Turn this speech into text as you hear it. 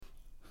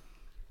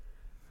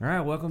All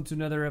right, welcome to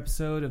another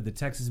episode of the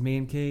Texas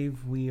Man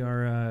Cave. We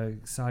are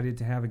excited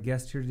to have a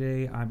guest here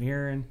today. I'm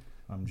Aaron.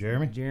 I'm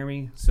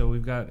Jeremy. So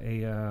we've got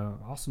a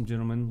awesome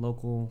gentleman,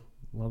 local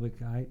Lubbock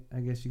guy, I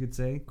guess you could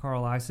say,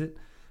 Carl Isett.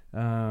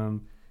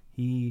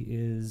 He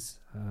is,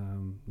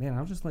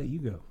 I'll just let you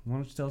go. Why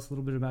don't you tell us a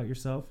little bit about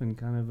yourself and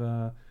kind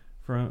of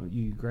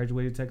you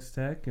graduated Texas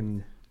Tech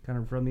and kind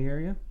of from the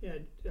area? Yeah,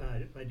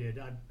 I did.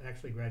 I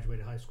actually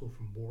graduated high school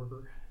from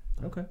Borger,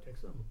 Okay.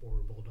 Texas. I'm a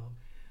Borger Bulldog.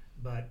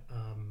 But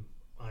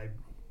I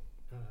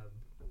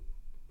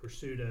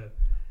pursued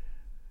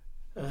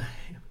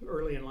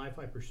early in life,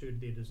 I pursued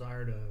the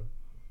desire to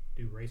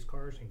do race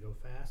cars and go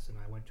fast, and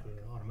I went to an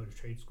automotive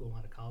trade school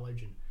out of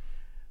college and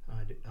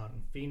out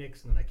in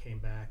Phoenix, and then I came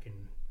back and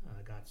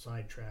got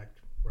sidetracked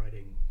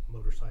riding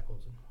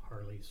motorcycles and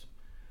Harleys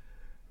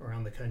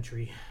around the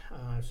country.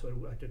 So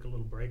I took a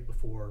little break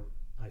before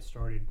I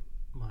started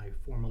my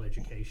formal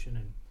education,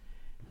 and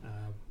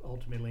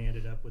ultimately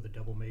ended up with a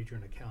double major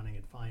in accounting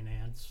and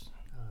finance.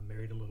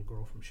 Married a little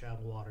girl from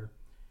Shadowwater,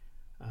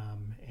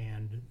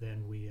 and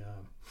then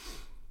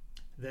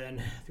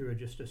then through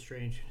just a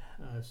strange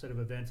set of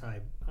events,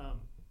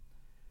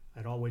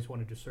 I'd always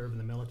wanted to serve in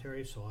the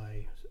military, so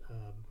I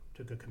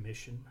took a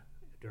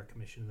direct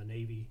commission in the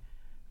Navy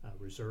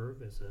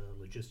Reserve as a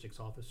logistics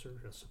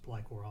officer, a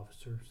supply corps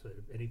officer, so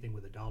anything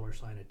with a dollar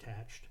sign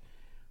attached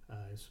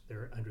is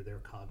under their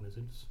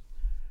cognizance.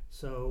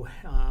 So,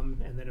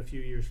 and then a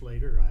few years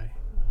later, I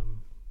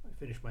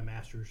finished my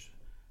master's.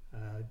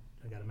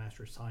 I got a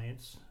Master of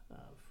Science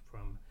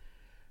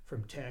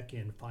from Tech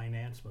in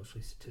finance,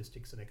 mostly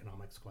statistics and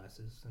economics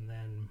classes. And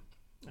then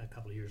a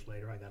couple of years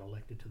later, I got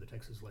elected to the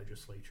Texas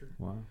Legislature.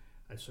 Wow.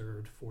 I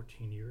served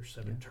 14 years,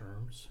 7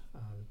 terms.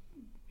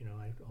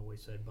 I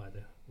always said by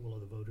the will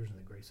of the voters and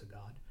the grace of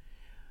God.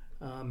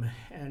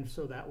 And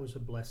so that was a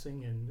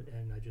blessing,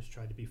 and I just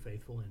tried to be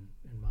faithful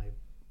in my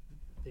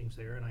things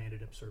there. And I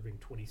ended up serving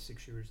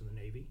 26 years in the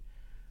Navy.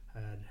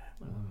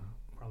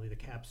 Probably the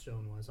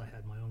capstone was I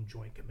had my own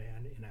joint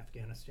command in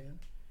Afghanistan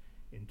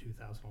in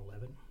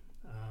 2011.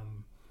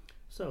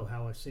 So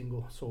how a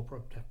single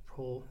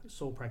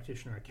sole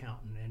practitioner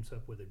accountant ends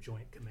up with a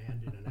joint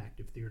command in an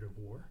active theater of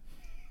war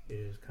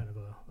is kind of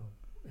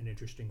an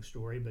interesting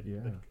story, but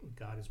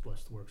God has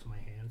blessed the works of my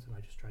hands, and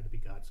I just tried to be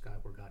God's guy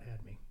where God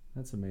had me.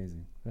 That's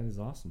amazing. That is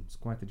awesome. It's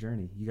quite the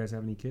journey. You guys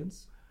have any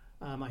kids?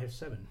 I have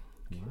 7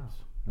 kids.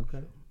 Wow.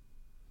 Okay.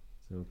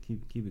 So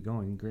keep it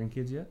going.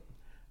 Grandkids yet?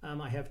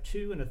 I have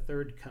 2 and a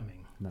third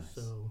coming. Nice.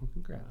 So well,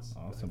 congrats.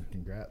 Awesome.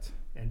 Congrats.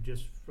 And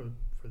just for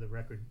the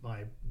record,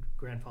 my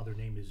grandfather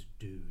name is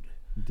Dude.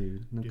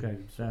 Dude. Okay.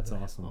 So that's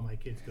awesome. All my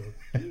kids go,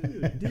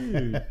 Dude.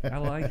 Dude. I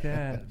like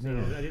that. So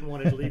I didn't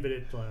want to leave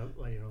it at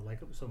like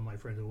some of my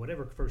friends, or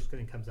whatever first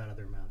thing comes out of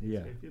their mouth.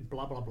 Yeah.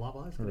 Blah blah blah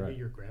blah. It's going to be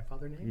your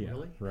grandfather name, yeah.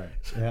 really? Right.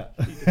 Yeah.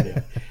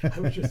 I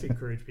would just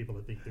encourage people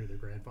to think they're their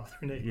grandfather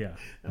name. Yeah.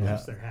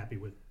 Unless they're happy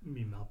with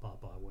me, ma,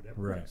 papa,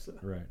 whatever. Right. So.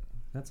 Right.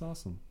 That's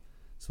awesome.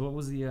 So what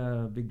was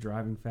the big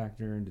driving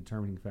factor and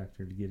determining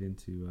factor to get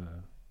into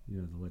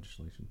the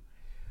legislation?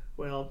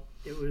 Well,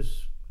 it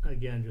was,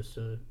 again, just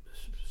a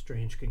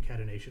strange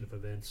concatenation of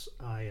events.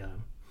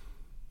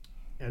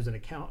 As an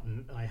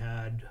accountant, I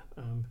had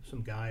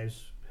some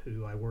guys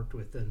who I worked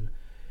with and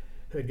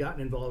who had gotten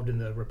involved in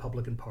the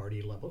Republican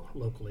Party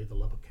locally, the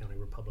Lubbock County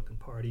Republican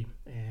Party,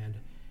 and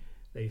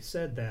they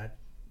said that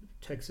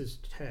Texas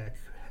Tech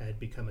had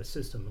become a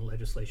system, and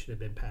legislation had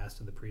been passed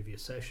in the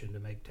previous session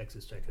to make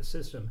Texas Tech a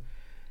system,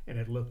 and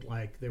it looked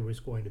like there was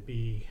going to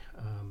be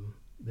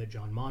that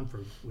John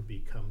Monford would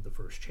become the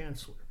first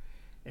chancellor.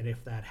 And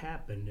if that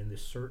happened in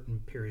this certain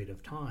period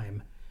of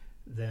time,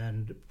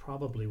 then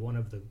probably one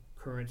of the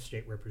current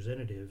state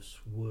representatives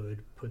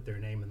would put their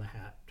name in the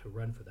hat to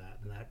run for that,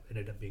 and that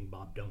ended up being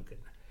Bob Duncan.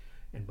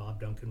 And Bob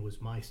Duncan was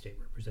my state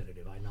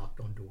representative. I knocked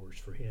on doors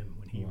for him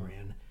when he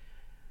ran.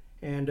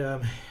 And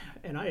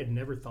I had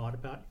never thought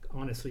about,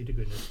 honestly to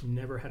goodness,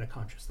 never had a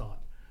conscious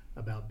thought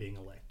about being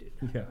elected.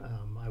 Yeah.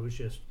 I was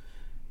just,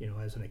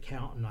 as an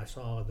accountant, I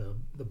saw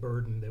the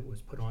burden that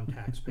was put on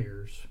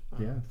taxpayers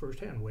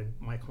firsthand when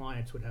my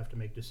clients would have to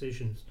make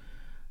decisions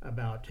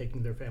about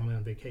taking their family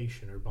on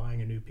vacation or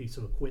buying a new piece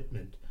of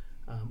equipment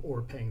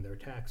or paying their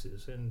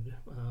taxes. And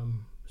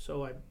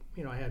so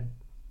I had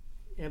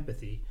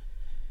empathy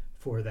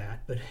for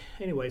that. But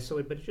anyway,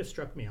 but it just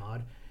struck me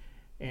odd.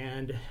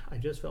 And I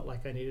just felt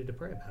like I needed to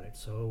pray about it.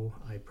 So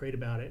I prayed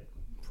about it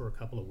for a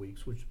couple of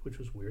weeks, which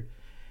was weird.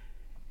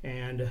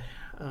 And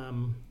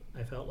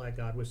I felt like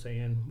God was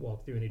saying,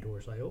 walk through any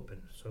doors I open.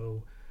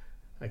 So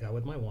I got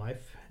with my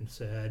wife and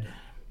said,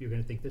 you're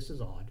going to think this is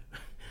odd,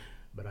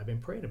 but I've been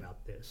praying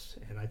about this,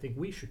 and I think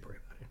we should pray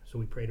about it. So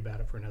we prayed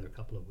about it for another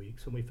couple of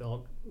weeks, and we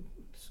felt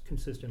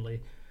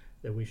consistently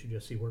that we should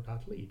just see where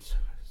God leads.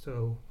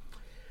 So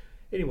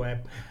anyway,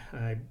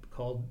 I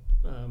called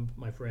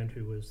my friend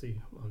who was the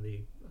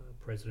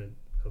president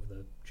of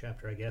the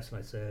chapter, I guess, and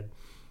I said,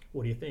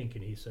 what do you think?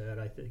 And he said,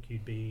 I think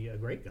you'd be a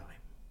great guy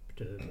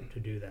to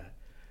do that.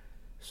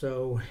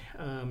 So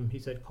he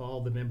said,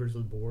 call the members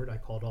of the board. I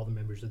called all the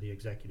members of the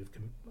executive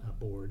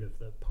board of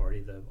the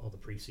party, all the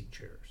precinct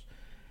chairs.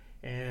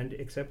 And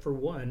except for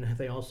one,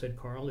 they all said,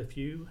 Carl, if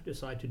you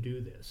decide to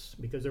do this,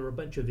 because there were a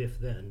bunch of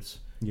if-thens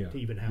to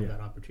even have that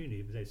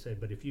opportunity. They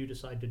said, but if you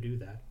decide to do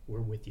that,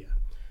 we're with you.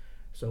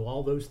 So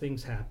all those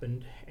things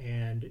happened,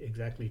 and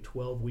exactly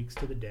 12 weeks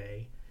to the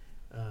day,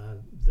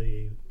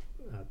 the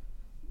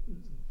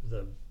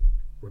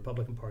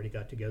Republican Party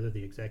got together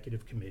the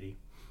executive committee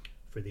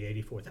for the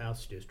 84th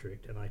House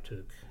District, and I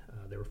took,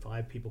 there were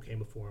 5 people came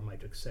before him. I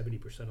took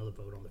 70% of the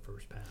vote on the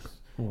first pass.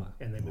 Wow.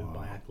 And they moved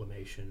by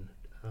acclamation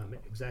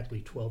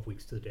exactly 12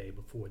 weeks to the day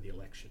before the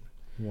election.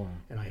 Wow.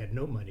 And I had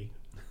no money,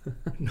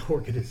 no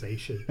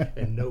organization,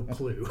 and no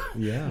clue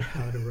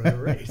how to run a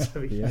race. I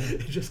mean,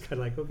 it's just kind of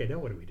like, okay, now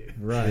what do we do?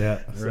 Right.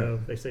 Yeah. So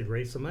they said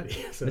raise some money.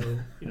 So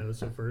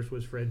so first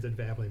was friends and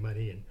family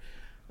money,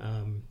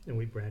 and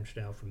we branched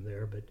out from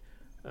there. But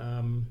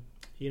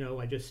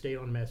I just stayed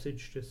on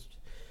message. Just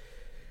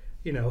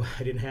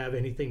I didn't have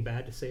anything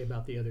bad to say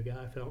about the other guy.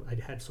 I felt I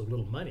had so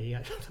little money.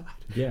 I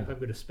thought, if I'm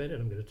going to spend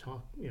it, I'm going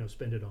to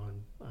spend it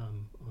on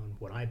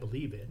what I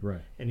believe in.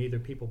 Right. And either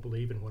people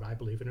believe in what I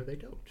believe in or they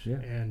don't.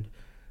 Yeah. And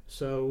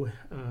so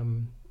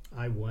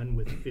I won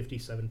with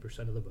 57%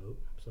 of the vote,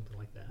 something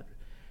like that.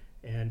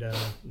 And I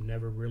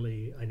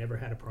never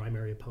had a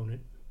primary opponent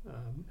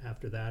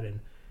after that. And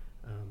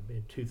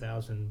in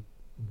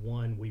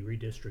 2001, we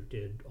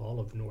redistricted all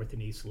of North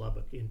and East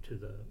Lubbock into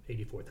the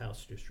 84th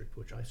House District,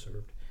 which I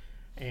served.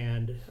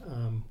 And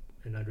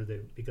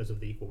because of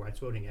the Equal Rights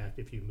Voting Act,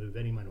 if you move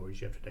any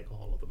minorities, you have to take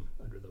all of them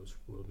under those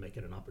rules, make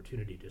it an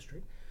opportunity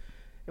district.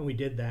 And we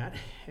did that,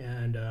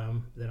 and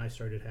then I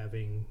started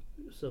having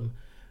some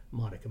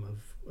modicum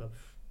of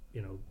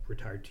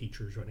retired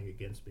teachers running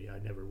against me. I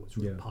never was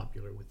really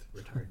popular with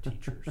retired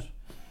teachers,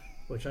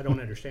 which I don't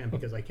understand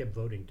because I kept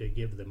voting to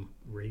give them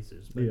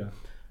raises. But,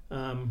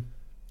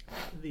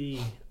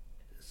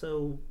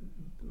 so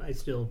I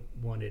still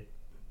wanted,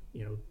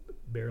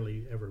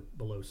 barely ever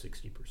below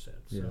 60%.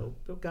 So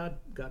God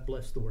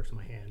blessed the works of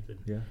my hands,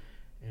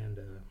 and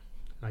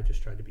I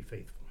just tried to be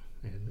faithful.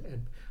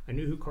 And I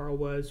knew who Carl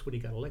was when he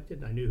got elected,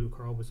 and I knew who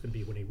Carl was going to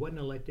be when he wasn't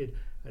elected.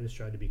 I just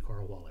tried to be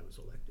Carl while I was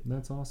elected.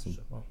 That's awesome.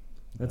 So,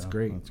 that's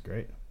great. That's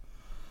great.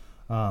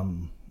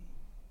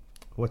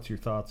 What's your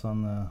thoughts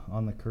on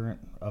the current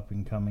up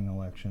and coming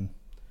election?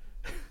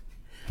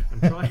 I'm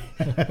trying.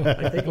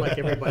 I think, like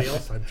everybody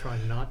else, I'm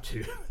trying not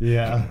to.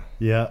 Yeah.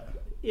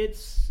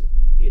 It's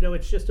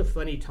it's just a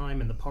funny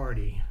time in the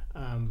party.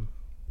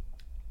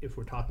 If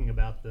we're talking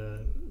about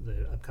the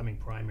upcoming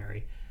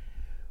primary,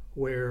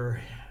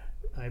 where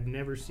I've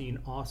never seen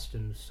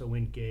Austin so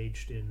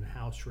engaged in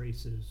House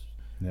races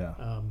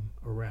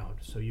around.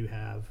 So you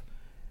have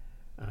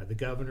the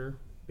governor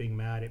being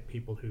mad at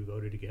people who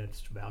voted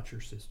against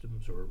voucher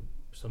systems or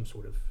some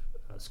sort of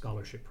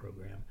scholarship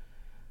program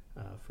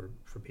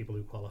for people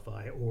who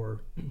qualify,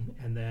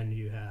 and then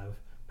you have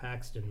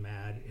Paxton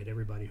mad at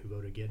everybody who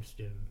voted against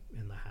him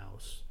in the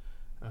House,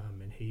 and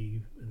then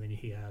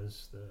he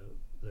has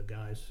the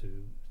guys who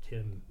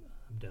Tim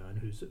Dunn,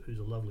 who's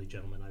a lovely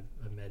gentleman.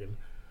 I met him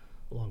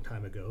a long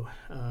time ago,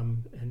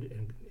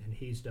 and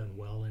he's done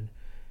well. And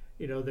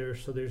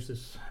there's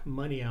this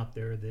money out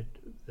there that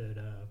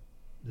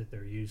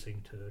they're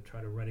using to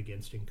try to run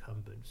against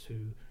incumbents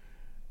who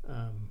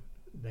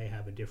they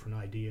have a different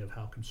idea of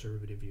how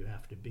conservative you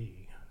have to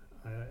be.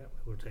 I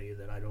will tell you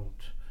that I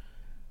don't.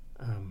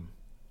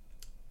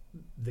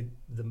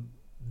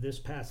 This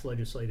past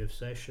legislative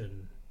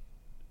session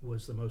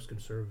was the most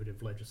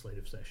conservative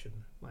legislative session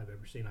I've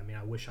ever seen. I mean,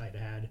 I wish I'd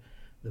had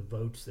the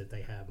votes that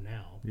they have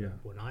now. Yeah.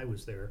 When I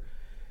was there,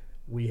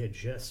 we had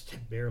just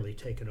barely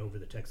taken over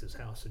the Texas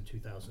House in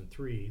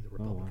 2003. The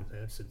Republicans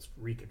had since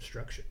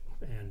Reconstruction.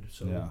 And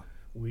so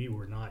we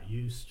were not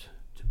used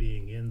to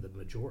being in the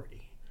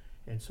majority.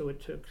 And so it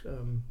took,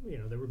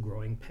 there were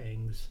growing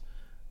pangs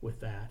with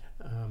that.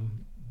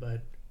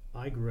 But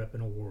I grew up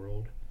in a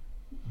world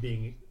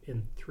being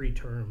in 3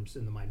 terms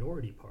in the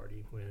minority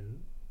party when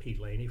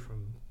Pete Laney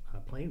from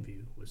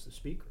Plainview was the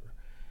speaker.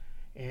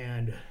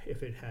 And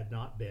if it had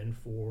not been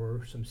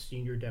for some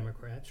senior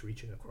Democrats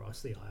reaching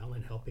across the aisle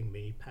and helping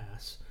me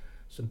pass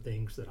some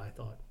things that I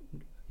thought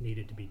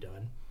needed to be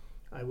done,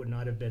 I would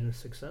not have been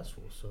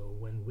successful. So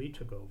when we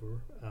took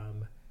over,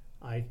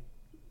 I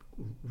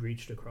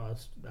reached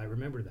across, I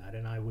remember that,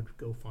 and I would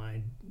go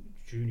find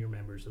junior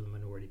members of the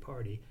minority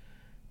party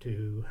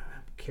to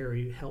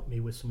help me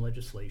with some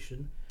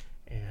legislation.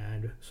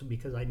 And so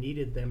because I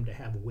needed them to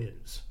have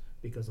wins,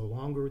 because the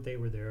longer they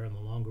were there and the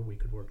longer we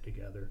could work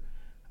together,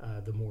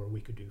 the more we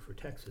could do for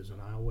Texas.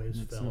 And I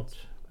always felt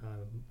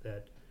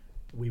that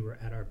we were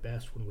at our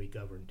best when we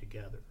governed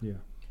together. Yeah.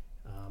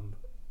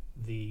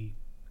 The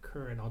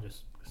current, I'll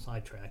just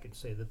sidetrack and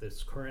say that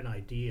this current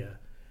idea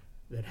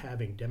that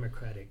having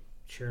Democratic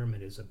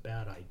chairman is a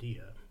bad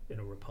idea in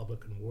a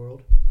Republican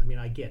world, I mean,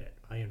 I get it.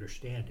 I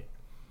understand it.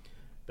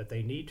 But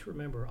they need to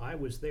remember I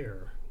was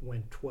there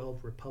when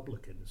 12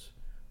 Republicans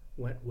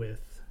went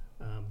with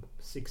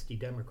 60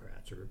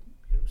 Democrats or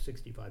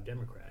 65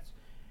 Democrats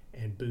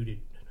and booted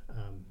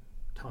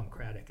Tom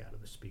Craddock out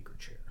of the speaker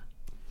chair.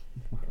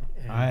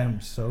 I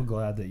am so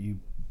glad that you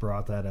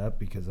brought that up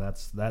because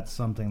that's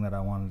something that I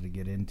wanted to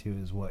get into,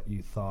 is what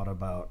you thought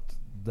about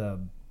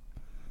the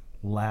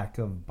lack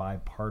of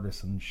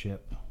bipartisanship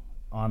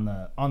on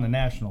the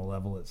national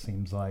level. It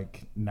seems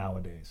like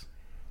nowadays.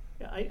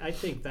 Yeah, I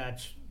think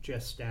that's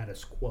just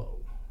status quo.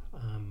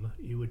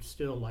 You would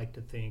still like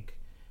to think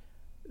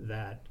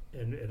that,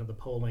 and the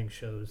polling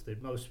shows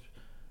that most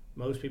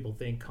people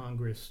think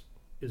Congress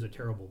is a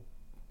terrible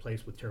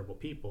place with terrible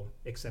people,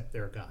 except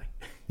their guy.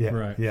 Yeah,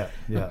 Right. Yeah.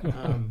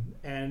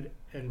 And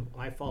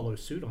I follow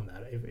suit on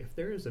that. If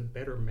there is a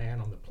better man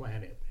on the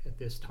planet at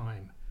this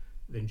time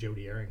than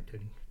Jody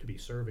Arrington to be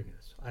serving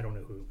us, I don't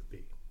know who it would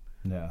be.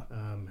 Yeah.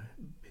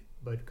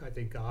 But I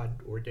think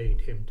God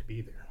ordained him to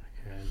be there,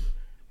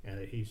 and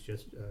that he's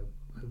just a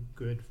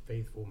good,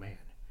 faithful man.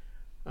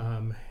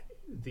 And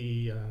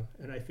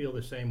I feel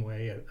the same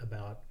way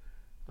about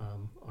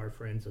our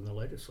friends in the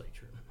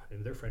legislature,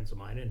 and they're friends of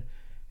mine,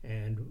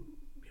 and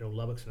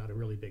Lubbock's not a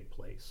really big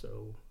place,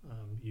 so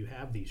you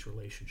have these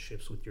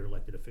relationships with your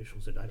elected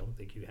officials that I don't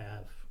think you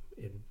have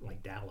in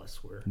like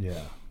Dallas, where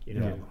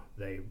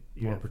they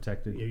More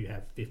protected. You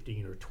have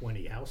 15 or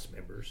 20 House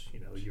members.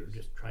 You're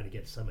just trying to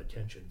get some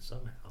attention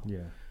somehow.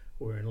 Yeah.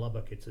 Where in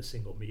Lubbock, it's a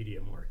single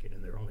media market,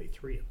 and there are only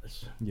 3 of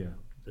us. Yeah.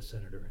 The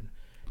senator and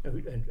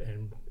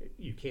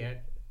you can't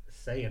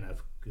say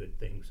enough good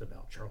things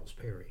about Charles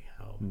Perry.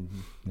 How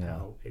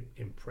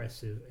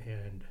impressive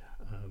and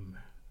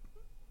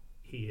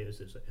he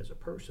is as a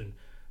person,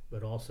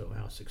 but also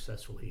how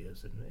successful he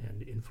is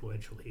and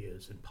influential he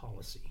is in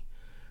policy.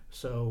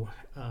 So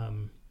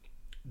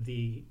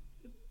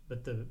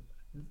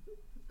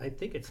I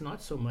think it's not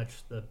so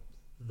much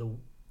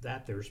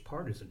that there's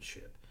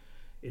partisanship.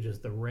 It is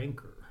the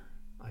rancor,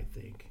 I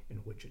think, in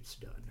which it's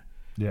done.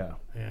 Yeah.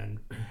 And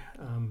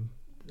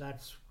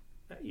that's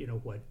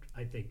what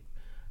I think.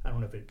 I don't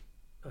know if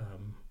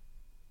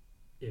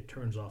it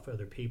turns off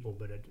other people,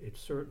 but it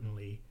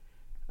certainly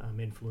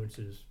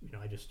influences.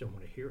 I just don't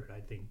want to hear it.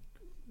 I think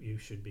you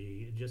should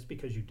be, just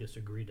because you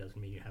disagree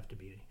doesn't mean you have to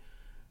be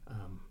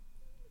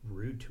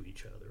rude to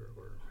each other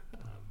or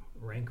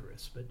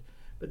rancorous. But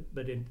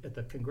at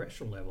the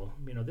congressional level,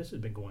 this has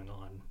been going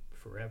on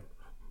forever.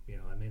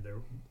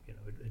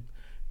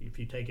 If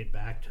you take it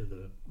back to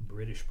the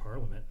British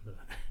Parliament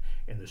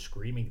and the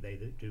screaming they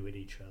do at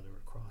each other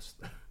across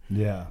the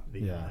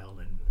aisle,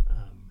 and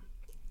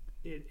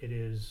it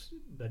is.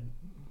 But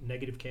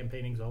negative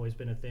campaigning's always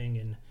been a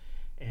thing,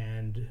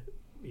 and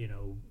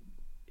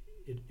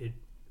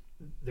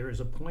there is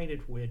a point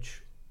at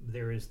which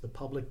there is the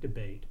public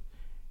debate,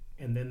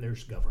 and then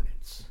there's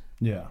governance.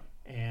 Yeah.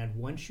 And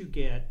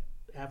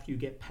after you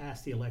get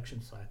past the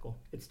election cycle,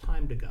 it's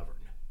time to govern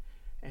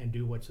and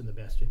do what's in the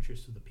best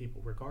interest of the people,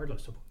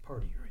 regardless of what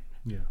party you're in.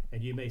 Yeah.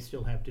 And you may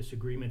still have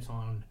disagreements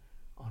on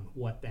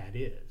what that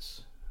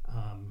is.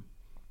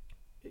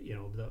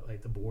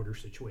 Like the border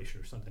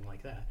situation or something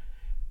like that.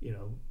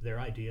 Their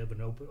idea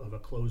of a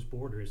closed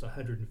border is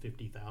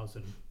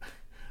 $150,000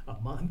 a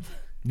month.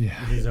 Yeah.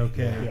 It is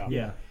okay.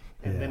 Yeah.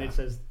 And then it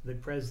says the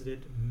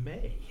president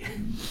may,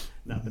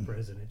 not the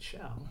president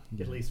shall.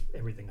 At least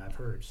everything I've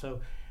heard. So,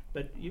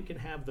 but you can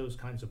have those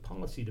kinds of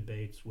policy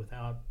debates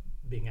without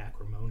being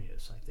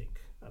acrimonious, I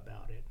think,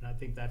 about it. And I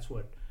think that's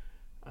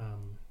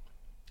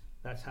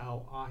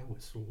how I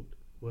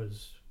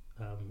was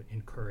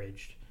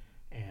encouraged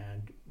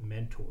and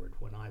mentored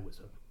when I was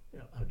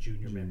a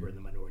junior member in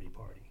the minority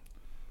party.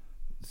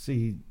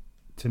 See,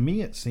 to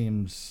me, it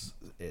seems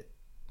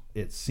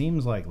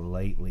like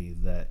lately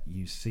that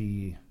you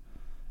see.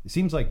 It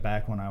seems like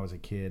back when I was a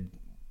kid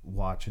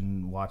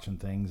watching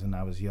things and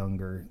I was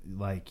younger,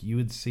 like you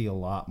would see a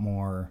lot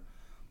more.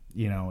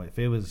 If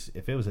it was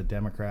a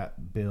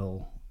Democrat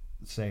bill,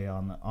 say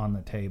on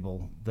the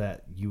table,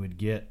 that you would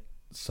get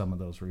some of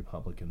those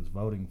Republicans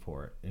voting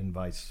for it, and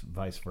vice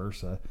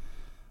versa.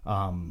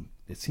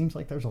 It seems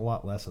like there's a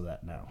lot less of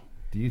that now.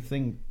 Do you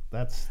think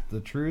that's the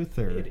truth,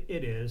 or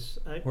it is?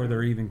 Or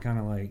they're even kind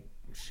of like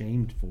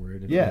shamed for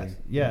it. Yeah.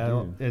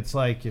 It's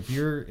like if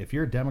you're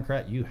a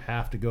Democrat, you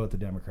have to go with the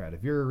Democrat.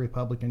 If you're a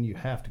Republican, you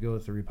have to go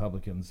with the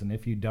Republicans, and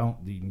if you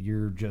don't, then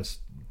you're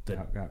just the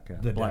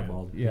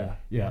blackballed. Yeah.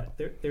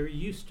 There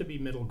used to be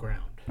middle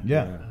ground.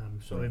 Yeah.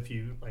 So if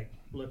you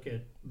look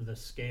at the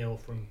scale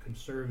from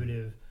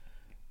conservative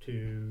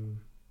to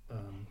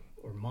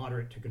or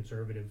moderate to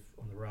conservative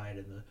on the right,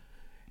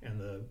 and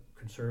the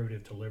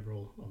conservative to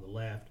liberal on the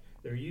left,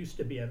 there used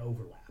to be an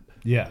overlap.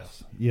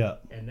 Yes. Yeah.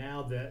 And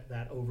now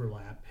that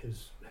overlap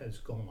has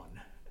gone.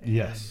 And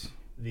yes.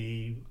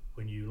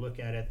 When you look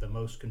at it, the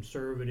most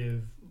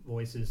conservative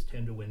voices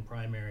tend to win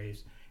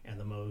primaries, and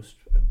the most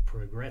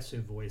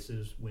progressive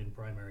voices win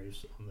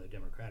primaries on the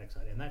Democratic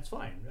side, and that's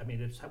fine. I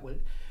mean, it's what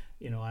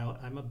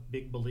I'm a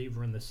big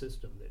believer in the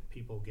system that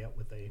people get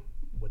what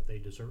they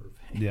deserve.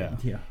 Yeah.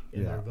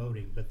 in their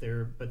voting, but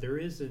there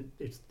is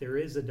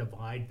a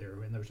divide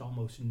there, and there's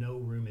almost no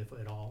room, if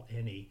at all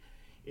any,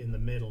 in the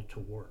middle to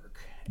work.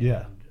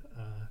 Yeah.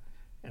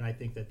 And I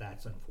think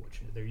that's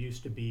unfortunate. There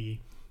used to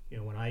be,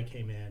 when I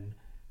came in,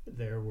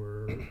 there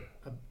were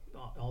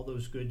all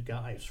those good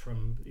guys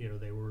from,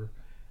 they were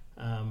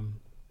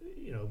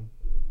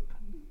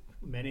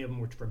many of them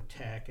were from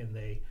tech, and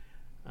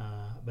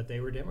but they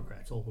were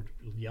Democrats, old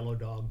yellow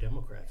dog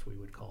Democrats, we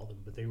would call them,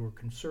 but they were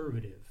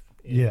conservative.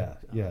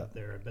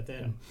 There, but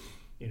then,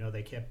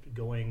 they kept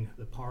going.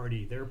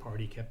 Their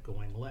party kept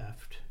going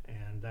left,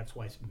 and that's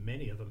why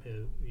many of them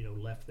have,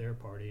 left their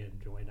party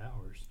and joined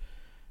ours.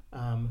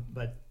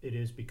 But it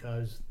is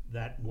because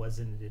that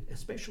wasn't,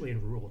 especially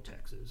in rural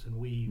Texas, and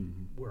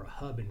we're a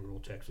hub in rural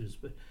Texas,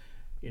 but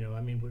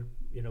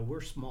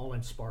we're small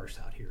and sparse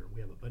out here. We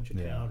have a bunch of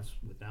towns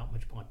without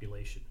much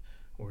population.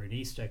 Or in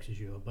East Texas,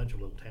 you have a bunch of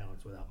little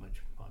towns without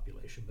much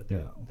population, but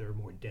they're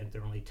more dense.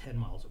 They're only 10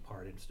 miles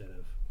apart instead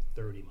of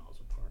 30 miles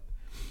apart.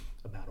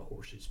 About a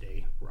horse's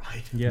day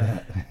ride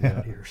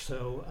out here.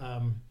 So,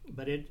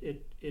 but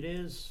it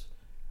is,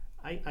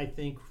 I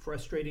think,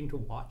 frustrating to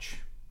watch.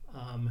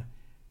 And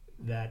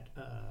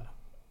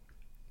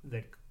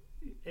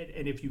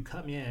if you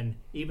come in,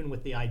 even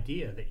with the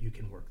idea that you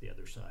can work the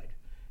other side,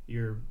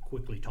 you're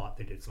quickly taught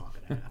that it's not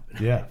going to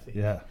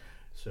happen.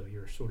 So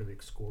you're sort of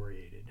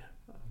excoriated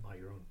by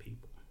your own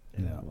people.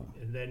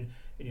 And then,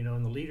 in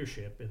the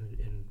leadership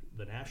in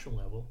the national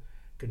level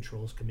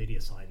controls committee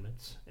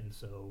assignments, and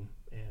so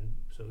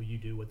you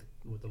do what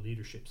the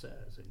leadership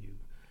says,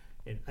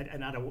 and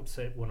I don't want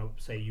to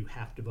say you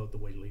have to vote the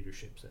way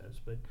leadership says,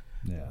 but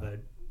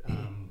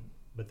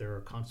there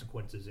are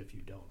consequences if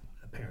you don't.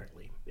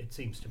 Apparently, it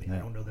seems to me. I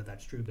don't know that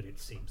that's true, but it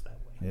seems that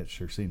way. It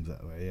sure seems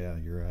that way. Yeah,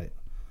 you're right.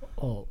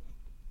 Well,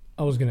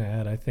 I was going to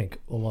add, I think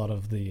a lot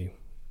of the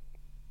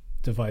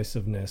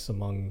divisiveness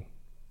among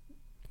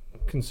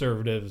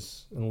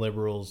conservatives and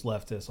liberals,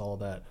 leftists, all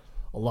that,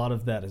 a lot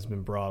of that has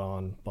been brought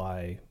on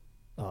by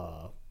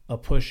a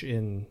push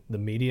in the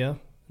media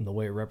and the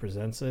way it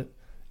represents it.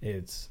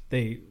 It's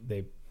they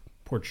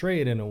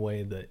portray it in a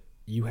way that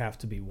you have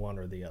to be one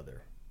or the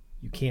other.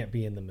 You can't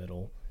be in the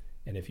middle,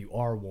 and if you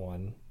are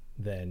one,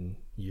 then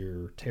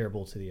you're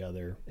terrible to the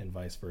other, and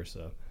vice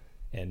versa.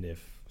 And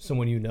if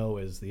someone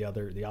is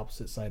the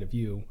opposite side of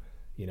you,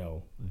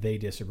 they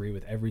disagree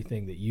with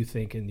everything that you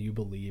think and you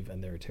believe,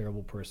 and they're a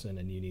terrible person,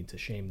 and you need to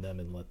shame them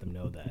and let them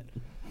know that.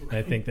 And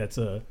I think that's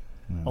a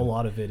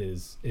lot of it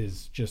is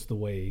just the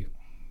way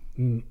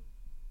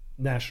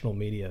national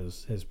media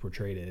has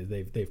portrayed it.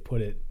 They've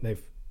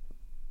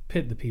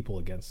pit the people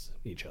against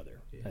each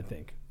other. I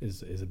think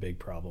is a big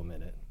problem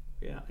in it.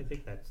 Yeah, I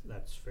think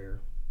that's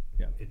fair.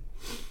 Yeah,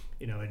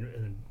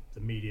 and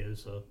the media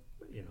is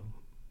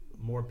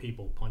more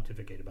people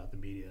pontificate about the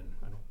media, and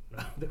I don't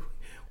know that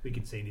we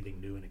can say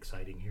anything new and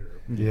exciting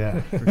here.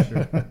 Yeah, for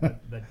sure.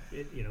 But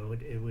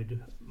it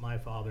would. My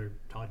father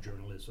taught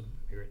journalism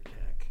here at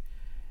Tech,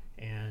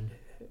 and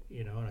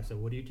and I said,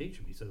 "What do you teach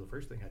him?" He said, "The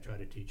first thing I try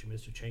to teach him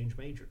is to change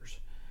majors."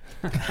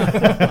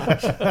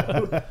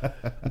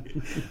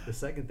 The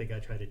second thing I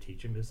try to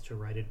teach him is to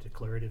write a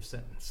declarative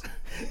sentence.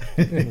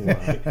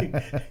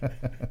 The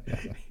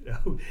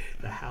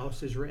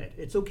house is red.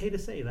 It's okay to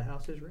say the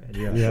house is red.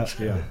 Yeah.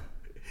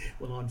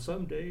 Well, on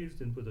some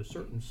days, and with a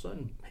certain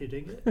sun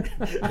hitting it,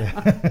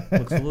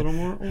 looks a little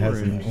more orange.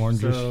 Has an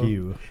orangish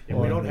hue. And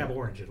we don't have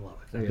orange in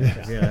Lubbock.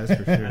 That's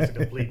for sure. That's a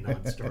complete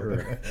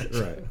non-starter.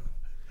 Right.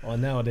 Well,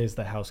 nowadays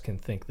the house can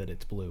think that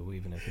it's blue,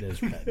 even if it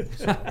is red.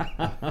 So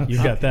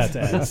you've got that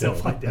to add.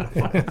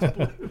 Self-identify as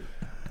blue.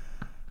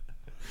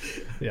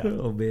 Yeah.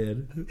 Oh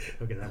man.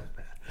 Okay, that was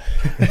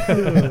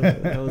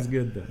bad. That was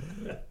good though.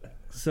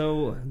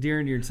 So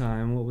during your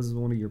time, what was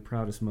one of your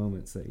proudest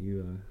moments that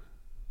you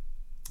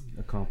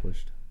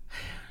accomplished?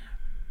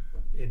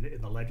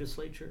 In the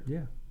legislature?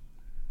 Yeah.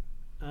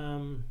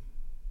 I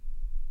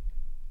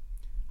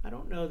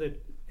don't know that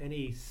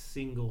any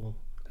single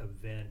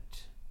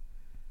event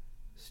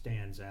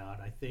stands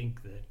out. I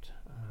think that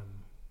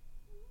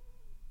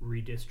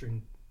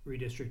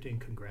redistricting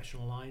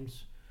congressional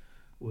lines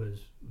was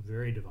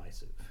very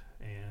divisive,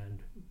 and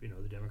the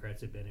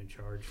Democrats had been in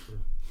charge for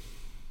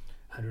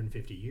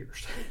 150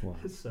 years. Wow.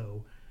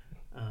 So,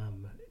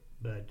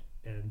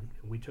 and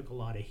we took a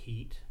lot of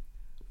heat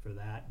for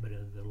that, but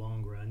in the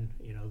long run,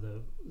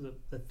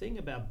 the thing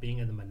about being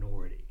in the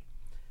minority,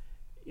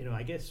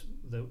 I guess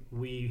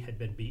we had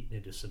been beaten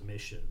into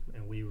submission,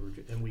 and we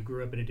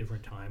grew up at a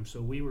different time,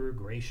 so we were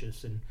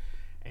gracious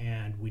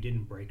and we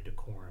didn't break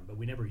decorum, but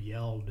we never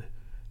yelled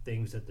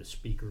things at the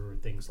speaker or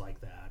things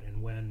like that.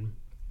 And when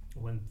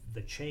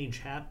the change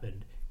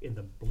happened, in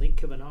the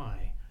blink of an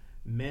eye,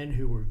 men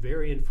who were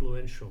very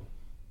influential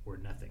were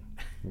nothing.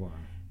 Wow.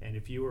 And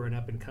if you were an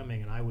up and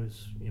coming, and I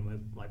was,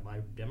 like my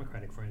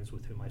Democratic friends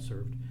with whom I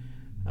served,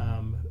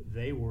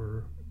 they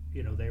were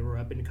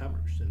up and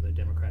comers in the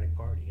Democratic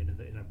Party, and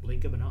in a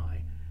blink of an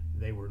eye,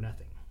 they were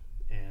nothing.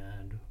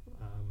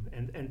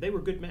 And they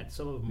were good men.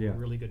 Some of them were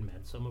really good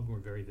men. Some of them were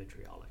very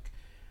vitriolic.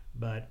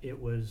 But it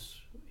was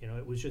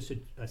just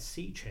a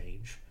sea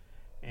change,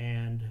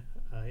 and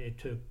it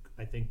took,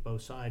 I think,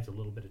 both sides a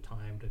little bit of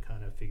time to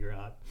kind of figure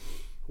out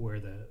where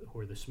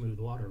the smooth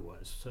water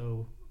was.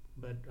 So,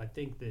 but I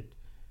think that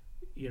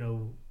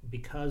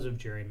because of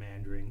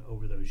gerrymandering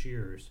over those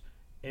years,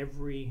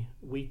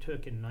 we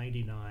took in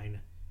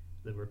 '99,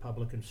 the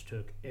Republicans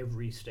took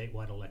every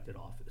statewide elected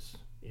office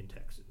in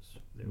Texas.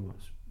 There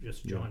was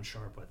just John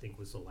Sharp, I think,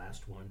 was the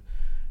last one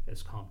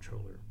as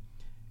comptroller,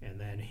 and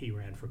then he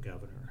ran for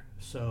governor,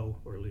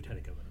 or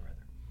lieutenant governor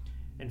rather.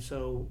 And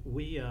so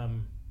we,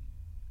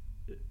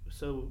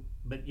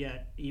 but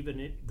yet even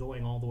it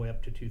going all the way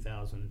up to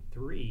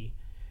 2003,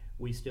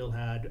 we still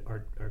had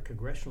our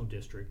congressional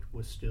district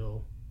was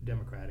still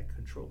Democratic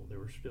control. There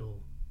were still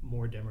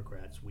more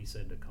Democrats we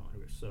send to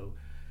Congress. So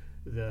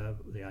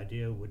the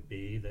idea would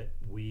be that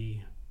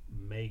we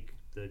make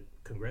the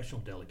congressional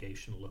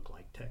delegation look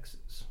like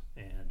Texas,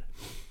 and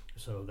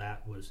so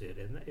that was it.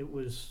 And it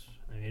was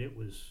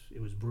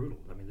brutal.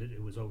 I mean,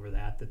 it was over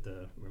that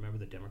remember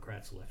the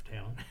Democrats left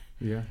town.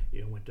 Yeah.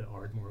 Went to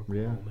Ardmore,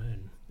 Oklahoma,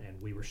 and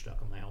we were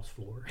stuck on the House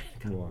floor,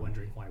 kind of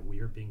wondering why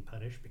we are being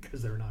punished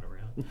because they're not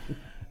around.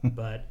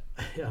 But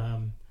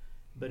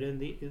in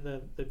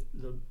the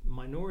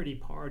minority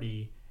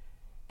party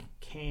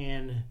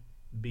can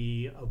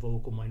be a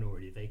vocal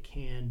minority. They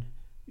can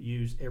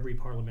use every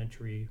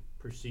parliamentary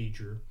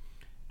procedure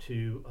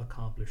to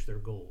accomplish their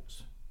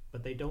goals,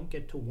 but they don't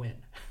get to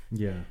win.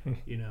 Yeah.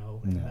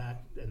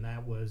 And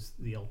that was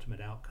the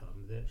ultimate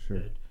outcome that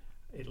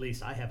at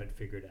least I haven't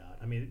figured out.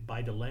 I mean,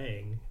 by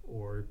delaying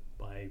or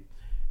by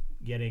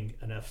getting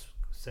enough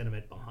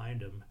sentiment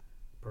behind them,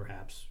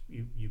 perhaps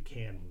you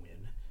can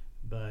win.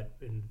 But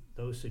in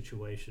those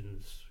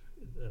situations,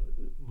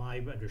 my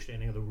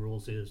understanding of the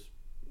rules is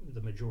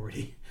the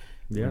majority.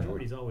 The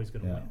majority is always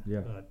going to win.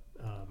 Yeah. But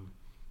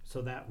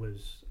so that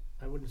was,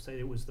 I wouldn't say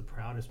it was the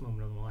proudest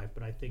moment of my life,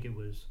 but I think it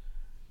was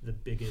the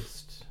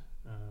biggest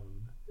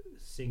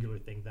singular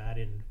thing. That,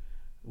 and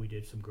we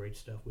did some great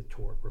stuff with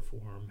tort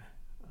reform.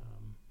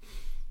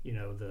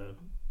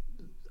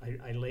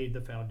 I laid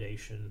the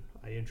foundation.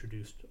 I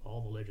introduced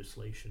all the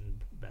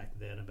legislation back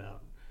then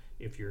about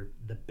if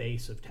the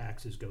base of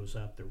taxes goes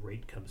up, the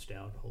rate comes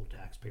down, hold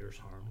taxpayers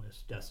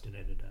harmless. Dustin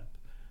ended up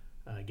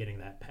getting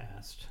that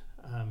passed.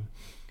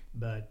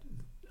 But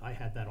I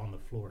had that on the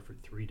floor for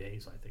 3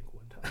 days, I think,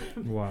 one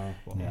time. Wow.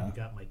 And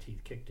got my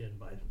teeth kicked in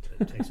by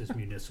the Texas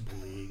Municipal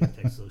League and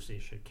Texas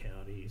Association of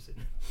Counties.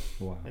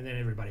 And then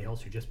everybody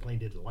else who just plain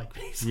didn't like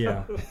me. So.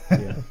 Yeah.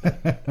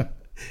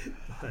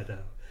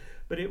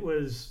 But it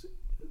was,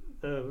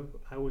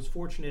 I was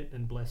fortunate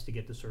and blessed to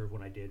get to serve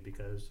when I did,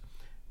 because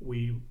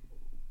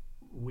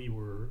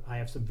I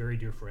have some very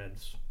dear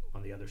friends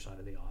on the other side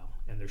of the aisle,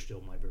 and they're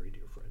still my very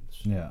dear friends.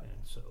 Yeah.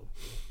 And so,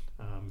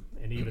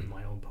 and even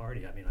my own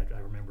party. I mean, I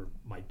remember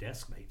my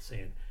desk mate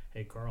saying,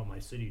 "Hey, Carl, my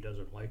city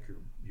doesn't like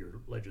your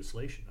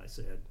legislation." I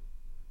said,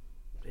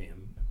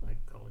 "Damn!"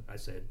 I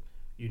said,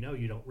 "You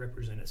don't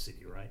represent a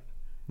city, right?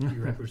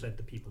 You represent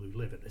the people who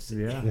live in the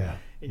city." Yeah.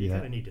 And you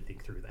kind of need to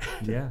think through that.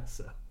 Yeah.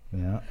 So.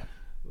 Yeah.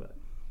 But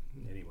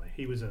anyway,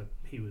 he was a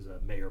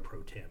mayor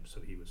pro tem, so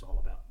he was all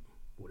about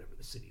whatever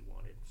the city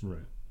wanted. So.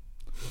 Right.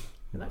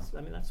 And that's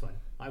fine.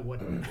 I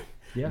wasn't.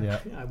 Yeah.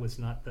 I was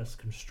not thus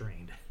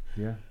constrained.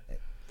 Yeah.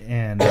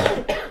 And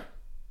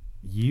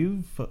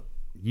you've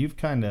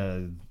kind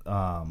of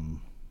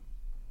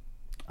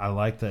I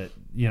like that,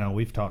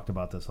 we've talked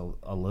about this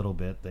a little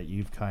bit, that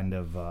you've kind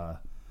of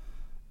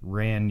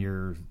ran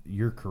your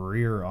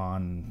career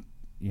on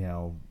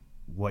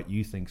what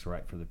you think's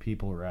right for the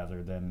people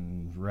rather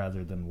than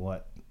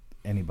what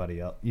anybody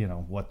else,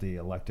 what the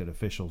elected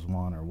officials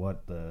want, or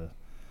what the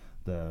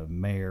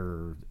mayor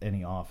or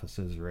any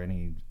offices or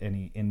any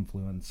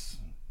influence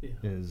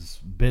is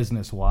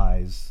business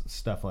wise,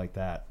 stuff like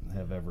that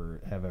have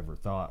ever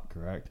thought,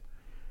 correct?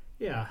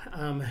 Yeah.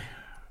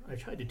 I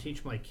tried to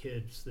teach my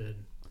kids that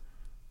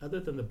other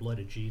than the blood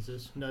of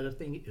Jesus,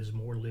 nothing is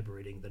more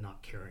liberating than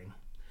not caring.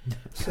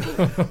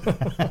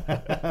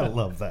 I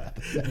love that.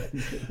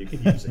 You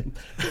can use it.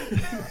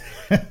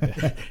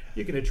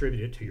 You can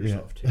attribute it to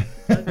yourself too.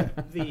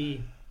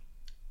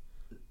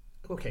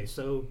 Okay,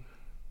 so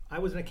I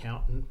was an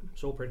accountant,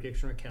 sole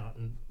practitioner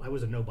accountant. I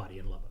was a nobody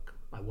in Lubbock.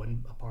 I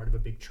wasn't a part of a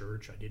big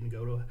church. I didn't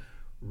go to a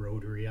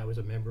Rotary. I was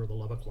a member of the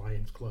Lubbock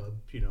Lions Club,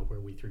 where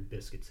we threw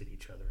biscuits at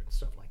each other and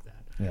stuff like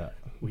that. Yeah.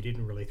 We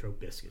didn't really throw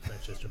biscuits.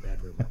 That's just a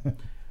bad rumor.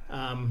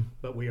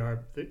 But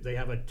they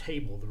have a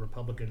table, the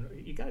Republican,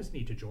 you guys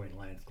need to join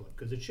Lions Club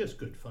because it's just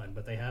good fun,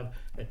 but they have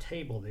a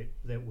table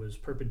that was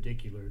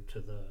perpendicular to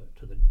the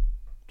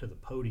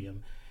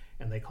podium,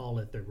 and they call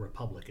it the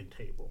Republican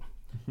table.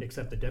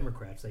 Except the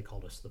Democrats, they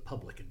called us the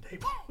publican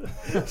table.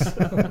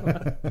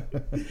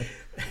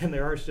 And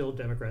there are still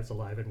Democrats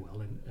alive and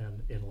well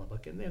in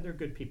Lubbock, and they're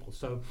good people.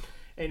 So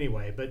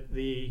anyway, but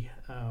the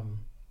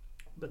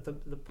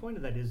point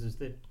of that is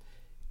that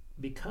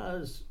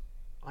because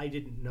I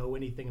didn't know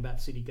anything about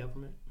city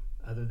government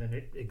other than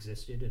it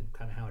existed and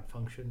kind of how it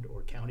functioned,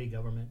 or county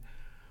government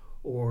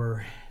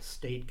or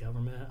state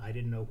government, I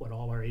didn't know what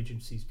all our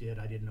agencies did.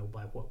 I didn't know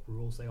by what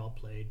rules they all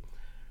played.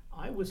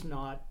 I was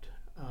not...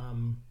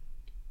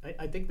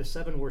 I think the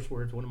 7 worst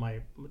words, one of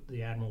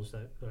the admirals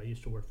that I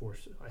used to work for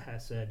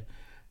has said,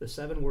 the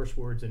 7 worst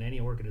words in any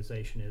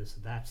organization is,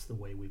 "That's the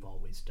way we've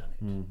always done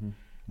it." Mm-hmm.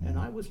 And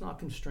I was not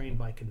constrained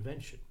by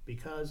convention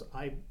because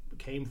I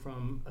came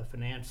from a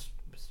finance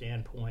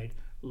standpoint,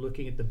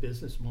 looking at the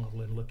business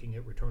model and looking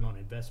at return on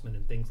investment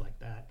and things like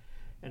that,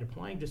 and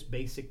applying just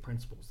basic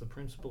principles, the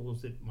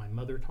principles that my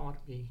mother taught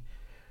me,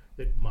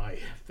 that my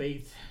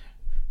faith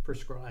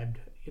prescribed.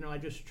 I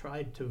just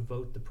tried to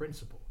vote the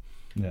principle.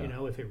 Yeah.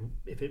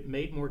 If it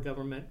made more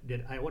government,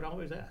 I would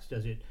always ask,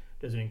 does it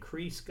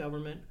increase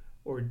government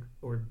or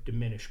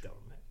diminish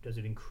government? Does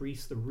it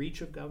increase the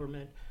reach of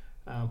government,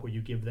 where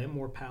you give them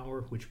more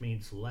power, which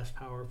means less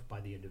power by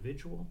the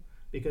individual?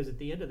 Because at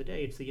the end of the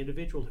day, it's the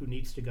individual who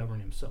needs to govern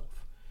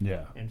himself.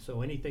 Yeah. And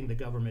so anything the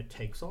government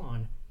takes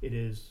on,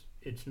 it's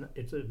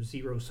a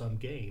zero-sum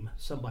game.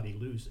 Somebody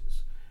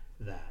loses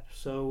that.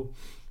 So,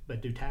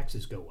 but do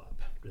taxes go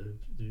up?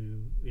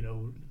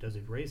 Does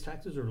it raise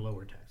taxes or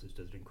lower taxes?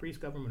 Does it increase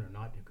government or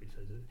not increase?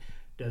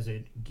 Does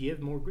it give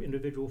more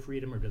individual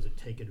freedom or does it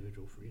take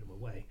individual freedom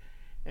away?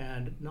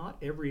 And not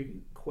every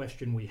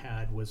question we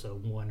had was a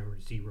 1 or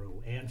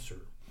 0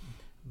 answer,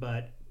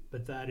 but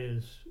that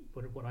is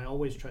what I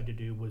always tried to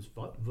do was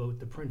vote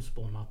the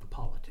principle, not the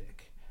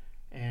politic.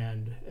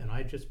 And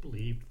I just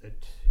believed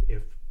that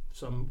if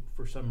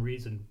for some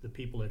reason the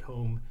people at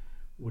home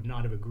would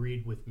not have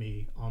agreed with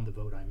me on the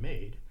vote I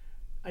made,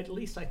 at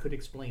least I could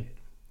explain it.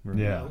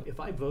 Yeah. If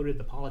I voted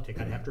the politic,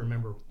 I'd have to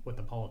remember what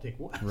the politic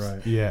was.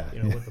 Right. Yeah.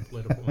 What the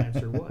political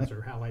answer was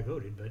or how I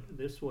voted. But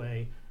this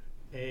way,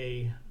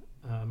 I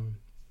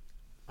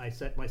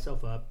set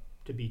myself up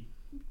to be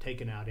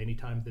taken out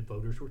anytime the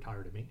voters were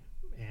tired of me,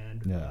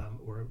 and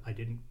or I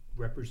didn't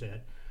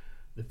represent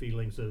the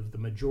feelings of the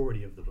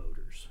majority of the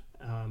voters.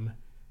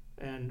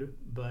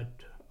 But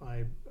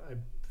I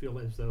feel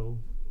as though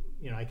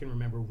I can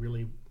remember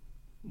really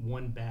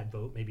one bad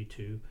vote, maybe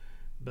 2.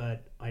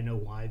 But I know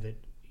why,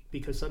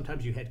 because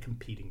sometimes you had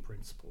competing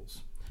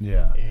principles.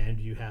 Yeah. And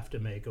you have to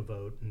make a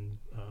vote. And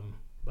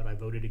but I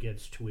voted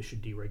against tuition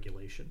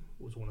deregulation.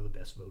 It was one of the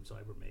best votes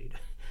I ever made.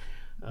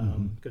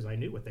 Because I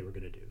knew what they were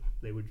going to do.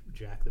 They would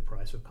jack the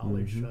price of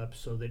college up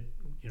so that,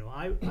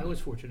 I was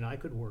fortunate. I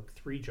could work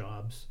 3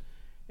 jobs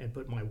and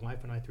put my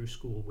wife and I through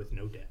school with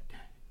no debt.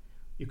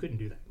 You couldn't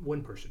do that.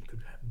 One person could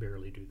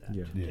barely do that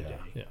today.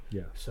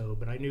 Yeah. So,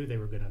 but I knew they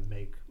were going to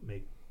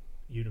make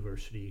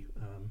university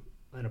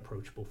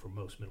unapproachable for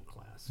most middle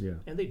class. Yeah.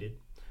 And they did.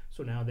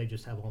 So now they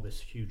just have all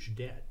this huge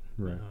debt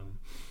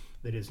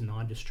that is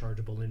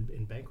non-dischargeable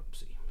in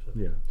bankruptcy. So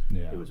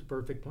it was a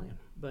perfect plan.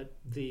 But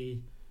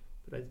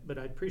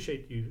I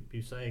appreciate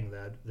you saying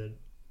that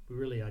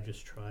really I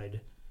just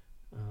tried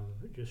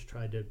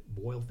to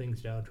boil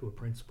things down to a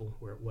principle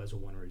where it was a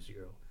 1 or a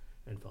 0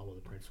 and follow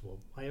the principle.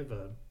 I have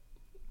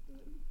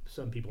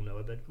some people know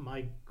it, but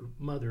my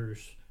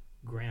mother's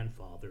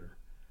grandfather,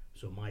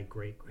 so my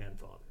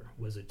great-grandfather,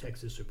 was a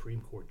Texas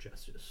Supreme Court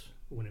justice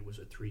when it was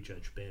a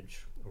 3-judge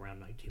bench around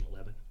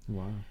 1911.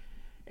 Wow.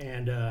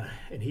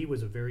 And he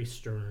was a very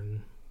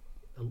stern,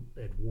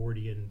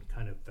 Edwardian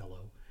kind of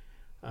fellow.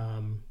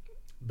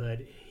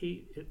 But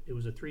it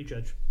was a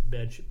 3-judge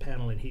bench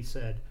panel, and he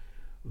said,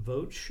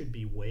 votes should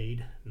be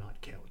weighed, not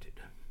counted.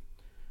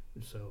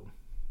 And so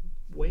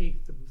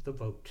weigh the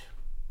vote.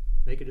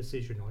 Make a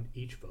decision on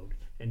each vote,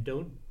 and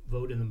don't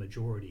vote in the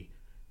majority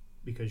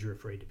because you're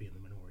afraid to be in the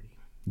minority.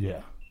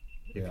 Yeah.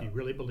 If you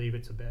really believe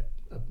it's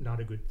not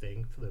a good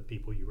thing for the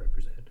people you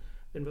represent,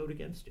 then vote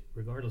against it,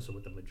 regardless of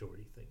what the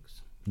majority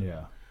thinks.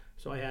 Yeah.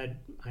 So I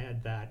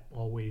had that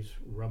always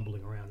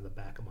rumbling around in the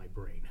back of my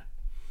brain.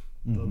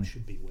 Votes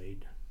should be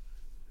weighed,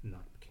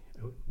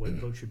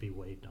 votes should be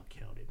weighed, not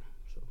counted.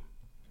 So,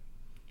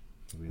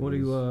 what do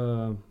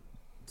you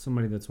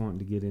somebody that's wanting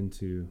to get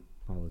into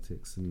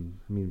politics, and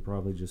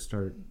probably just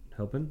start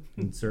helping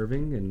and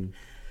serving, and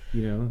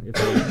if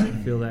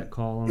they feel that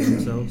call on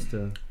themselves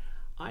to.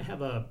 I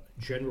have a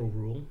general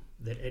rule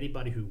that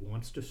anybody who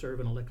wants to serve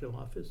an elected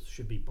office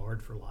should be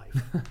barred for life.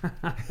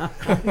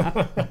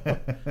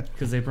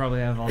 Because they probably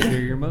have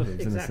ulterior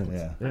motives. Exactly. In a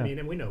sense. Yeah.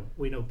 And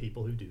we know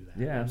people who do that.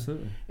 Yeah,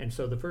 absolutely. And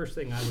so the first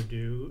thing I would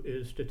do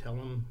is to tell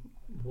them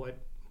what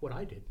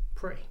I did.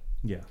 Pray.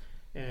 Yeah.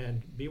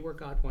 And be where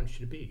God wants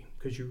you to be,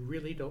 because you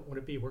really don't want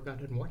to be where God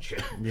doesn't want you.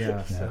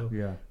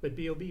 Yeah. But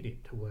be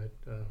obedient to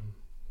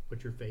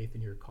what your faith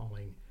and your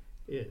calling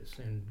is.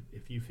 And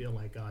if you feel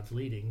like God's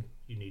leading,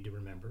 you need to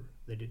remember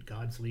that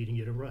God's leading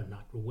you to run,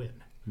 not to win.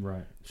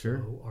 Right. Sure.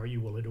 So are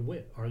you willing to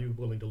win? Are you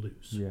willing to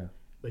lose? Yeah.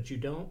 But you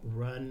don't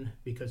run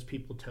because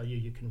people tell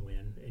you can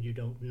win, and you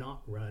don't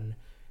not run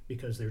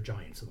because there are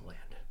giants in the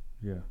land.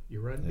 Yeah.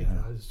 You run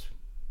because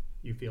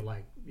you feel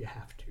like you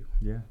have to.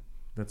 Yeah.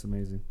 That's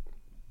amazing.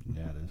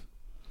 Yeah, it is.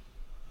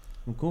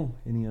 Well, cool.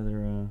 Any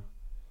other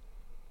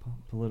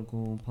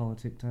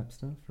politic type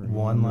stuff? Or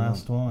one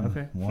last one.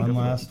 Okay. One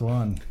last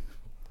one.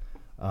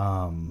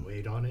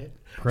 Wait on it.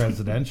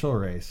 Presidential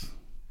race.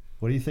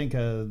 What do you think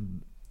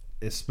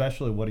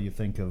especially what do you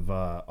think of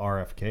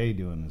RFK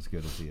doing as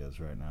good as he is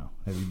right now?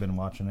 Have you been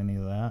watching any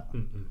of that?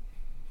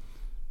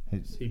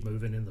 Is he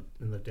moving in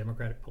the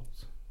Democratic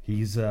polls?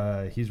 He's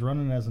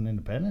running as an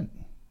independent.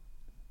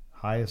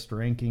 Highest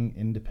ranking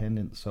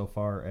independent so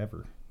far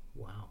ever.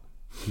 Wow.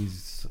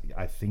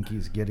 I think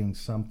he's getting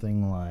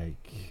something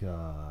like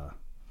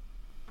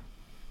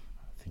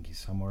think he's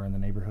somewhere in the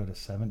neighborhood of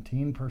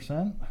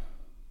 17%.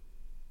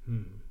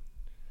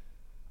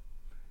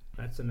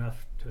 That's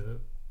enough to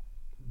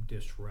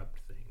disrupt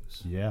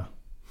things. Yeah.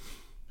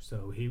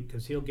 So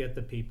because he'll get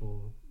the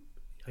people.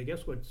 I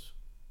guess what's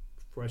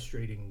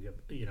frustrating,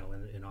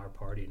 in our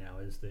party now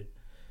is that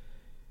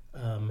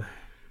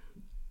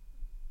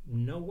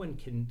no one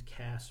can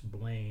cast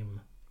blame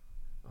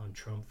on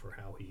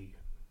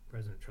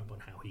President Trump on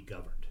how he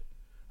governed.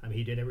 I mean,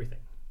 he did everything.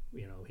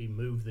 He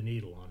moved the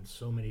needle on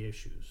so many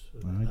issues.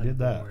 Well, he did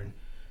that.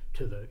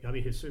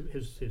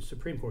 His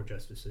Supreme Court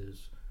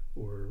justices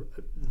were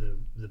the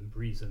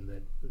reason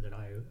that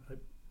I,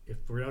 if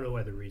for no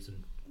other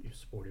reason, you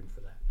support him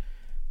for that.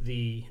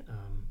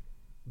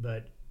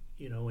 But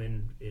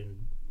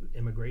in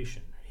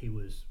immigration, he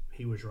was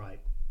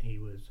right. He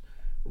was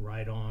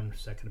right on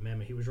Second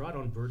Amendment. He was right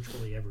on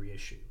virtually every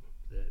issue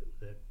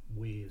that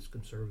we as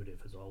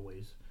conservative has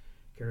always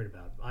cared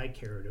about. I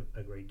cared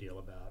a great deal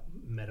about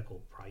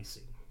medical price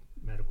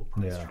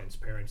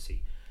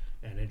transparency,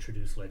 and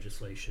introduced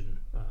legislation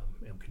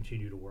and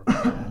continue to work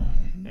on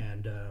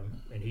that.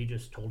 And he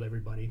just told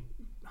everybody,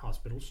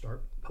 hospitals,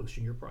 start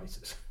posting your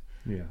prices.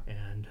 Yeah.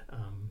 And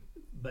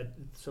but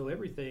so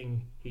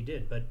everything he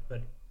did, but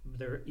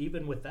there,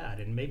 even with that,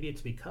 and maybe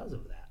it's because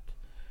of that,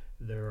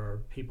 there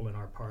are people in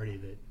our party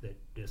that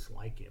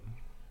dislike him.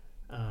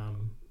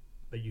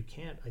 But you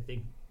can't, I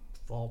think,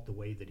 fault the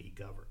way that he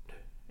governed.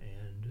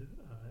 And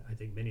I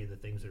think many of the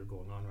things that are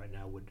going on right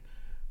now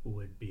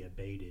would be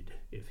abated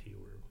if he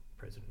were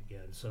president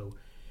again. So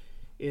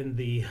in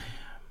the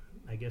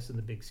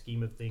big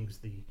scheme of things,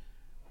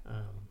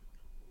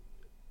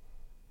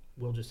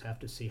 we'll just have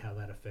to see how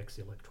that affects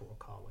the Electoral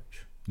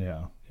College.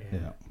 Yeah.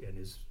 And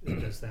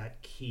does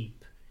that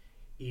keep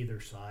either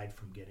side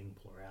from getting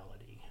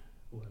plurality?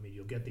 Well, I mean,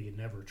 you'll get the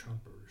never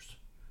Trumpers.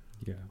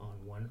 Yeah.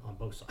 On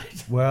both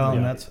sides. Well,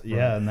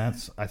 Yeah. and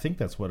I think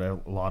that's what a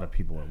lot of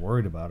people are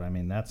worried about. I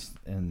mean,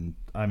 I'm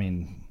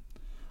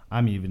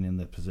even in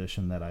the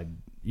position that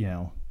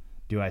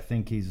do I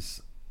think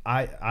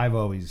I've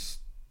always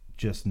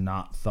just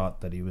not thought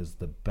that he was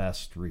the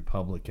best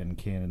Republican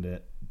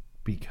candidate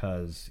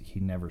because he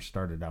never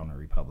started down a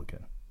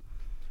Republican.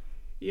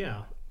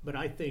 Yeah, but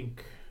I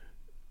think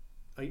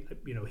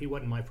he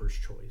wasn't my first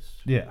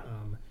choice. Yeah.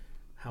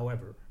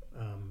 However,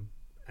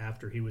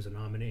 after he was a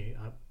nominee,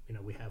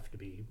 we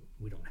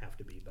don't have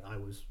to be, but I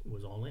was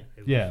all in.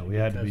 We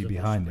had to be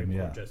behind him.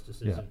 Yeah.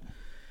 Justices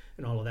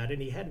and all of that,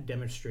 and he hadn't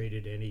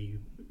demonstrated any,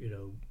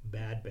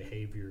 bad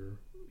behavior.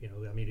 He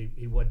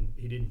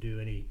didn't do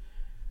any,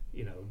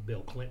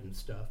 Bill Clinton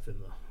stuff in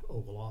the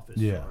Oval Office,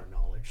 to our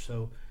knowledge.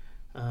 So,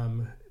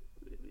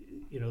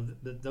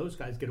 those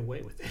guys get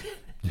away with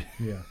it.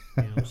 Yeah.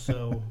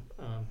 So.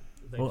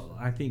 Well,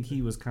 I think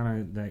he was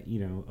kind of that,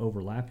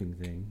 overlapping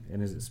thing,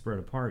 and as it spread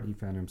apart, he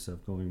found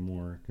himself going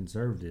more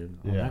conservative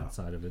on that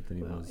side of it than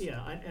he was.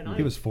 Yeah,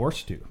 he was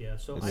forced to. Yeah,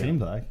 so it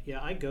seemed like.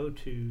 Yeah, I go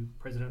to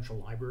presidential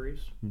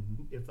libraries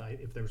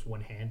if there's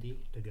one handy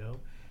to go,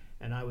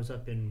 and I was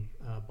up in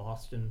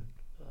Boston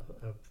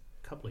a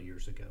couple of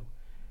years ago,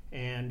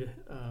 and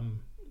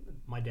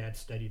my dad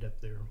studied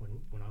up there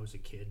when I was a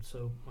kid,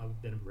 so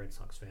I've been a Red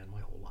Sox fan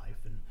my whole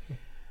life, and.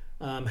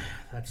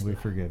 We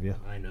forgive you.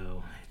 I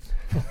know.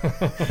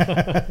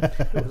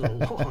 It was a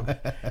long.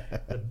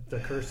 The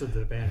curse of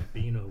the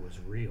Bambino was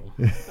real.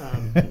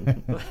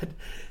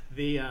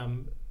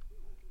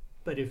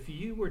 But if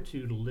you were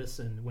to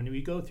listen when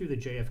we go through the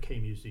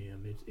JFK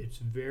Museum, it's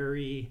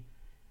very.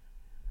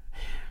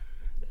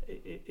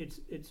 It's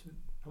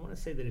I want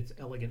to say that it's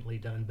elegantly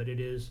done, but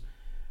it is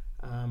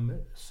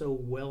so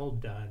well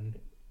done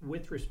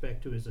with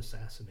respect to his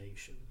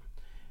assassination.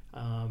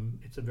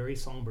 It's a very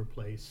somber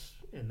place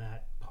in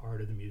that part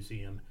of the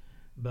museum,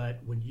 but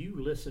when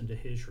you listen to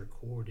his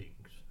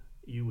recordings,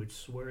 you would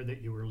swear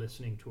that you were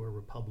listening to a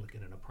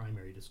Republican in a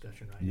primary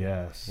discussion right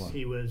Yes. now.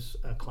 He was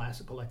a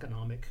classical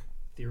economic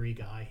theory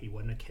guy. He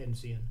wasn't a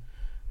Keynesian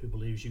who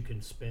believes you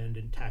can spend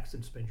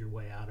your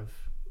way out of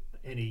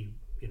any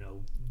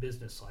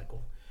business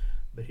cycle,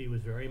 but he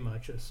was very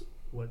much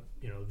what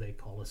they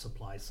call a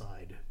supply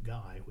side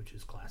guy, which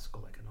is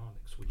classical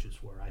economics, which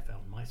is where I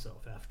found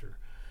myself after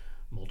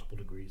multiple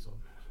degrees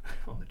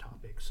on the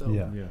topic. So,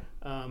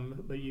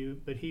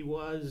 but he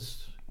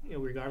was,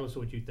 regardless of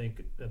what you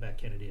think about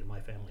Kennedy, and my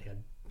family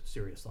had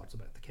serious thoughts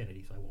about the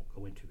Kennedys I won't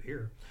go into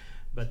here,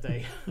 but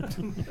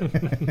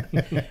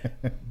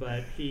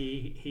but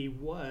he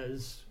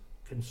was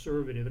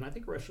conservative, and I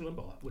think Rush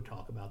Limbaugh would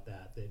talk about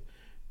that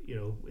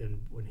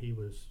when he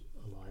was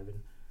alive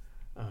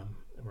and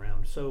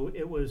around. So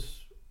it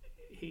was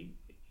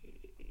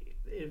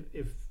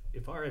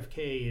if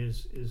RFK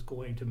is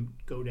going to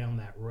go down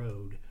that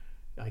road,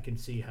 I can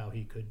see how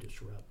he could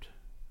disrupt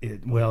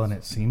it. Well, and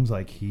it seems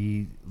like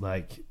he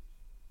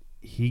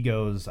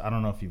goes. I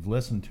don't know if you've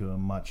listened to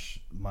him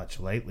much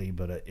lately,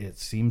 but it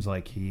seems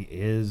like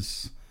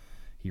he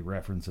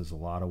references a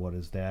lot of what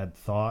his dad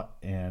thought,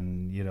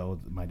 and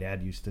my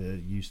dad used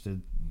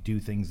to do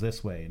things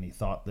this way, and he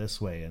thought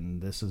this way,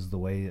 and this is the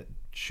way it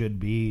should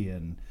be,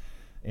 and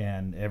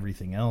and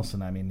everything else.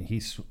 And I mean, he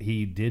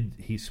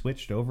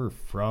switched over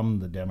from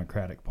the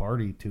Democratic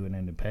Party to an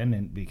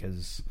independent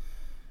because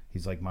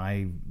he's like,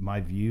 my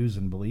views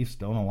and beliefs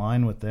don't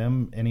align with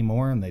them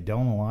anymore, and they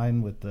don't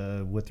align with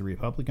the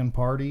Republican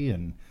Party.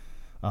 And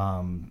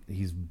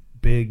he's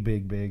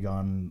big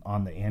on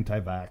the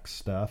anti-vax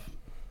stuff.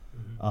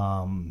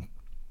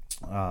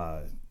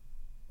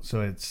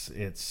 So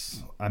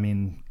it's I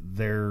mean,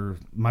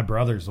 my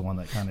brother's the one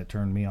that kind of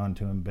turned me on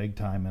to him big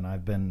time, and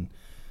I've been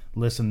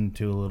listening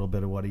to a little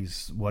bit of what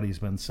he's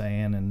been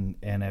saying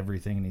and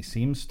everything, and he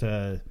seems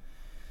to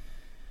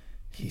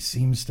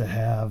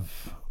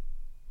have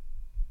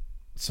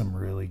some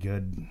really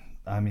good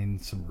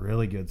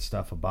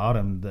stuff about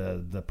him.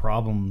 The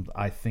problem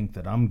I think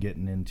that I'm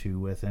getting into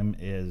with him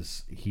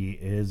is he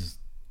is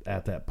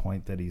at that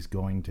point that he's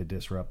going to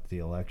disrupt the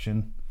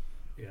election.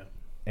 Yeah.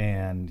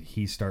 And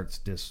he starts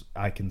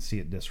I can see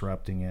it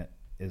disrupting it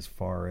as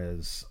far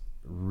as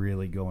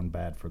really going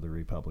bad for the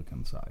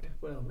Republican side.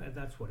 Well,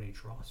 that's what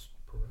H. Ross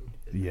Perot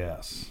did.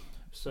 Yes.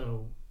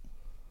 So,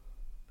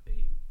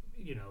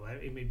 you know,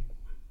 I mean,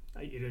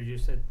 you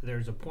said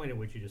there's a point at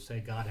which you just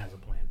say God has a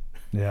plan.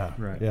 Yeah.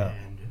 Right. Yeah.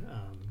 And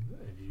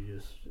you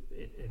just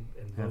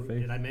Have faith.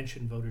 did I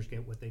mention voters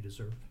get what they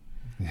deserve?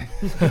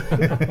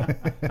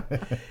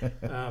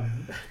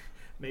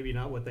 Maybe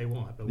not what they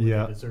want, but what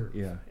they deserve.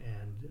 Yeah.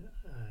 And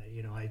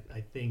you know, I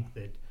think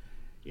that,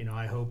 you know,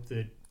 I hope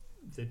that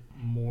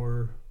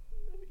more,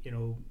 you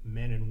know,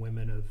 men and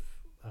women of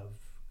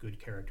good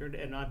character,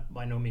 and not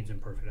by no means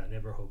imperfect. I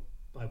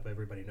hope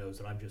everybody knows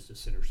that I'm just a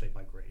sinner saved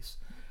by grace.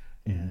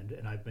 Mm-hmm.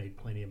 And I've made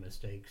plenty of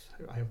mistakes.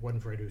 I have one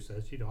friend who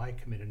says, you know, I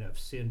commit enough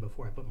sin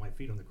before I put my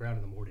feet on the ground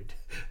in the morning to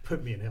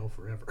put me in hell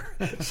forever.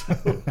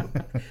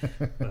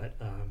 But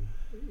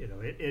you know,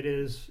 it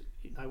is.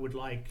 I would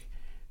like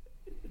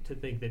to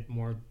think that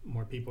more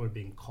people are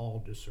being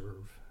called to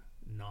serve,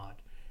 not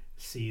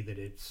see that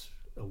it's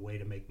a way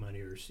to make money,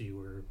 or see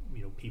where,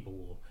 you know, people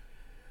will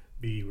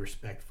be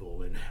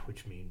respectful, and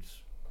which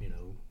means, you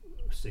know,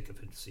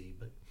 sycophancy,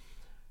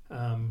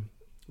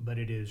 but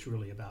it is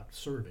really about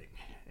serving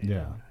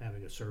and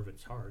having a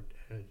servant's heart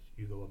as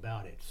you go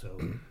about it. So,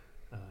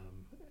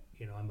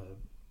 you know,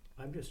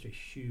 I'm just a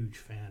huge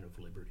fan of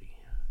liberty.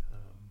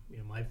 You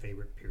know, my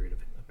favorite period of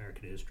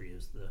American history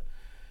is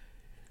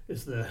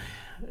the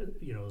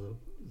you know,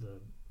 the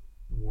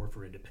War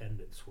for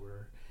Independence,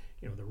 where,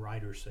 you know, the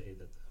writers say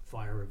that the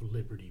fire of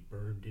liberty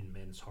burned in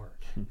men's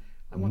heart.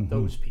 I want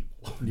those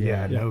people.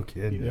 Yeah, no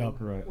kidding. You know,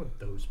 right. I want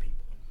those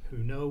people who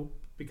know,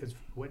 because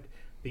what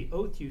the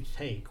oath you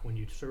take when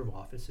you serve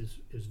office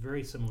is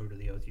very similar to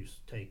the oath you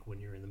take when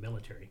you're in the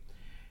military,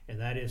 and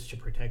that is to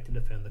protect and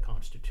defend the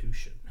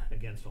Constitution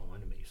against all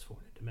enemies,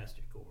 foreign and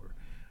domestic, or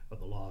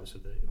the laws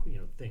of the, you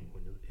know, thing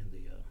when in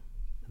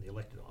the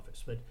elected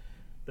office.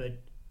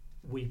 But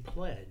we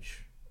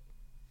pledge,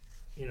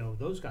 you know,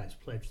 those guys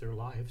pledge their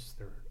lives,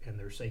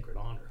 their sacred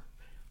honor,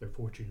 their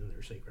fortune and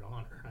their sacred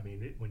honor. I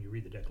mean, when you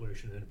read the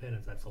Declaration of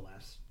Independence, that's the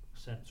last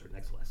sentence or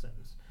next to last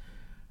sentence.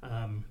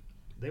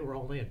 They were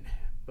all in,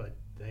 but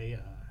they,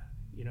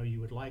 you know, you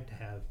would like to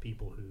have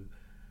people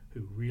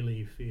who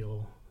really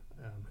feel,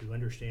 who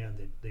understand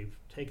that they've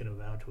taken a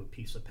vow to a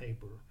piece of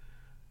paper,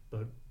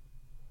 but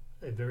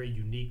a very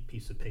unique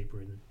piece of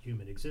paper in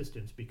human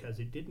existence, because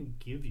it didn't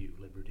give you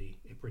liberty,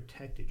 it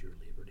protected your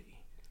liberty.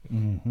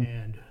 Mm-hmm.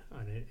 And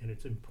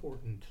it's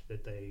important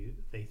that they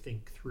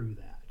think through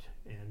that,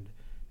 and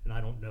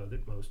I don't know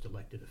that most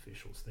elected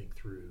officials think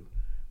through,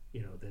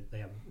 you know, that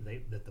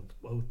that the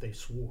oath they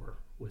swore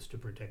was to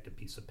protect a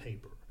piece of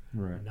paper,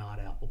 Right. not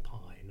apple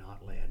pie,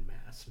 not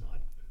landmass,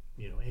 not,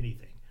 you know,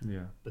 anything,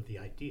 Yeah. but the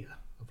idea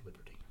of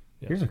liberty.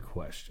 Yeah. Here's a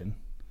question.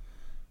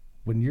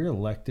 When you're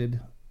elected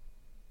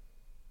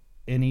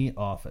any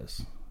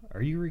office,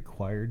 are you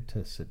required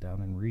to sit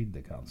down and read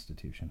the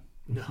Constitution?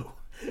 No,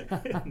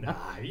 nah,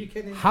 are you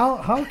kidding?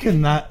 How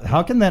can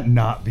that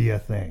not be a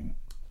thing?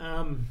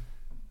 I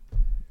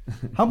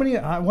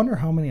wonder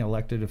how many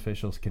elected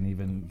officials can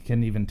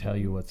even tell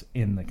you what's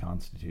in the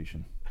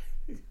Constitution.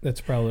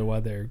 That's probably why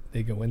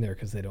they go in there,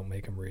 because they don't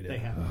make them read it. They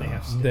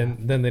have staff.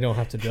 Then they don't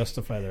have to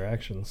justify their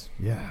actions.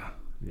 Yeah.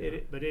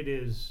 But it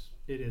is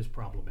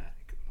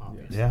problematic,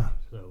 obviously. Yeah.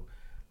 So,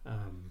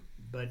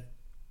 but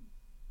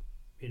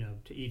you know,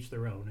 to each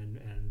their own,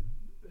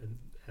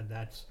 and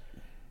that's,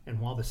 and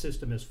while the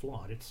system is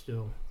flawed, it's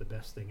still the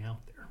best thing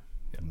out there.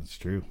 Yeah, that's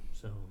true.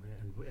 So,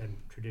 and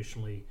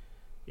traditionally,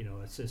 you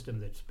know, a system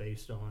that's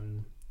based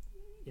on,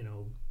 you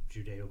know,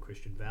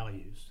 Judeo-Christian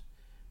values,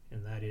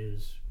 and that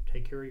is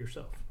take care of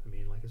yourself. I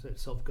mean, like I said,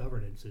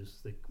 self-governance is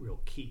the real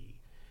key,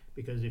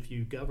 because if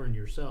you govern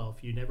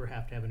yourself, you never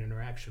have to have an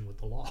interaction with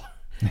the law.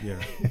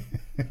 Yeah.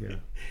 Yeah.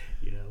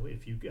 You know,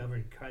 if you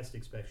govern, Christ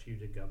expects you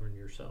to govern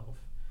yourself,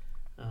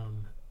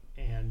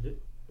 and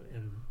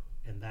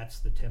that's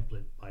the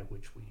template by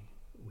which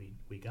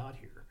we got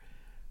here.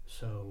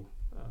 So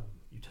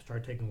you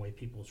start taking away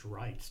people's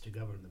rights to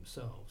govern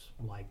themselves,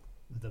 like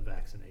the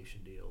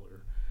vaccination deal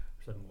or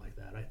something like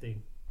that. I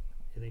think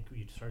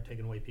you start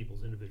taking away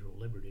people's individual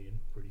liberty, and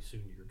pretty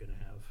soon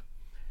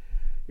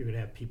you're you're going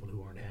to have people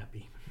who aren't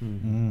happy.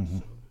 Mm-hmm.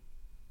 So,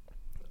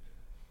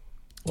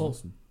 Well,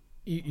 Awesome.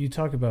 you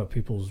talk about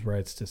people's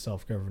rights to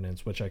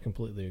self-governance, which I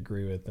completely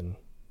agree with, and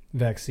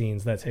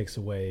vaccines, that takes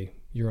away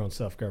your own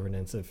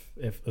self-governance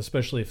if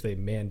especially if they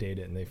mandate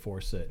it and they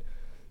force it.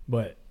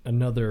 But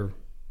another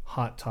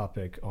hot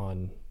topic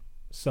on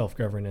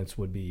self-governance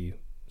would be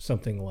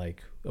something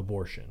like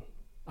abortion.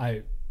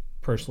 I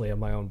personally have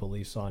my own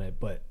beliefs on it,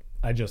 but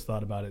I just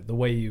thought about it. The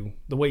way you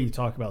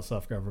talk about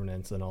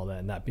self-governance and all that,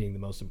 and that being the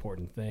most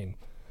important thing,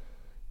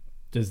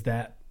 does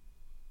that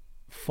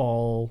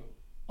fall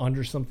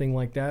under something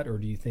like that, or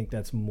do you think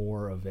that's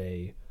more of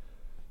a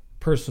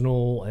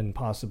personal and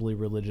possibly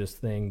religious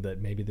thing that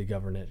maybe the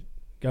government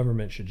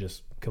should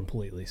just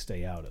completely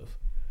stay out of?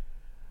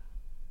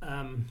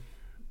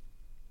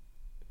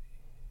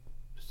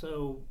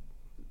 So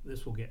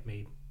this will get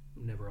me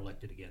never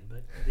elected again,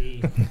 but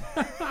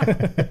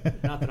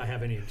not that I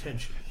have any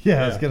intention.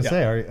 Yeah, I was going to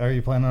say, are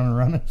you planning on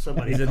running?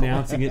 Somebody He's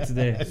announcing it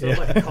today.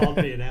 Somebody called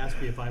me and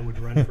asked me if I would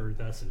run for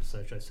thus and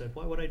such. I said,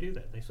 why would I do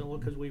that? They said, well,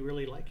 because we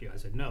really like you. I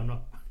said,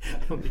 no, I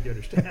don't think you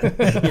understand.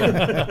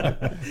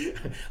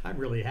 I'm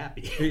really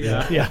happy.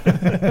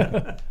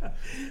 Yeah.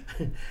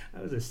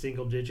 I was a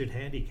single-digit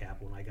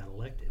handicap when I got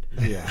elected.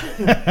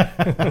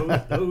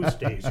 Yeah. Those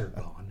days are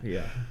gone.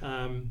 Yeah.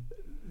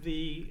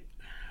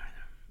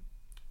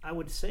 I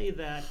would say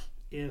that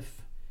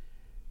if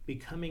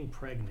becoming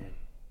pregnant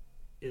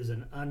is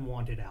an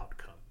unwanted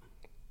outcome,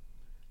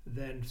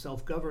 then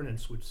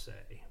self-governance would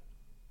say,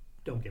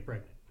 don't get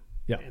pregnant.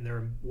 Yeah. And there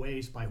are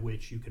ways by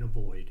which you can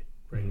avoid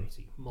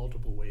pregnancy,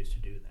 multiple ways to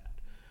do that.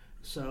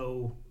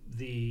 So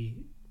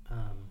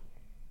and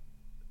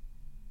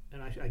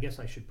I guess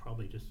I should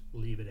probably just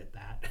leave it at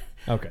that.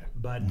 Okay.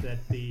 But that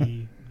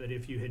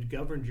if you had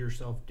governed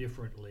yourself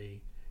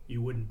differently,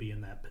 you wouldn't be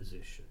in that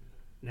position.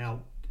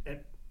 Now,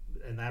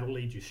 and that'll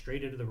lead you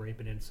straight into the rape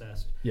and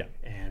incest. Yeah.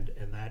 And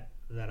that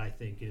I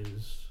think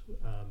is,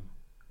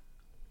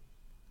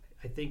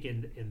 I think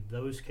in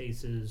those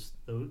cases,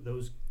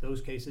 those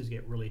cases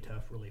get really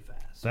tough really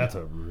fast. That's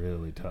a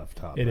really tough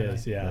topic. It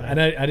is, yeah.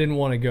 And I didn't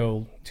want to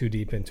go too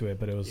deep into it,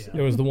 but it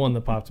was the one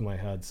that popped in my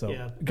head. So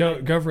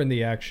govern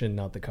the action,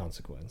 not the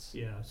consequence.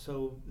 Yeah.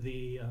 So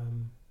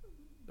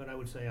but I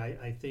would say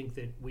I think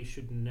that we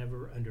should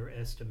never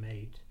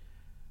underestimate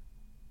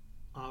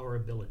our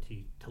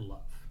ability to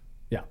love.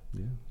 Yeah.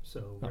 Yeah.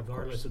 So Of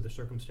regardless course. of the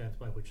circumstance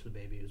by which the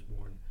baby is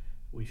born,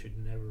 we should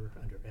never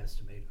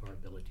underestimate our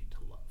ability to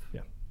love.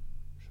 Yeah.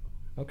 So,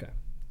 Okay.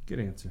 Good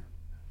answer.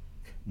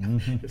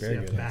 Mm-hmm. just Very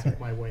have to good back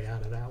my way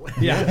out of that one.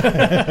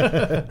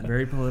 Yeah.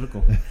 Very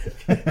political.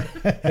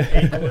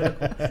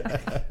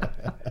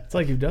 Apolitical. It's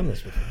like you've done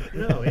this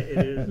before. No, it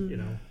is,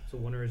 it's a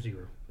 1 or a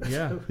 0.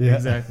 Yeah. Yeah.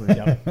 Exactly.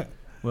 Yeah.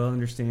 Well, I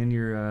understand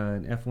you're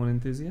an F1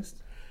 enthusiast.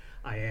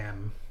 I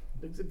am.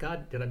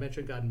 God, did I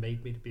mention God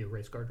made me to be a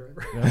race car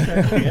driver?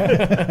 Okay. Yeah.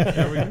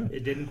 There we go.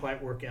 It didn't quite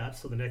work out,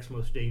 so the next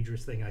most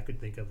dangerous thing I could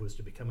think of was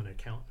to become an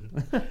accountant.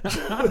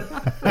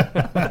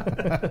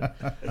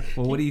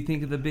 Well, what do you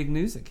think of the big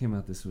news that came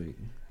out this week?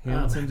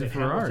 Hamilton to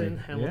Ferrari.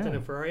 Hamilton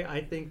and Ferrari.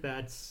 I think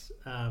that's.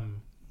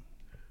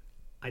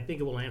 I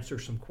think it will answer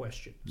some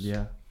questions.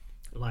 Yeah.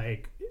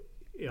 Like,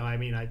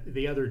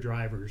 the other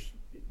drivers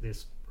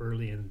this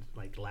early in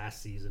like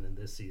last season and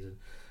this season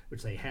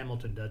would say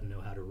Hamilton doesn't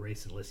know how to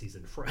race unless he's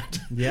in front.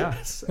 Yeah.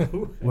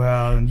 So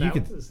Well, and you that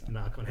could. was a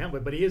knock on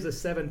Hamilton, but he is a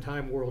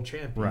 7-time world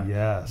champion. Right.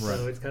 Yes.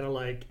 So it's kind of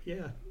like,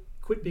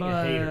 quit being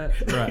a hater.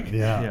 Right.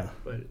 Yeah. Yeah.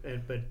 But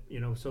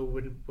so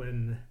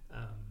when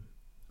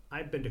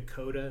I've been to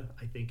COTA,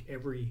 I think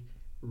every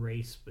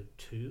race but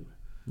 2.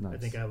 Nice. I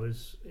think I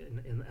was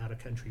in out of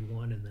country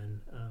 1 and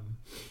then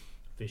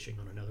fishing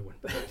on another one.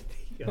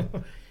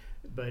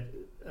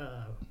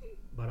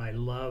 But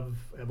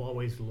I've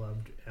always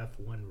loved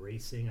F1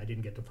 racing. I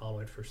didn't get to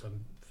follow it for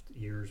some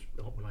years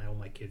when all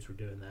my kids were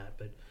doing that,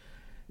 but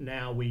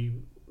now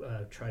we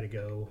try to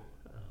go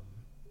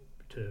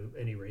to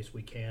any race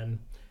we can.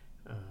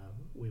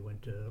 We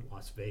went to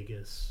Las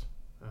Vegas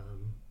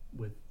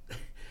with.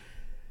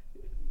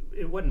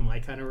 It wasn't my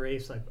kind of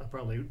race. I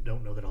probably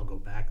don't know that I'll go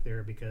back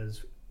there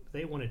because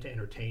they wanted to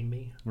entertain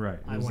me. Right.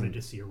 I wanted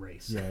to see a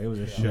race. Yeah, it was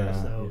a show. Yeah.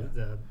 So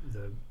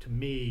to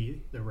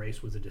me, the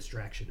race was a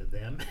distraction to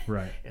them,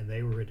 Right. and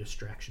they were a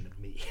distraction of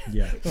me.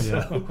 Yeah.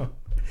 So,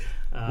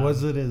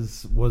 Was it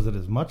as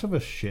much of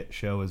a shit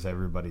show as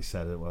everybody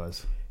said it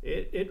was?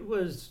 it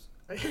was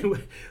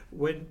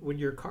when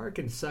your car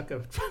can suck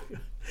a.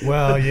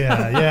 Well,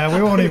 yeah.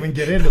 We won't even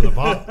get into the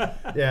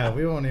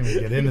we won't even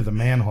get into the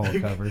manhole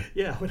cover.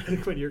 Yeah,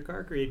 when your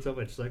car creates so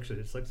much suction,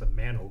 it sucks a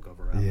manhole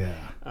cover out. Yeah.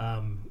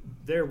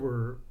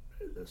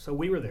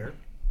 We were there.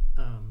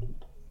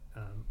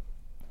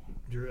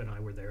 Drew and I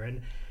were there,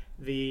 and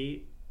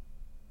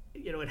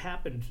it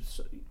happened.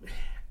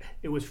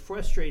 It was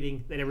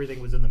frustrating that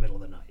everything was in the middle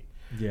of the night.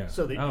 Yeah.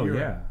 so that Oh, you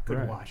yeah. could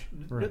Right. watch.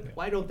 Right.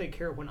 Why don't they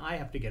care when I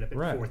have to get up at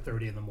Right.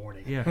 4:30 in the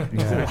morning? Yeah, to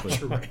exactly.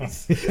 watch a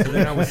race. So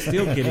then I was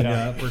still getting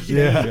up or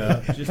staying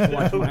up just to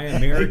watch my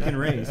American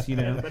race, you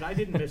know. But I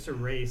didn't miss a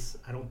race.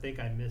 I don't think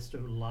I missed a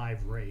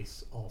live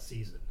race all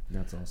season.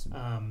 That's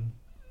awesome.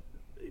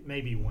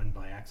 Maybe one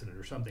by accident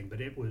or something, but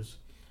it was.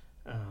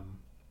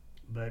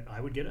 But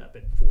I would get up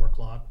at 4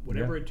 o'clock,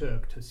 whatever it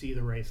took to see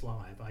the race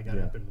live. I got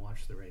up and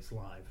watched the race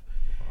live,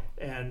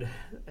 and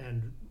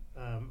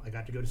I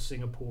got to go to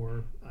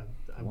Singapore.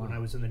 When I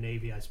was in the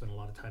Navy, I spent a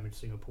lot of time in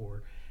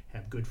Singapore.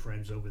 Have good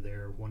friends over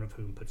there, one of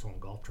whom puts on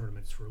golf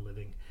tournaments for a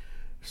living.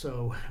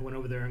 So I went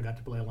over there and got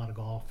to play a lot of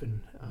golf,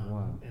 and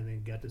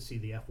then got to see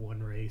the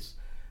F1 race.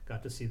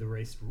 Got to see the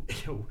race,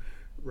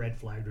 red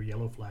flagged or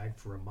yellow flagged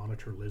for a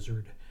monitor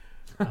lizard.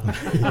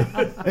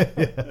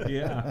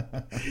 Yeah.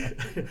 I'll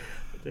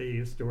tell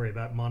you a story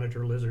about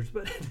monitor lizards,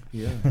 but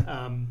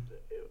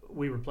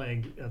we were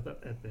playing at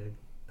the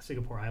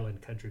Singapore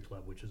Island Country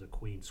Club, which is a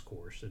Queen's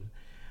course, and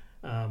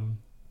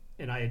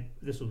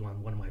this was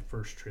on one of my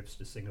first trips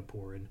to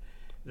Singapore, and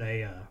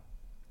they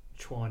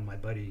Chuan, my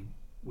buddy,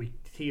 we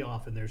tee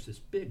off, and there's this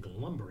big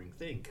lumbering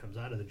thing comes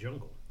out of the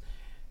jungle,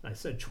 and I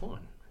said,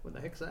 Chuan, what the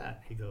heck's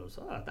that? He goes,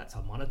 that's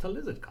a monitor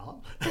lizard,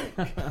 Carl.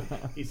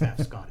 He's half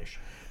Scottish.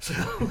 So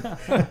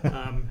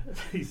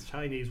he's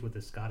Chinese with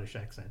a Scottish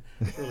accent.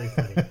 It's really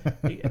funny.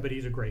 But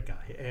he's a great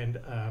guy and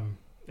a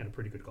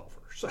pretty good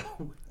golfer. So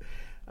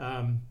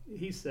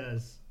he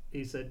said,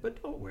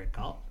 but don't worry,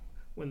 Carl.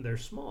 When they're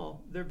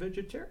small, they're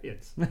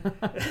vegetarians.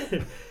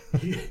 And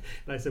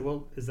I said,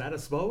 well, is that a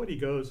small one? He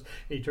goes,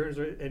 and he turns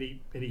and he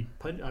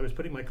I was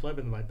putting my club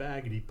in my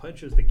bag, and he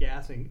punches the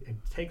gas and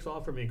takes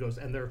off from me and goes,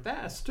 and they're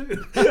fast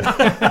too.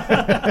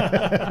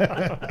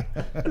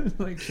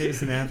 Like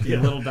chasing after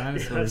your little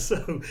dinosaurs.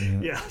 It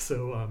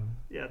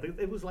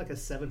was like a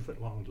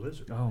 7-foot long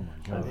lizard. Oh my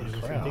God. It was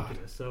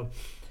ridiculous. So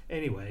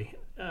anyway,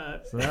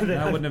 so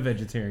that wasn't a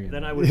vegetarian.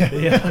 Then I was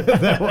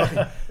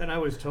then I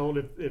was told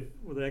if the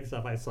next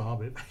time I saw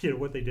him,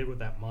 what they did with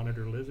that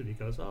monitor lizard. He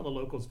goes, the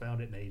locals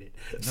found it and ate it.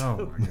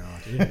 Oh my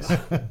gosh.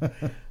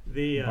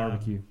 The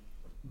barbecue.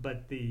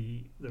 But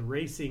the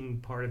racing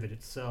part of it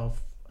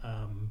itself,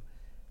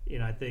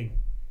 I think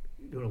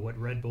what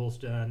Red Bull's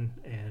done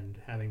and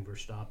having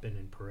Verstappen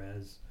and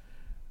Perez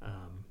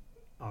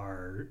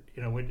are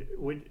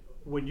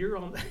when you're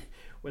on.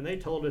 When they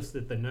told us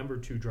that the number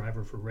 2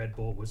 driver for Red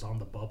Bull was on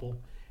the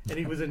bubble, and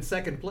he was in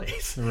second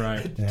place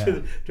right.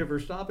 to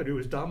Verstappen, who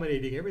was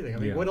dominating everything. I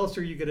mean, what else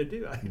are you going to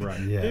do?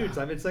 Dudes,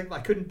 I'm in second. I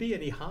couldn't be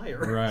any higher.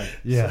 Right.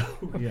 Yeah.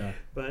 So, yeah.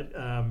 But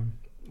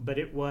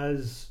it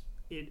was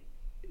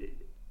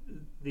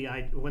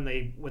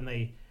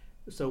when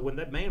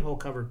that manhole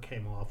cover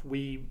came off,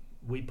 we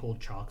pulled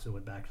chocks and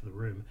went back to the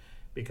room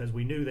because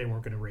we knew they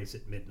weren't going to race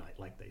at midnight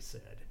like they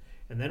said.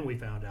 And then we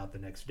found out the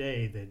next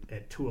day that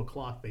at 2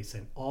 o'clock they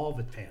sent all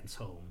the fans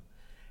home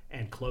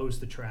and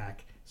closed the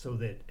track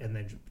and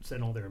then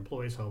sent all their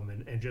employees home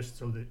and just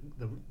so that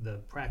the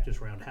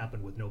practice round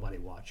happened with nobody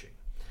watching.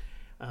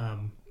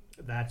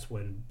 That's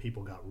when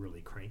people got really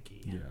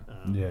cranky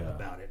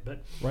about it.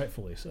 But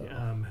rightfully so.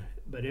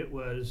 But it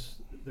was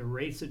the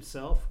race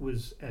itself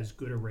was as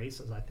good a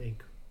race as I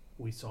think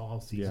we saw all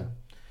season.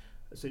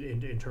 Yeah. So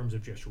in terms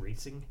of just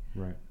racing.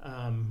 Right.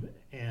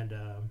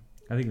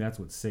 I think that's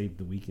what saved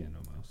the weekend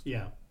almost.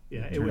 Yeah.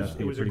 It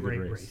was a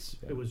great race.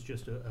 Yeah. It was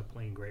just a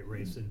plain great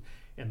race,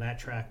 and that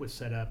track was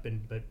set up.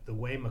 But the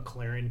way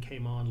McLaren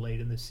came on late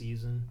in the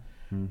season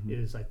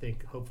is, I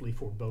think, hopefully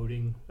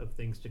foreboding of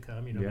things to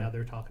come. Now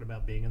they're talking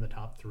about being in the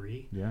top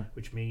 3,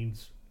 which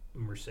means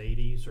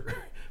Mercedes or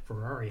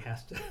Ferrari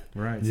has to.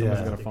 Right.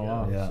 Someone's got to fall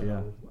off. Yeah.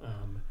 Yeah.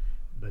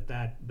 But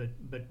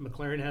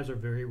McLaren has a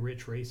very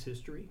rich race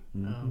history,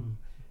 and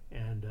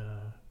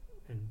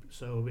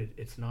so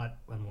it's not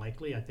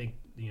unlikely. I think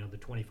the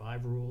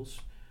 25 rules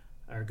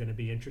are going to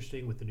be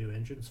interesting with the new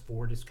engines.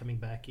 Ford is coming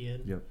back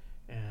in,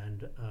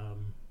 and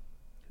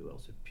who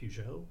else?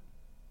 Peugeot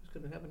is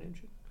going to have an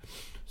engine.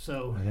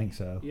 So I think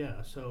so.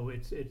 Yeah, so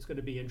it's going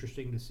to be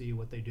interesting to see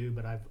what they do.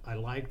 But I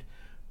liked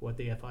what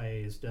the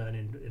FIA has done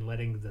in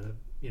letting the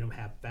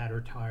have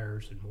fatter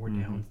tires and more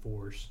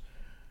downforce.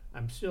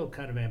 I'm still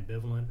kind of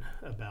ambivalent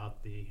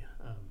about the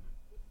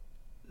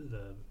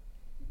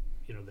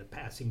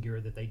passing gear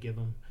that they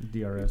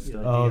DRS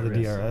stuff. The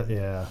DRS,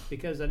 yeah.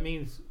 Because that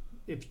means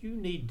if you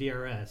need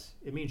DRS,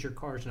 it means your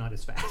car's not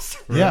as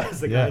fast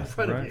as the guy in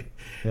front of you.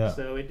 Yeah.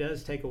 So it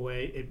does take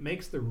away. It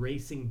makes the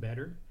racing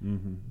better,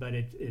 but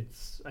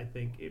it's. I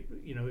think if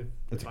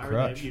I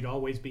were you, you'd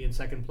always be in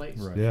second place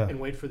and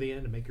wait for the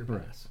end to make your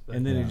pass. But,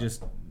 and then it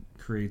just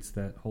creates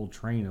that whole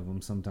train of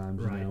them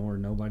sometimes, where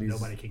nobody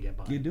can get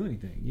by. You do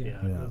anything.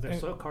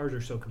 Cars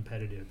are so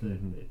competitive that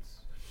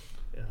it's.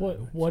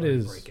 What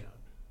is breakout.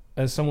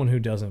 As someone who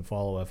doesn't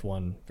follow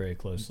F1 very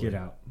closely, get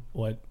out.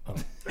 What? Oh.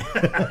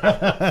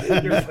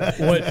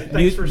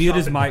 Mute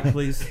his mic,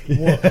 please.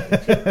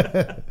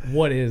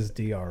 What is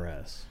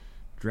DRS?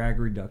 Drag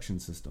reduction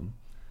system.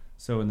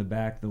 So in the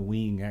back, the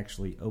wing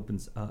actually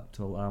opens up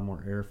to allow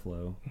more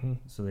airflow.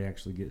 So they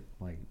actually get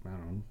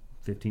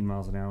 15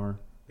 miles an hour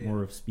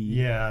more of speed.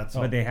 Yeah, it's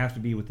But they have to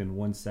be within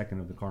 1 second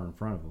of the car in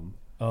front of them.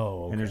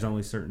 Oh, okay. And there's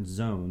only certain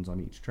zones on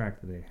each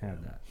track that they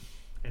have that.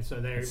 And so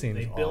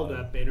they build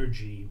up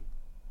energy.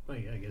 Well,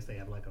 I guess they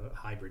have like a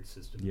hybrid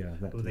system. Yeah,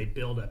 that where they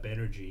build up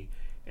energy,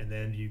 and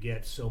then you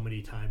get so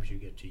many times you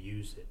get to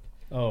use it.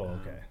 Oh,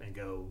 okay. And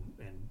go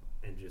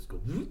and just go.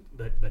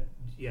 But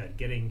yeah,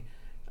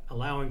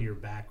 allowing your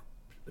back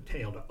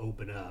tail to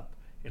open up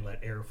and let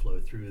air flow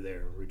through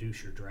there and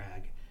reduce your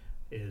drag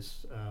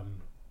is,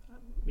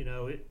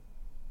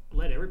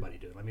 let everybody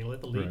do it. I mean,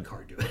 let the lead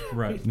car do it.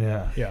 Right.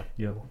 Yeah.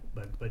 Yep.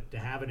 But to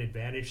have an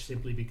advantage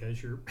simply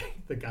because you're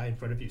the guy in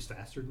front of you is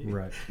faster than you.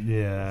 Right.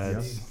 Yeah.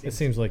 Yep. It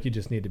seems like you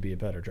just need to be a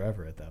better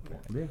driver at that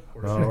point. Yeah.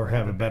 Or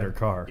have a better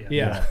car.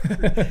 Yeah.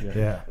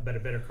 Yeah. A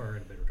better car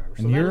and a better driver.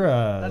 So And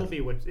that'll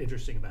be what's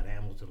interesting about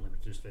Hamilton. Let me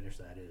just finish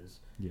that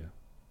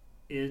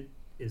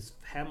is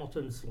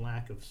Hamilton's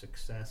lack of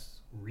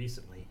success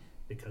recently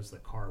because the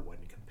car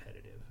wasn't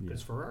competitive.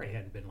 Because Ferrari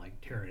hadn't been like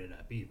tearing it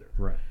up either.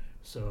 Right.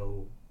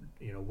 So,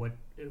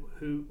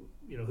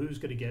 who's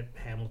going to get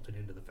Hamilton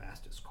into the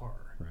fastest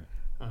car?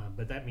 Right.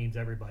 But that means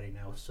everybody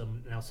now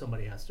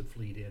somebody has to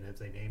fleet in. Have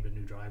they named a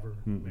new driver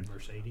in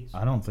Mercedes?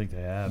 I don't think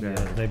they have. Yeah.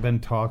 They've been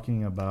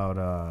talking about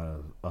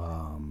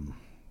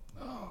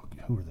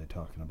who are they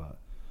talking about?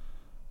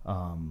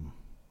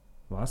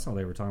 Well, I saw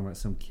they were talking about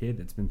some kid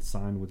that's been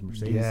signed with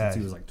Mercedes since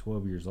he was like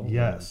 12 years old.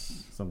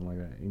 Yes. Something like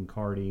that in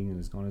karting and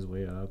has gone his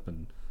way up.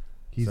 And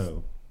He's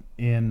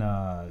in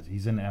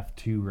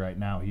F2 right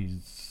now.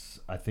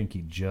 I think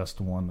he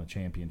just won the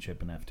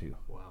championship in F2.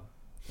 Wow.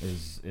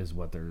 Is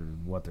what they're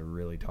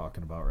really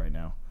talking about right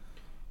now.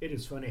 It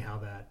is funny how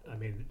that. I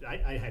mean,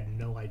 I had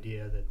no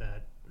idea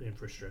that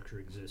infrastructure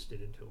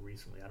existed until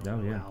recently. I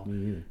don't know how.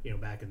 Me either.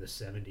 Back in the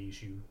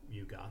 70s,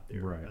 you got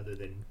there. Right. Other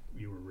than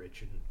you were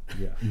rich and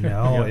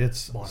No, Yeah.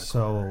 it's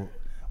so.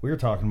 We were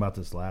talking about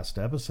this last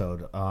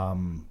episode.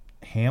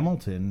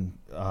 Hamilton,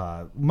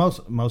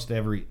 most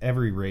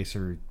every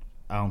racer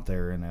out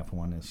there in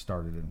F1 has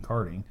started in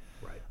karting.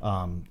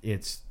 right.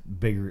 It's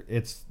bigger.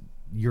 It's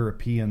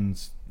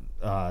Europeans.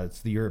 It's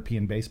the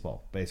European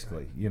baseball,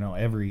 basically.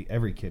 Right.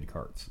 Every kid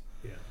karts.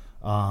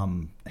 Yeah.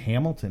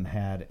 Hamilton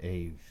had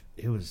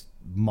it was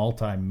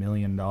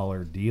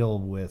multi-million-dollar deal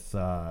with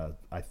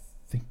I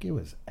think it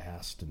was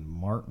Aston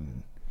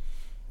Martin,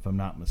 if I'm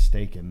not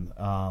mistaken.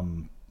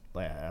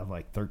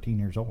 Like 13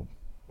 years old.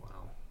 Wow.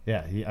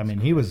 Yeah,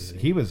 he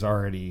was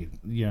already,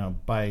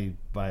 by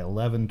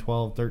 11,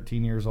 12,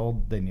 13 years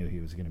old, they knew he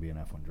was going to be an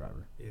F1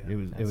 driver. Yeah,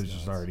 it was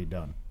just already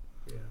done.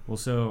 Yeah. Well,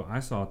 so I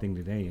saw a thing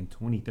today in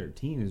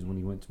 2013 is when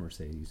he went to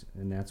Mercedes,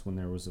 and that's when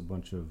there was a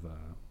bunch of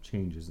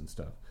changes and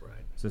stuff. Right.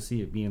 So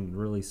see it being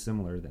really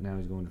similar that now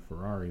he's going to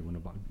Ferrari when a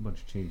bunch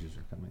of changes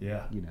are coming.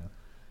 Yeah.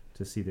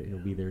 To see that he'll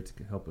be there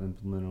to help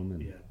implement them.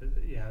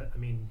 And I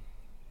mean,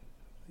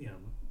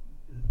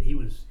 he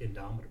was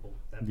indomitable.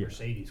 That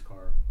Mercedes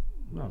car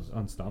was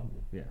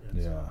unstoppable. Yeah.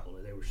 unstoppable.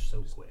 They were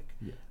so quick.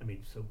 Yeah. I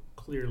mean, so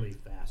clearly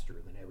faster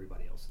than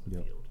everybody else in the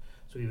Yep. field.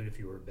 So even if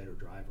you were a better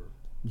driver,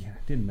 Yeah,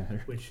 it didn't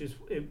matter. which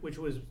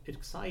was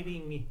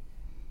exciting.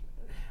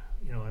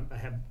 I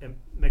have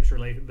mixed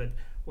related, but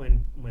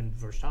when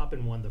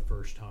Verstappen won the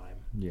first time,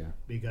 Yeah.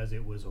 because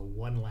it was a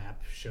one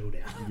lap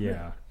showdown.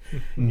 Yeah.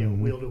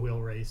 Wheel to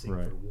wheel racing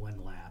Right. for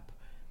one lap,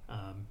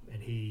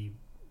 and he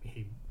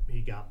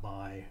got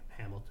by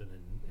Hamilton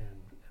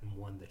and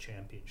won the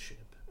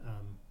championship.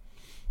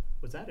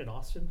 Was that at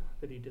Austin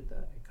that he did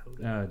that? At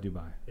Coda?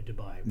 Dubai. At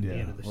Dubai, at Yeah. the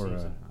end of the Or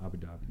season. Abu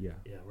Dhabi. Yeah.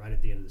 Yeah, right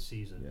at the end of the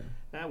season. Yeah.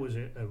 That was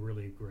a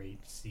really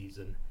great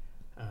season.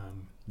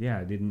 Yeah,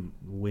 I didn't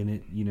win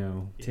it,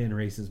 10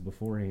 races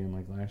beforehand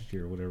like last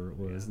year or whatever it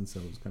was, and so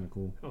it was kind of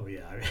cool. Oh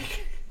yeah, I mean,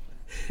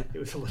 it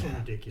was a little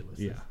ridiculous.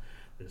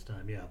 This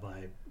time,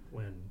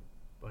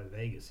 by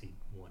Vegas he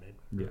won it.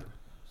 Yeah.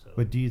 So,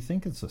 But do you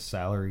think it's the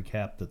salary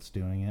cap that's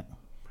doing it?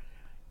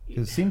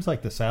 Because it seems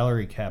like the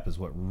salary cap is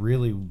what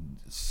really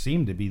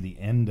seemed to be the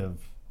end of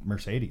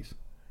Mercedes.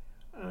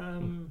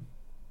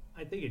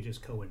 I think it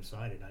just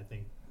coincided. I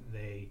think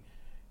they,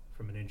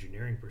 from an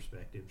engineering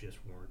perspective, just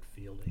weren't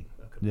fielding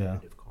a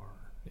competitive car.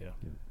 Yeah.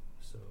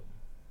 So,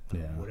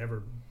 Yeah.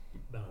 whatever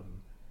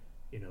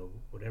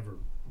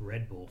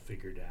Red Bull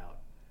figured out,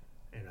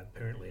 and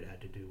apparently it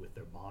had to do with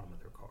their bottom of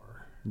their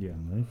car. Yeah.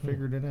 And they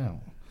figured it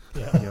out.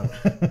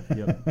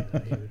 Yep.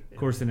 Of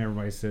course, then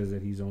everybody says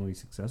that he's only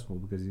successful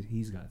because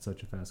he's got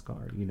such a fast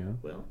car,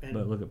 Well, and,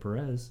 But look at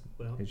Perez.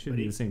 well, It should but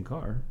be he- the same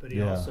car. But he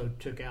Yeah. also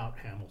took out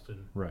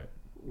Hamilton Right.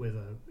 with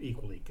a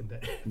equally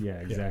competitive,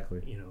 Yeah,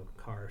 exactly.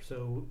 car.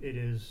 So it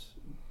is,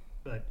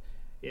 but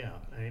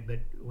but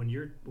when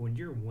you're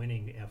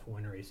winning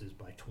F1 races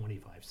by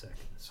 25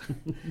 seconds,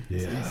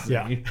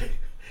 Yeah.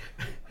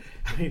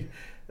 I mean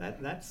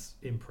that's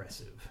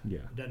impressive. Yeah.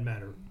 It doesn't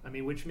matter. I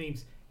mean, which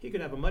means he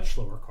could have a much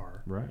slower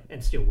car Right.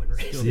 and still win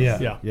races. Yeah.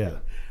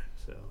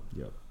 So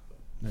Yep.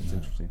 That's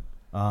interesting.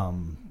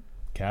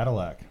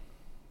 Cadillac.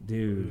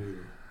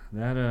 Dude.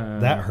 That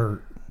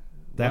Hurt.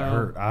 That well-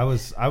 hurt. I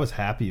was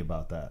happy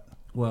about that.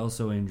 Well,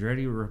 so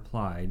Andretti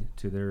replied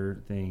to their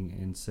thing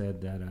and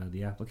said that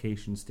the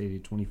application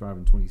stated 25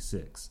 and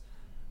 26.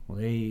 Well,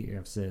 they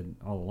have said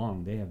all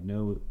along they have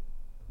no,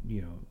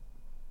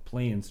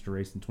 plans to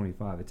race in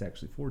 25. It's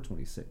actually for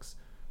 26.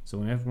 So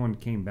when F1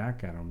 came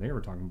back at them, they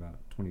were talking about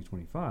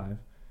 2025,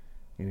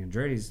 and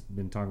Andretti's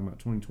been talking about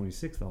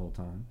 2026 the whole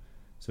time.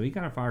 So he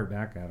kind of fired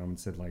back at them and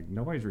said, like,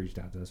 nobody's reached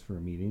out to us for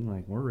a meeting.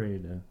 Like, we're ready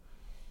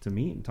to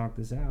meet and talk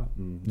this out.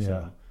 And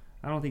so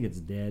I don't think it's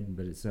dead,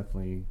 but it's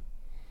definitely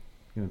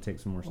going to take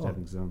some more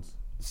stepping stones.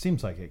 It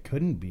seems like it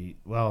couldn't be.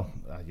 Well,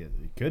 I guess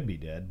it could be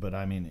dead, but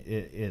I mean,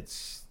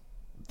 it's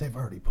they've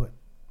already put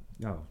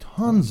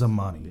tons of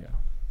money.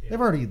 Yeah. They've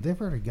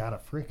already got a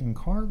freaking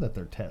car that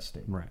they're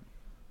testing. Right.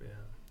 Yeah.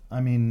 I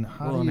mean,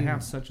 how do you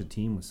have such a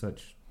team with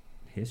such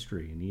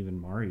history, and even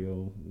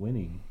Mario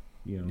winning,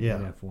 in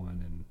F1,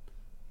 and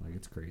like,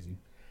 it's crazy.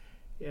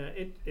 Yeah,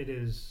 it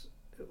is.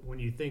 When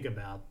you think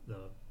about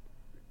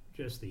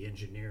just the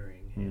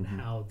engineering and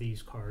how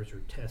these cars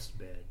are test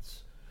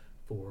beds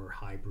for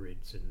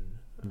hybrids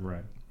and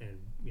right, and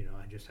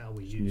just how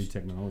we new use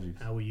technologies,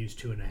 how we use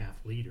 2.5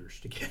 liters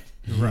to get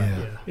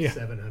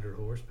 700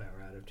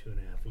 horsepower out of 2.5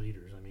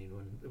 liters. I mean,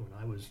 when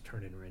I was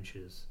turning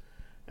wrenches,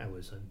 that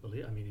was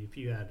unbelievable. I mean, if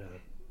you had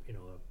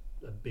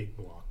a big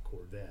block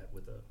Corvette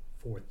with a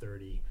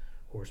 430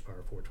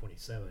 horsepower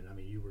 427, I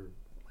mean, you were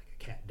like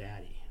a cat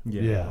daddy.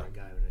 Or a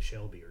guy in a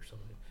Shelby or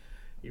something.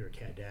 You're a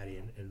cat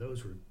daddy, and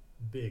those were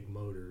big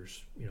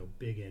motors,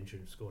 big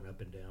engines going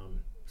up and down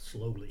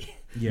slowly.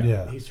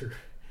 Yeah. These are,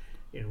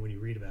 when you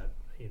read about,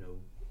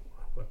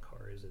 what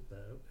car is it?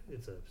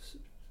 It's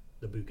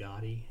the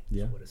Bugatti.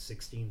 Yeah. It's what, a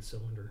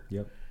 16-cylinder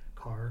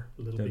car,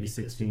 little bitty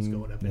W16 pistons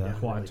going up and down.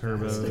 quad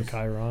really fast. turbos. The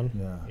Chiron.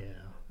 Yeah.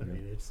 I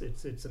mean,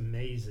 it's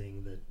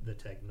amazing the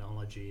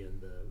technology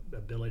and the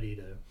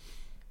ability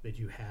that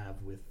you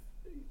have with,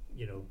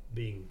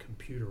 being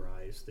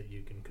computerized, that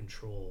you can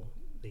control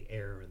the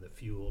air and the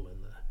fuel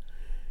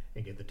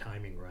and get the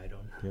timing right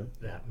on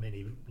that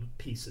many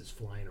pieces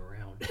flying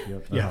around.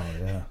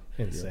 Yep.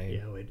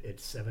 Insane.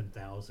 It's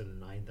 7,000,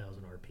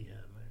 9,000 RPM.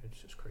 It's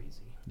just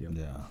crazy. Yep.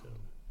 Yeah. So,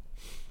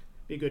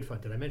 be good fun.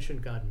 Did I mention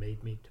God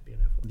made me to be an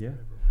F1 Yeah.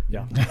 driver?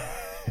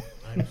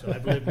 Yeah. So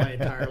I've lived my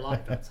entire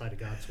life outside of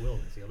God's will.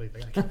 That's the only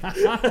thing I can.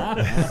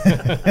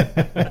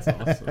 That's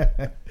awesome.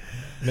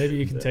 Maybe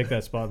you can take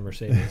that spot in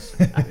Mercedes.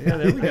 Yeah,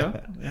 there we go.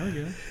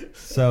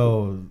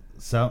 So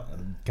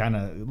kind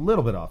of a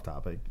little bit off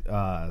topic.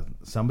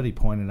 Somebody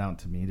pointed out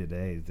to me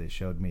today. They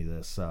showed me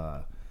this.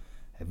 Have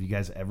you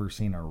guys ever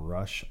seen a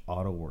Rush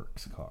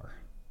AutoWorks car?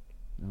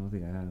 I don't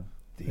think I have.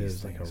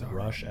 Is like a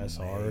Rush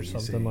SR or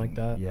something like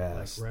that?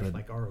 Yes. Like Rush,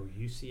 like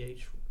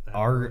ROUCH.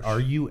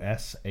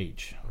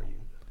 RUSH.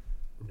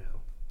 No.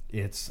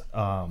 It's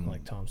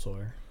Like Tom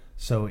Sawyer.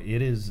 So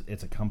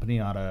it's a company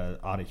out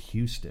of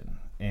Houston,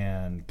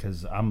 and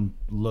because I'm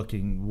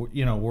looking,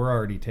 we're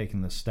already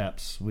taking the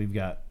steps. We've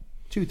got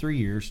 2-3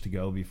 years to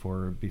go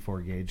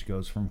before Gage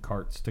goes from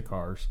carts to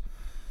cars,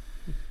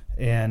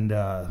 and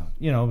but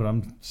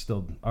I'm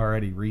still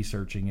already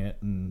researching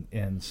it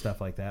and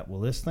stuff like that.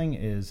 Well, this thing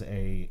is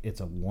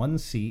it's a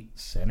 1-seat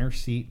center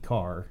seat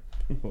car.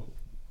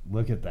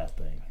 Look at that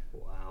thing.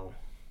 Wow.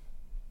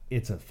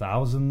 It's a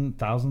 1,000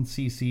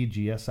 cc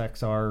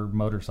GSXR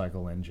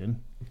motorcycle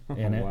engine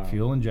in it, Wow.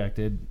 fuel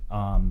injected.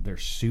 They're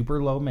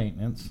super low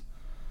maintenance,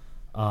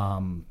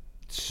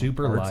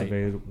 super Parts light.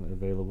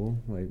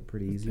 available, like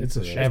pretty easy. It's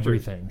a for shifter,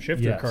 everything.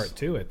 shifter Yes. cart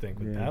too, I think,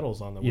 with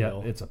paddles on the Yeah,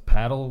 wheel. it's a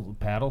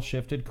paddle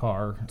shifted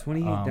car.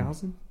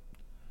 28,000.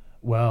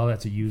 Well,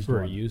 that's a used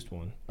For one. a used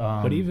one.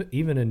 But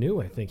even a new,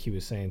 I think he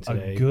was saying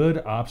today. A good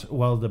option.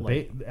 Well,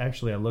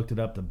 actually, I looked it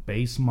up. The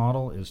base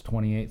model is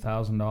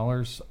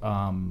 $28,000,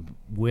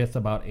 with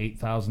about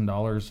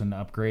 $8,000 in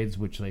upgrades,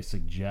 which they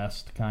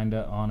suggest kind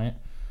of on it.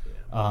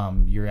 Yeah.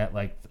 You're at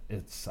I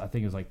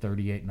think it's like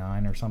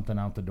 38.9 or something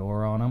out the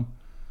door on them.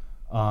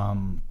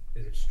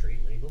 Is it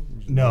street legal?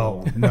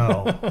 No.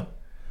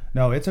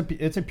 No, it's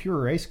a pure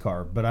race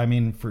car. But I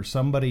mean, for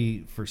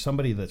somebody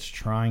that's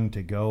trying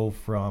to go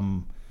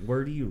from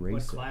Where do you What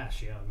race it?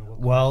 class? Yeah. I mean, what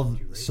Well, class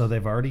did you race? so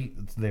they've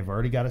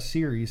already got a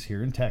series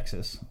here in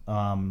Texas.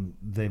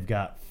 They've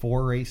got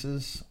 4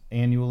 races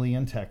annually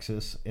in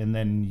Texas, and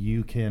then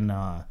you can.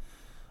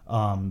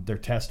 They're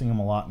testing them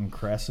a lot in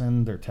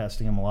Crescent. They're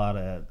testing them a lot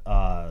at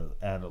a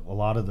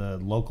lot of the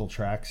local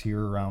tracks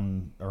here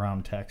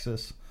around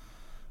Texas.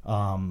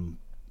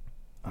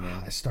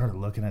 I started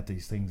looking at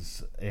these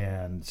things,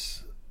 and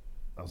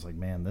I was like,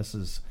 "Man, this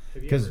is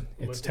Have you because ever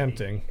it's looked at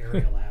tempting. the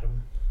Ariel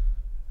Atom.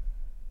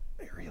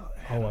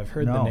 Oh, I've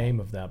heard the name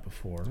of that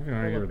before.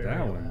 I heard that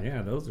Burial one. Act.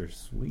 Yeah, those are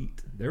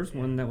sweet. There's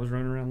one that was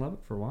running around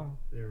Lubbock for a while.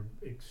 They're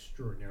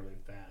extraordinarily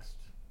fast.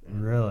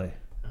 really."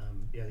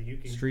 Yeah, you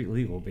can Street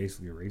legal,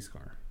 basically a race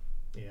car.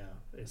 Yeah,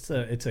 It's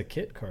a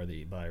kit car that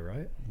you buy,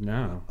 right?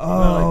 No. Oh,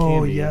 Well, it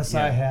can be. yes,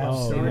 I have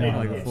Oh, seen started- it.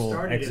 Like a it full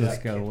started as a kit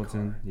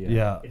exoskeleton. car.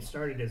 Yeah. It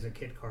started as a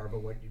kit car, but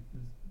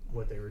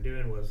what they were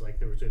doing was like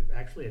there was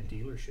actually a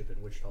dealership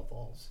in Wichita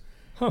Falls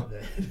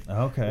that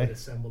Okay. would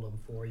assemble them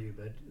for you.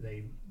 But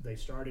they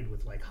started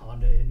with like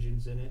Honda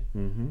engines in it,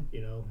 Mm-hmm.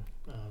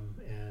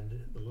 and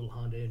the little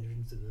Honda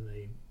engines, and then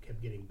they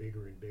kept getting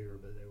bigger and bigger.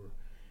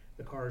 But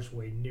the cars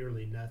weigh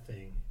nearly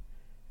nothing,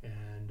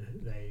 and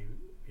they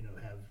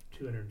have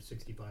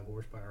 265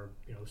 horsepower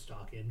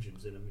stock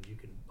engines in them, and you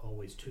can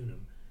always tune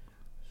them.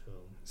 So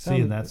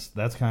see, and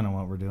that's kind of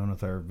what we're doing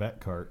with our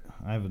vet cart.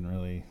 I haven't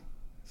really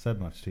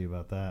said much to you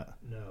about that.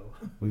 No.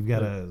 We've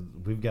got a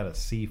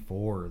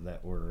C4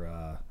 that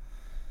we're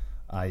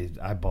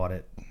I bought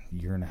it a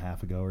year and a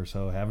half ago or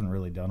so. Haven't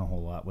really done a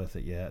whole lot with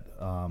it yet.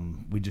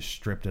 We just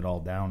stripped it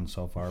all down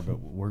so far, but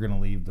we're going to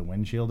leave the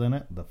windshield in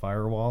it, the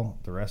firewall.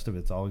 The rest of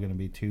it's all going to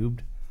be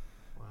tubed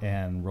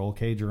and roll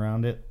cage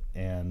around it,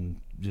 and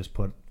just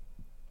put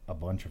a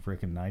bunch of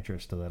freaking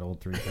nitrous to that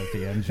old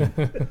 350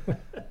 engine.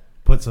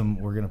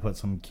 We're going to put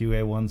some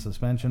QA1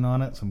 suspension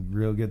on it, some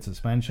real good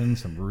suspension,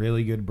 some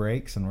really good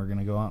brakes, and we're going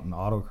to go out and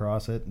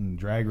autocross it and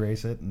drag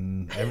race it,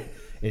 and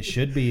it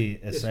should be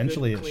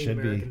essentially it should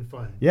American be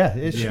fun. Yeah,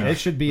 it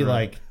should be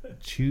like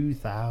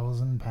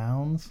 2,000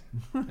 pounds,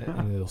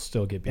 and it'll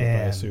still get beat by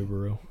a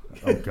Subaru.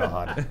 Oh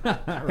God,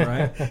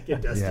 right?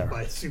 Get dusted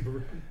by a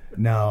Subaru.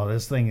 No,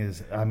 this thing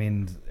is. I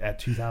mean, at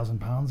 2,000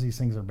 pounds, these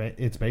things are.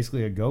 It's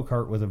basically a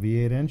go-kart with a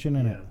V8 engine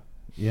in it.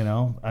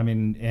 I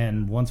mean,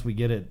 and once we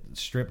get it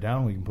stripped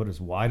down, we can put as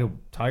wide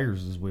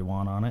tires as we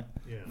want on it,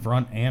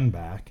 front and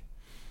back.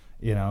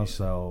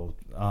 So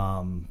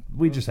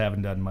we just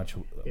haven't done much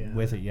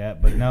with it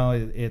yet. But no,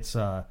 it's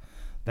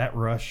that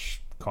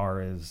Rush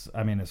car is.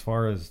 I mean, as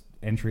far as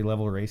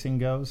entry-level racing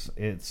goes,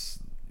 it's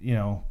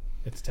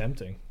it's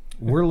tempting.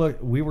 We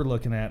were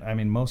looking at. I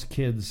mean, most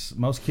kids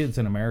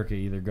in America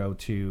either go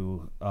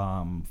to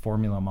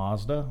Formula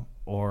Mazda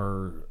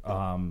or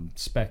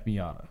Spec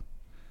Miata.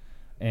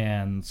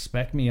 And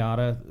Spec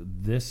Miata,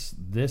 this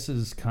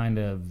is kind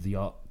of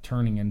the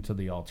turning into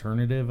the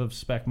alternative of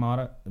Spec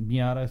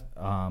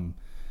Miata.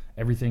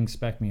 Everything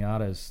Spec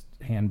Miata is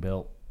hand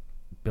built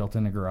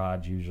in a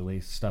garage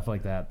usually, stuff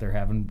like that. They're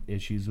having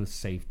issues with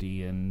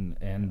safety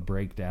and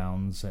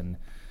breakdowns and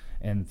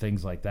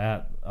things like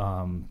that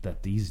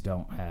that these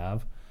don't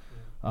have.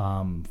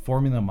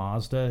 Formula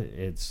Mazda,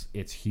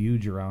 it's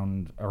huge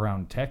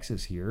around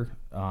Texas here,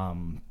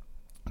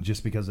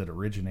 just because it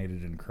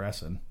originated in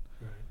Crescent.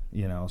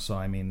 So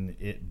I mean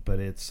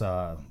it's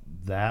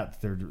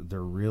that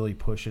they're really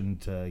pushing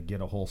to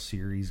get a whole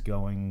series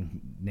going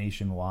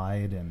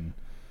nationwide and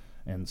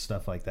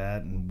stuff like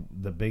that. And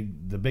the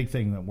big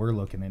thing that we're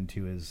looking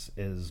into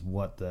is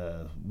what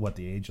the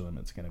age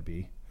limit's going to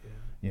be.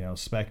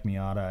 Spec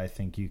Miata, I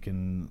think you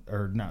can,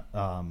 or not.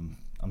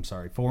 I'm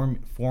sorry,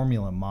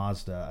 Formula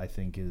Mazda, I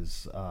think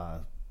is,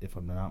 if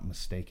I'm not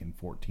mistaken,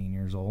 14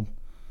 years old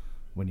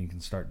when you can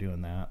start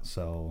doing that.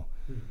 So.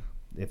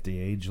 If the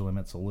age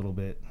limit's a little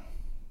bit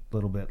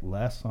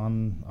less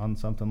on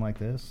something like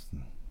this,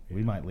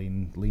 we might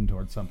lean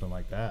towards something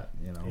like that,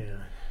 Yeah.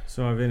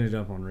 So I've ended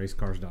up on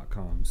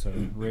racecars.com. So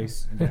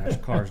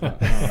race-cars.com.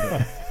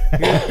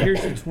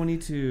 Here's the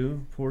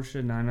 22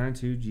 Porsche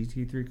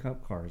 992 GT3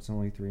 Cup car. It's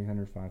only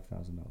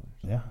 $305,000.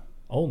 Yeah.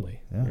 Only.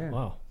 Yeah.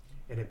 Wow.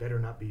 And it better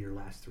not be your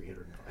last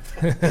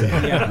 305.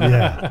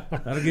 Yeah.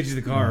 That'll get you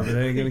the car, but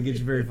it ain't gonna get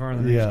you very far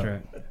on the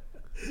racetrack.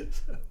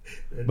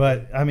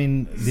 But I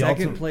mean,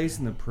 second place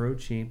in the Pro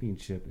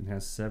Championship and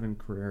has 7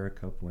 Carrera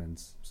Cup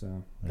wins.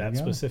 So that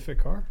specific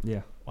car,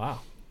 yeah,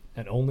 wow,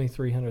 at only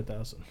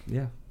 300,000.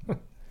 Yeah,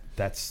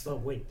 that's. Oh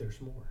wait,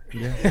 there's more.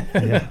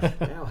 Yeah.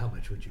 Now how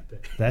much would you pay?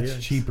 That's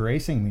cheap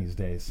racing these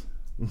days.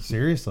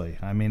 Seriously,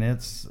 I mean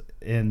it's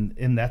and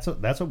that's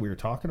what we were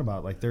talking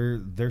about. Like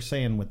they're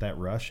saying with that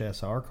Rush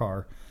SR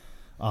car,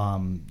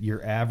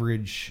 your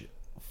average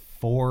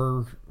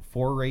four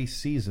race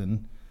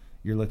season.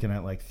 You're looking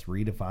at like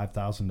 $3,000 to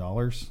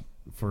 $5,000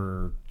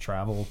 for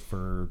travel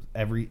for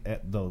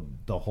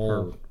the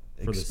whole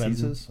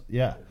expenses.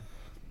 Yeah,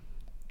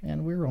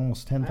 and we were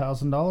almost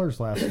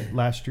 $10,000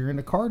 last year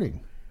into karting.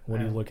 What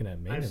are you looking at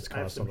maintenance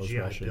costs on those GI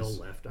Rushes? Bill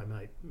left. I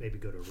might maybe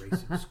go to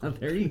racing school.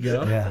 There you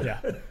go.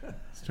 Yeah.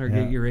 Start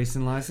getting your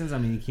racing license. I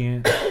mean, you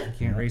can't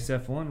race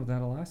F1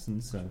 without a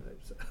license, so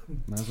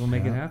might as well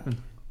make it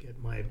happen.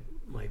 Get my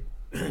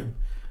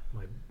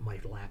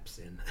laps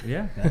in.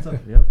 Yeah, That's a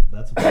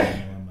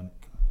Formula.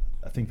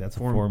 I think that's a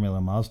Formula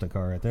Mazda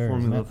car right there.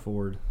 Formula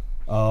Ford.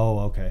 Oh,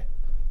 okay.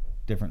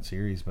 Different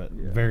series, but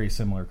very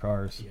similar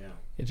cars. Yeah.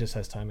 It just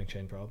has timing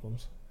chain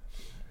problems.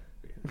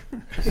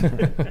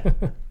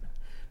 But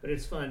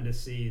it's fun to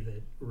see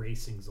that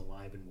racing's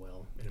alive and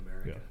well in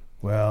America. Yeah.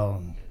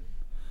 Well,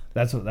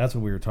 that's what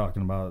we were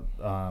talking about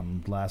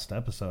last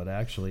episode.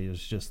 Actually,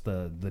 is just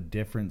the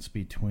difference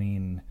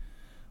between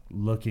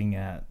looking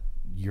at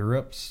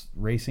Europe's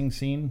racing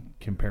scene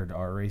compared to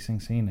our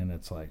racing scene, and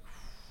it's like,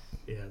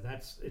 yeah,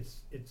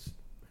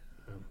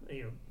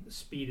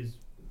 speed is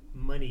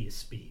money is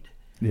speed.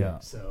 yeah.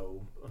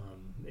 So,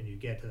 and you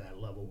get to that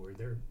level where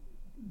their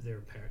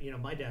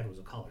parent, my dad was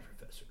a college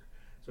professor,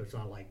 so it's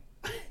not like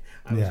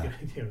I was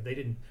gonna, they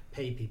didn't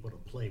pay people to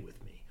play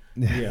with me.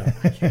 Yeah,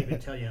 I can't even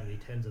tell you how many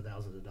tens of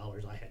thousands of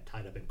dollars I had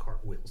tied up in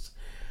cartwheels.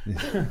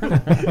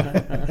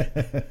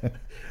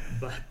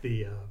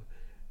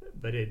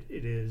 But it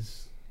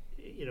is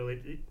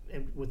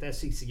and with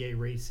SCCA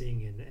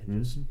racing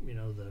and just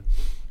the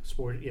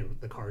sport,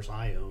 the cars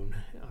I own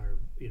are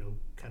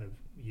kind of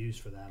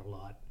used for that a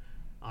lot.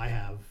 I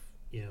have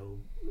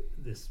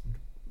this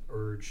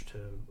urge to.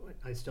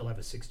 I still have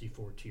a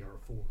 '64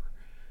 TR4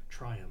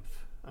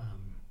 Triumph.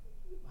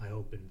 I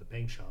hope in the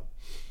paint shop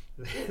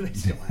they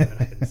still have it.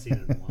 I haven't seen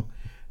it in a while,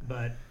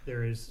 but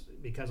there is,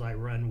 because I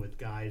run with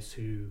guys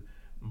who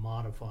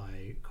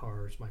modify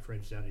cars. My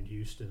friends down in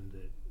Houston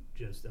that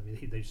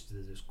they just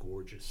did this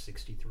gorgeous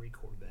 '63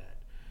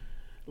 Corvette,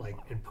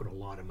 and put a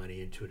lot of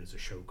money into it as a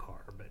show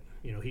car. But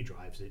he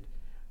drives it.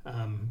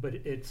 But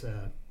it's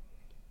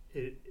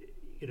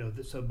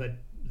but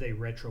they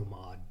retro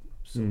mod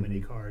so many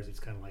cars. It's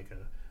kind of like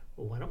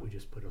why don't we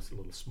just put a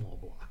little small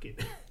block in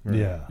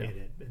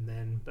it, and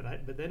then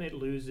but then it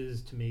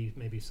loses to me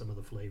maybe some of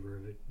the flavor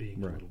of it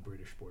being a little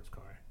British sports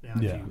car. Now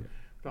if you're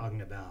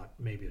talking about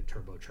maybe a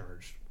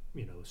turbocharged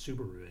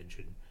Subaru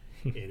engine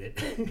in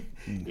it,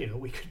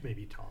 we could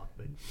maybe talk,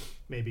 but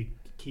maybe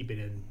keep it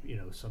in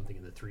something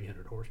in the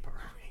 300 horsepower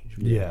range.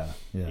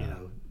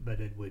 But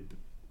it would.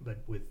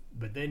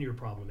 But then your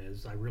problem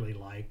is I really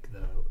like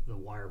the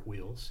wire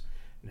wheels.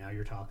 Now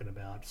you're talking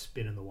about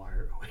spinning the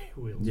wire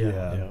wheels.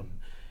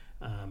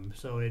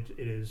 So it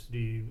is. Do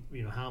you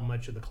how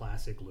much of the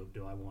classic look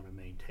do I want to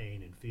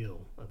maintain and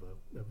feel of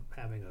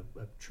having a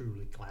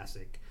truly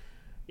classic,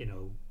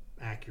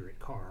 accurate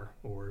car,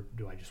 or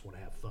do I just want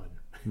to have fun?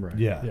 Right.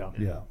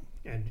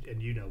 And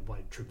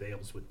what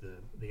travails with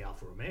the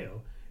Alfa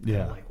Romeo.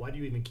 Like, why do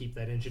you even keep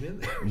that engine in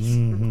there?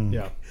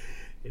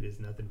 It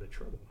is nothing but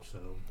trouble.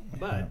 So,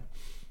 but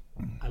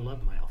I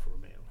love my Alfa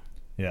Romeo.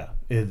 Yeah,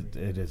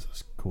 it is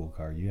a cool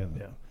car. You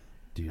haven't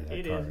do that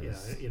it car.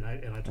 Is, and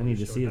I need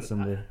to see it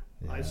someday.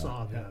 I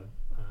saw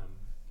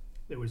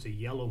there was a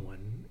yellow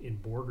one in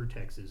Borger,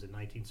 Texas in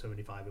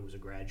 1975. It was a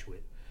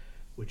Graduate,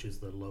 which is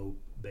the low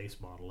base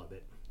model of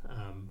it.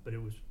 But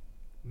it was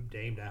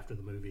named after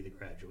the movie The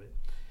Graduate.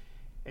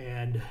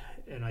 And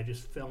I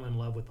just fell in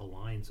love with the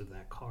lines of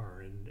that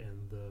car,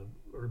 and the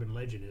urban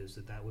legend is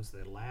that was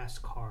the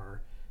last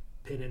car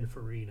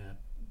Pininfarina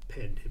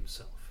penned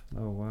himself.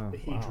 Oh wow!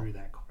 He drew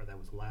that car. That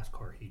was the last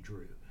car he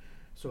drew.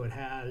 So it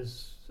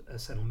has a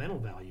sentimental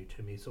value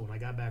to me. So when I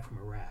got back from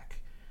Iraq,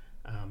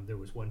 there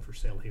was one for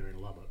sale here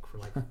in Lubbock for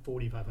like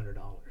 $4,500.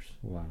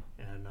 Wow!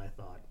 And I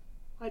thought,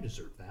 I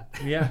deserve that.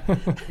 Yeah,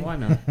 why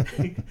not?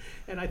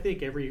 And I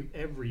think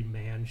every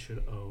man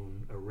should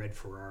own a red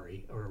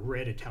Ferrari or a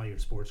red Italian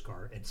sports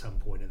car at some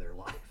point in their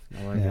life.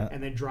 I like it.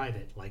 And then drive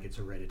it like it's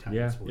a red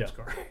Italian sports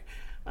car.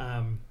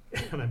 And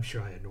I'm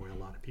sure I annoy a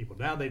lot of people.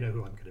 Now they know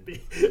who I'm going to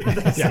be. What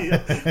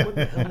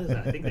the hell is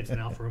that? I think that's an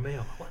Alfa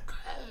Romeo.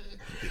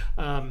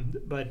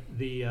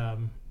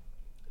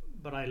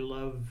 But I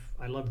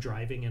love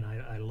driving, and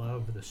I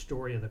love the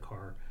story of the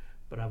car.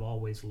 But I've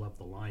always loved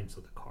the lines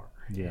of the car.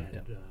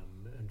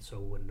 And so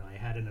when I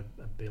had an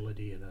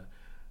ability and a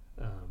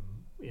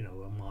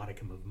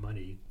modicum of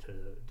money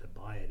to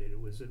buy it, it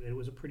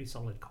was a pretty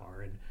solid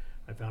car. And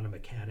I found a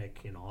mechanic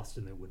in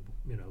Austin that would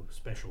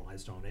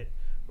specialized on it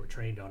or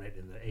trained on it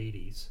in the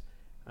 80s,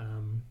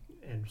 and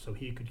so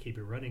he could keep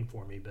it running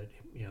for me. But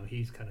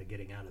he's kind of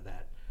getting out of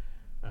that,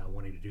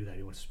 wanting to do that.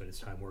 He wants to spend his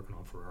time working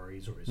on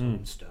Ferraris or his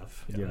own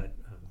stuff. But and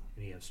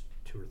he has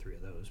 2 or 3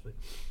 of those. But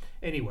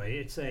anyway,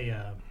 it's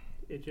a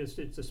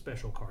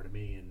special car to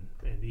me,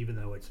 and even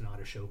though it's not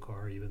a show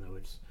car, even though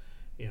it's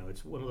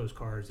it's one of those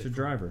cars it's a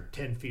driver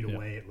 10 feet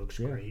away it looks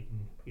great,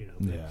 and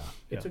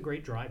it's a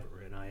great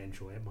driver, and I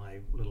enjoy it.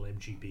 My little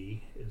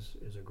MGB is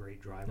a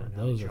great driver.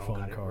 Now those are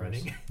fun cars.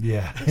 Running.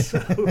 So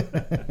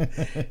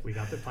we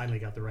finally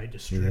got the right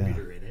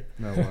distributor in it.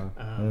 Oh wow!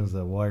 It was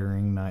a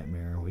wiring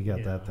nightmare. We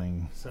got that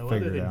thing so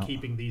figured other than out.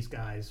 keeping these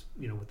guys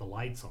with the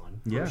lights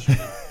on, right,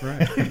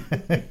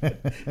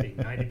 being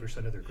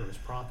 90% of their gross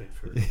profit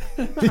for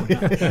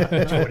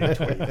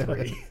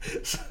 2023.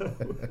 So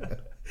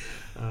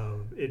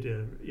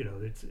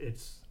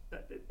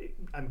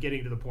I'm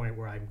getting to the point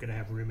where I'm going to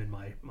have room in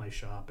my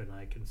shop, and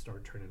I can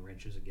start turning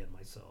wrenches again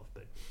myself.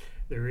 But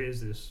there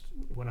is this,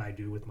 what I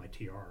do with my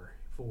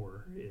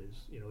TR4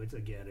 is,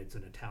 it's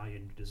an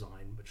Italian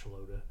design,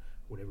 Bachelor,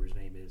 whatever his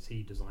name is.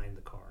 He designed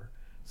the car,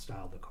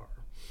 styled the car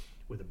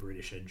with a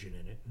British engine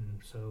in it.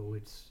 And so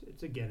it's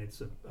a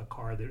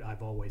car that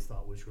I've always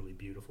thought was really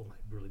beautiful, had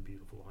really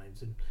beautiful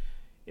lines. And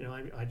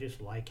I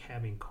just like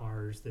having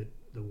cars that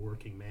the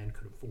working man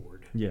could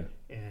afford. Yeah.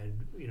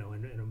 And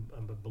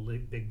I'm a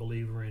big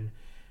believer in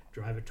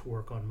drive it to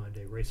work on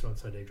Monday, race it on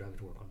Sunday, drive it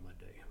to work on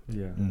Monday.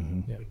 Yeah.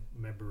 Mm-hmm. Yeah.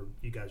 Remember,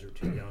 you guys are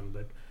too young,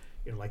 but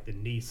like the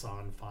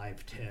Nissan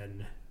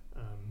 510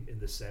 in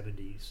the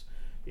 70s,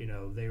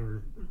 they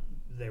were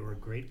a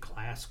great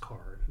class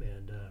car,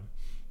 and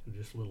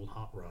just little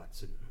hot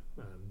rods, and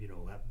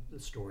have the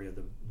story of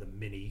the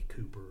Mini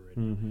Cooper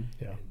and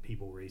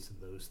people racing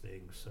those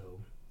things. So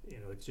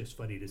it's just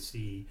funny to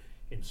see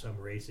in some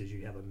races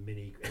you have a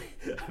mini,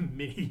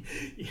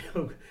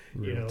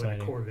 and a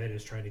Corvette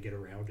is trying to get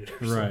around it.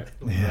 Or right.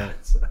 Something like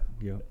that. So,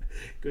 Yep.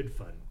 Good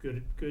fun.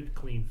 Good,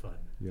 clean fun.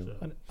 Yep.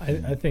 So.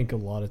 I think a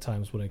lot of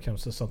times when it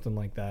comes to something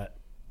like that,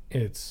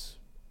 it's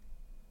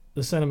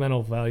the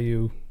sentimental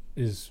value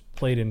is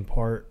played in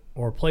part,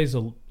 or plays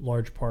a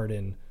large part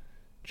in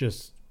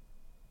just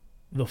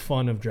the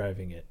fun of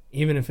driving it,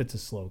 even if it's a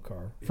slow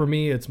car. For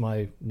me, it's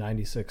my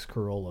 96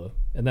 Corolla,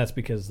 and that's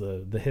because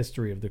the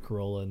history of the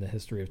Corolla and the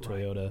history of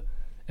Toyota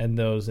and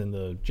those in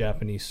the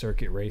Japanese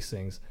circuit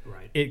racings.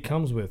 Right. It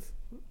comes with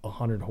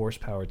 100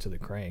 horsepower to the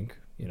crank,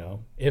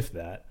 if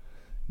that,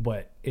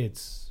 but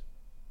it's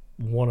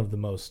one of the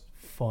most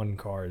fun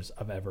cars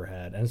I've ever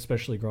had, and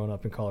especially growing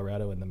up in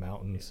Colorado in the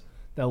mountains.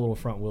 That little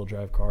front wheel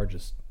drive car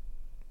just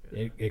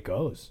it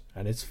goes,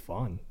 and it's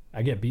fun.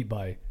 I get beat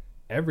by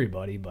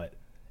everybody, but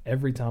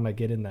every time I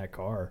get in that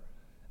car,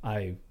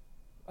 I'm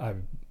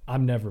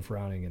never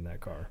frowning in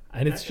that car,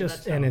 and it's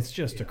just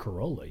a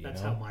Corolla.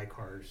 That's how my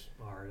cars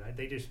are.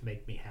 They just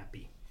make me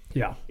happy.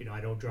 Yeah.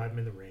 I don't drive them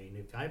in the rain.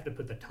 If I have to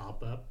put the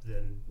top up,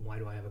 then why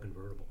do I have a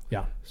convertible?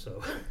 Yeah.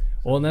 So.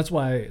 Well, and that's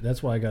why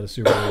I got a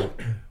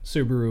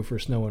Subaru for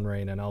snow and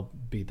rain, and I'll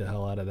beat the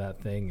hell out of that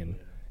thing. And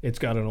it's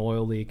got an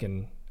oil leak,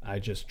 and I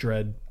just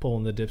dread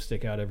pulling the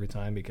dipstick out every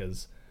time,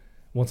 because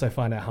once I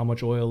find out how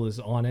much oil is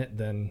on it,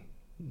 then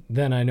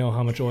I know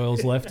how much oil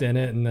is left in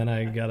it, and then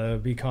I gotta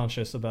be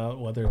conscious about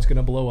whether it's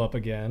gonna blow up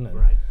again. And,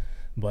 right.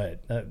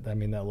 But that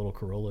little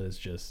Corolla is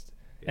just.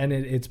 And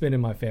it's been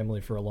in my family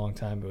for a long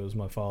time. It was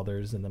my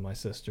father's, and then my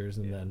sister's,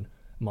 and then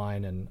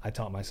mine. And I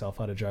taught myself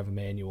how to drive a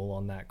manual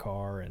on that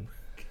car. And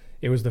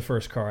it was the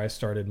first car I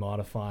started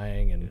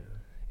modifying. And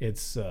it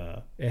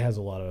has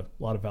a lot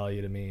of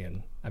value to me.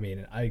 And I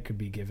mean, I could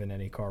be given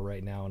any car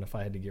right now, and if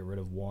I had to get rid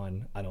of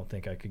one, I don't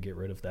think I could get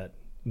rid of that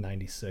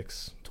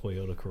 96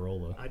 Toyota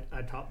Corolla.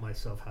 I taught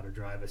myself how to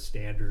drive a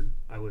standard.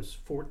 I was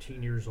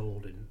 14 years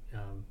old, and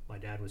my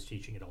dad was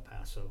teaching at El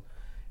Paso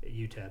at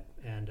UTEP,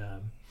 and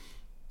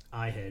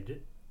I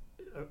had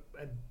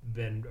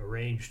been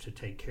arranged to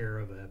take care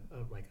of a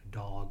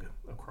dog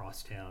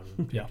across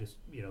town. Yeah. Just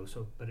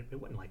but it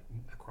wasn't like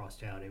across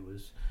town. It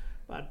was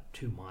about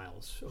 2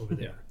 miles over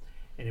there,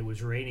 and it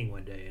was raining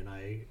one day. And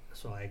I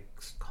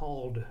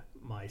called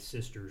my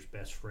sister's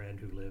best friend,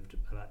 who lived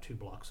about 2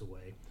 blocks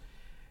away,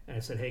 and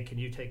I said, "Hey, can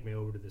you take me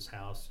over to this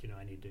house?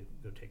 I need to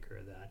go take care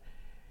of that."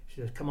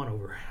 She said, "Come on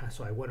over."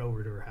 So I went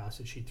over to her house,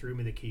 and she threw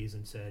me the keys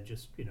and said,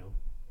 "Just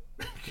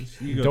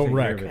don't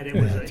wreck." And it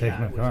was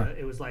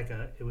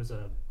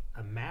a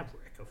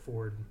Maverick, a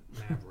Ford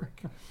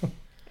Maverick,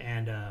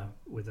 and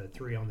with a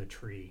 3 on the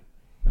tree.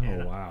 Oh,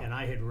 and, wow. And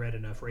I had read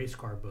enough race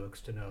car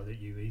books to know that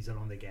you ease it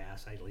on the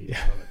gas, I leave it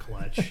on the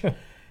clutch.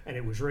 And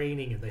it was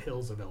raining in the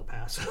hills of El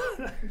Paso,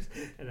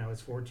 and I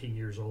was 14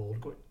 years old.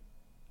 But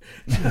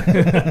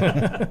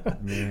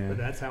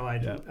that's how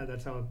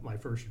that's how my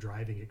first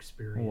driving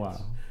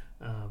experience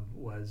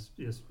was,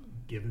 just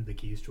given the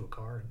keys to a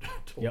car and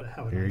told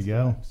how it Here was. you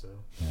go. So,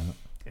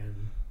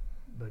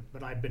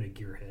 but I've been a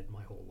gearhead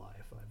my whole life.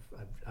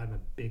 I'm a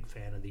big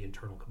fan of the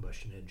internal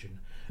combustion engine.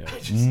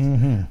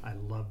 Yeah. I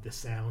love the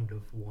sound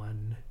of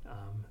one.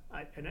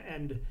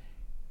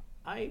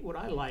 What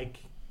I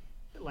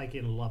like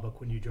in Lubbock,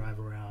 when you drive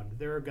around,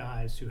 there are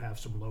guys who have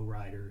some low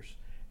riders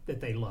that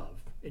they love,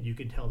 and you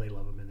can tell they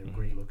love them, and they're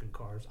great looking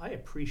cars. I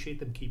appreciate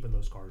them keeping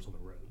those cars on the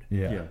road.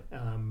 Yeah.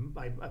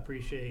 I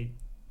appreciate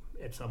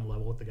at some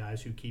level the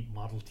guys who keep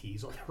Model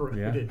Ts on the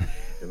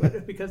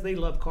road, because they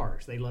love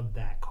cars. They love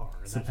that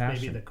car. And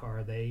that's maybe the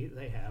car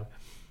they have.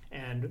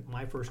 And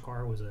my first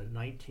car was a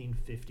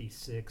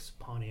 1956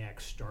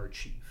 Pontiac Star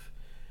Chief.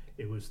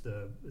 It was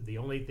the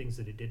only things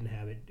that it didn't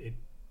have.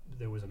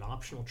 There was an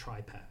optional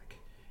tri-pack,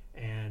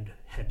 and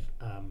had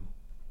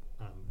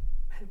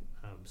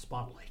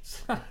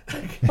spotlights.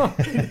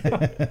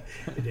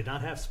 It did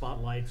not have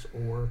spotlights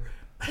or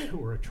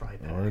a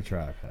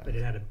tri-pack. But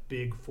it had a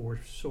big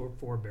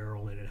four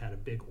barrel, and it had a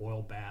big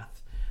oil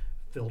bath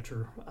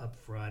filter up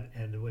front,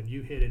 and when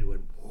you hit it, it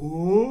went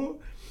whoo,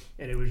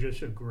 and it was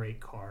just a great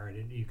car,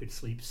 and you could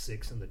sleep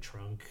 6 in the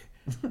trunk.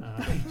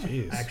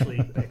 Actually,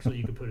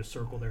 you could put a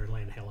circle there and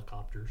land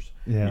helicopters.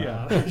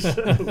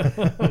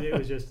 It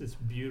was just this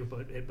beautiful.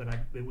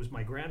 It was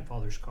my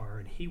grandfather's car,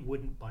 and he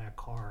wouldn't buy a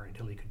car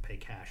until he could pay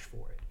cash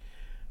for it.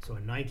 So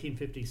in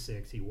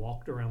 1956, he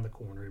walked around the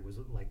corner. It was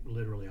like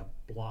literally a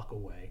block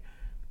away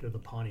to the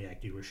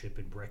Pontiac dealership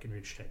in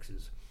Breckenridge,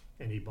 Texas,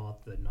 and he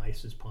bought the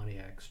nicest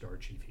Pontiac Star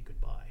Chief he could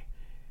buy.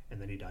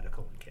 And then he died of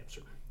colon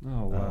cancer.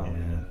 Oh, wow.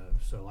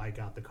 So I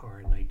got the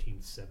car in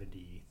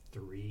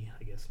 1973,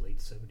 I guess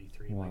late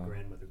 73. Wow. My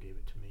grandmother gave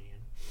it to me,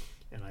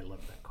 and I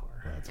love that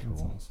car. That's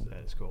cool. Awesome.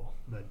 That is cool.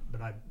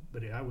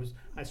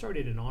 I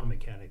started in auto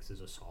mechanics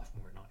as a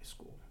sophomore in high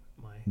school.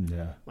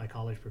 My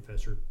college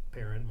professor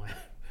parent, my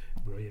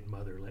brilliant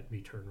mother, let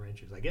me turn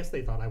wrenches. I guess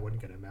they thought I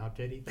wasn't going to amount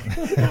to anything,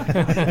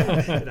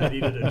 and I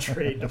needed a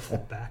trade to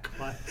fall back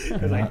on,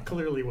 because I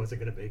clearly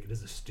wasn't going to make it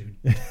as a student.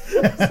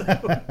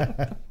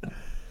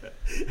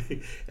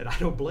 And I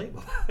don't blame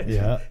them.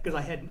 Because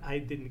I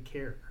didn't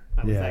care.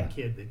 I was that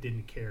kid that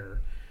didn't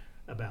care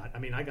about. I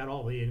mean, I got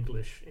all the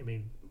English. I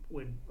mean,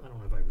 I don't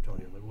know if I ever told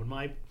you, but when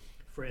my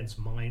friends'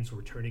 minds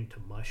were turning to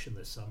mush in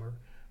the summer,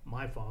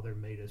 my father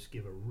made us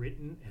give a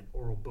written and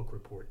oral book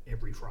report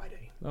every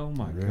Friday. Oh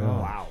my Really?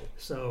 God! Wow.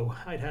 So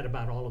I'd had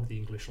about all of the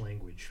English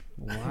language.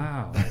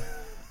 Wow!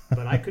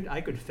 But I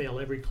could fail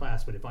every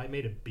class, but if I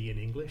made a B in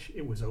English,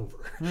 it was over.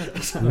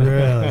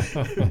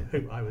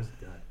 Really? I was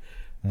done.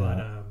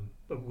 Yeah.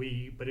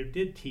 But it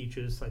did teach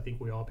us. I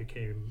think we all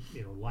became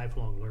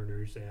lifelong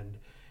learners and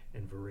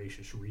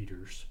voracious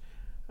readers,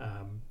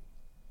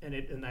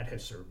 and that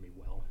has served me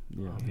well.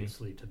 Yeah.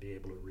 Obviously, to be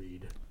able to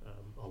read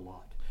a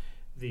lot.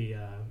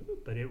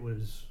 But it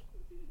was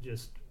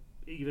just,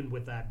 even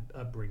with that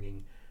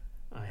upbringing,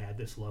 I had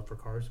this love for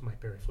cars. My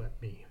parents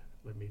let me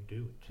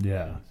do it.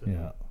 Yeah, And so,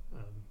 yeah.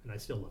 And I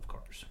still love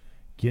cars.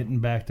 Getting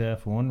back to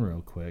F1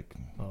 real quick.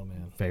 Oh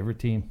man. Favorite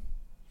team?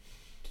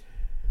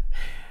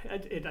 I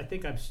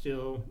think I'm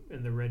still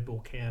in the Red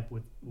Bull camp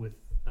with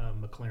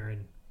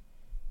McLaren,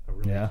 a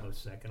really close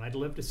second. I'd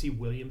love to see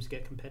Williams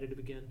get competitive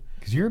again.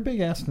 Because you're a big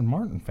Aston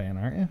Martin fan,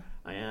 aren't you?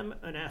 I am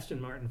an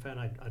Aston Martin fan.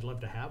 I'd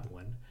love to have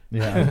one.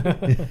 Yeah.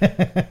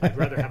 I'd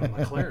rather have a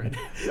McLaren.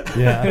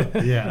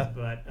 yeah.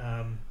 But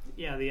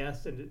the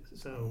Aston.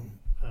 So,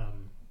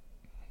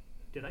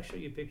 did I show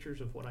you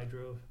pictures of what I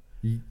drove?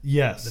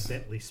 Yes. The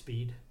Bentley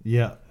Speed.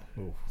 Yeah.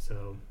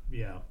 So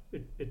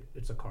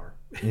it's a car.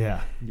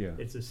 Yeah. Yeah.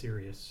 It's a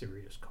serious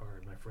car,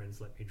 and my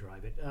friends let me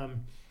drive it.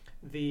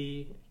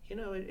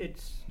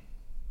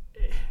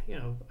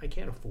 I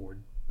can't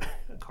afford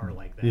a car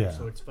like that, Yeah.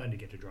 so it's fun to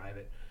get to drive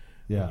it.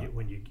 Yeah.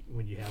 When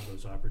you have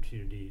those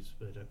opportunities.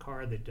 But a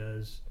car that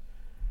does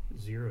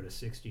 0 to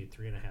 60 in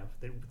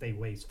 3.5, they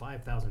weighs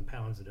 5,000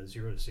 pounds and does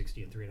 0 to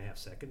 60 in 3.5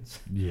 seconds.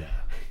 Yeah.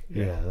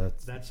 Yeah.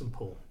 That's some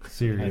pull.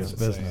 Serious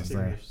That's business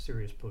there.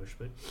 Serious push,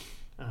 but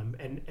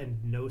and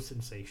no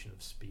sensation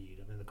of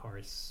speed. I mean, the car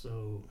is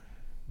so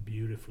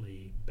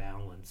beautifully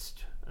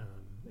balanced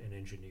and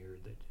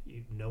engineered that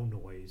no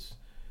noise,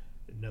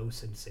 no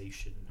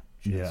sensation,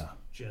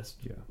 just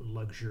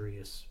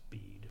luxurious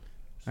speed.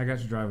 I got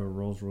to drive a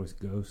Rolls Royce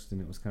Ghost, and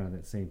it was kind of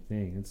that same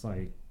thing. It's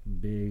like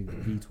big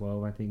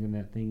V12, I think, in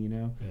that thing.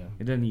 Yeah.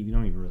 It doesn't. You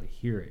don't even really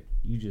hear it.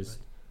 You just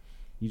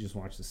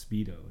watch the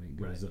speedo, and it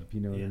goes Right. up. You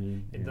know what I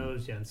mean? And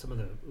and some of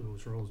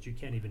those Rolls, you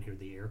can't even hear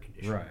the air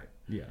conditioning. Right.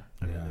 Yeah.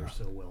 I mean, they're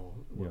so well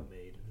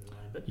made and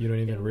designed. But You don't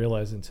even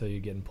realize until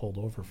you're getting pulled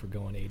over for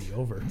going 80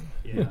 over.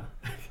 Yeah.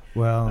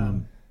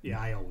 Well,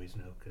 I always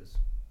know because.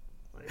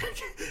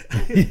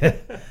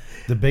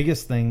 the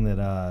biggest thing that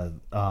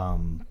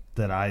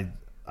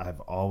I've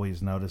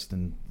always noticed,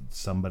 and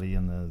somebody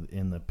in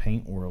the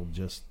paint world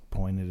just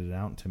pointed it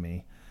out to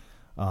me.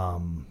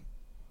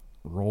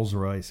 Rolls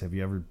Royce. Have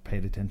you ever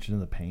paid attention to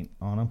the paint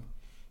on them?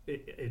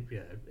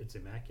 It's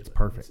immaculate. It's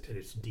perfect.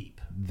 It's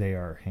deep. They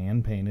are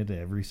hand painted,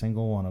 every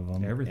single one of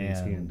them. Everything's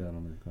hand done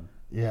on their car.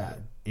 Yeah,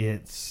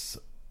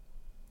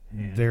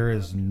 there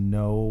is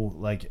no,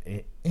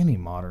 like, any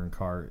modern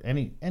car,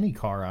 any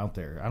car out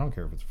there. I don't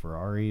care if it's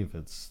Ferrari, if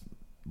it's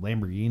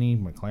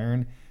Lamborghini,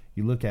 McLaren.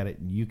 You look at it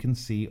and you can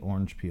see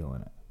orange peel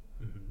in it.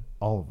 Mm-hmm.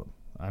 All of them.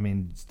 I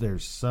mean,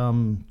 there's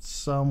some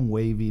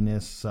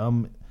waviness,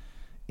 some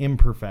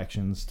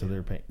imperfections to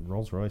their paint.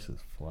 Rolls Royce is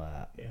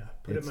flat. Yeah,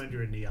 put them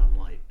under a neon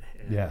light,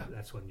 and Yeah.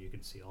 that's when you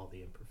can see all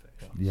the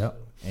imperfections. Yep.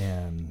 So,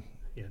 And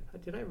yeah,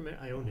 did I remember?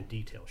 I owned a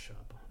detail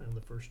shop. I owned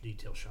the first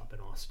detail shop in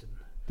Austin.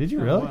 did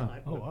you really?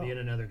 wow. Me and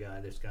another guy.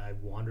 This guy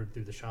wandered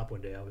through the shop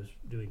one day. I was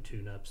doing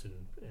tune-ups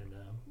and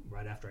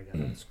right after I got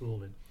out of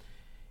school, and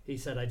he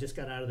said, I just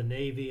got out of the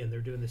Navy, and they're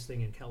doing this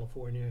thing in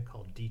California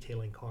called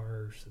detailing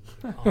cars, and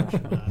they polish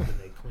them up and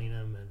they clean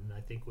them, and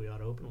I think we ought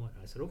to open one.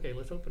 I said, okay,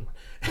 let's open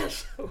one.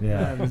 So, Yeah.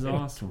 That was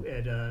awesome.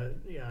 and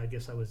I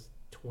guess I was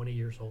 20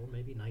 years old,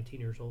 maybe 19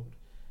 years old,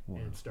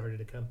 and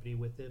started a company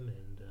with him,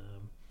 and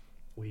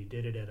we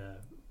did it at a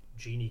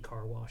Genie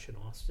car wash in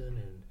Austin,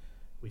 and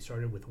we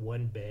started with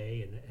one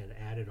bay and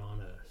added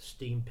on a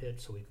steam pit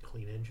so we could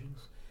clean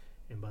engines,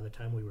 and by the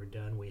time we were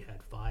done, we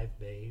had 5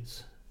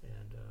 bays.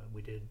 And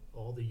we did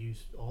all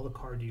the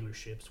car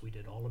dealerships. We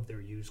did all of their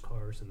used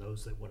cars and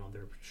those that went on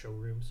their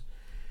showrooms,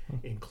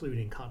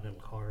 including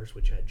Continental Cars,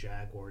 which had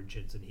Jaguar,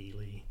 Jensen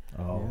Healy.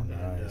 Oh, And,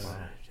 nice.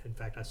 in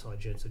fact, I saw a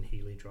Jensen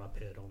Healy drop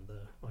hit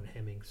on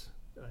Hemmings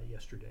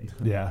yesterday.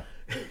 Yeah.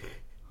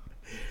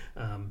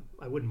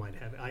 I wouldn't mind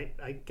having.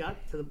 I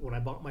got to when I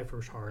bought my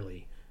first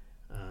Harley.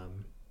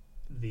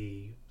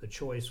 The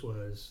choice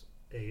was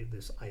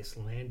this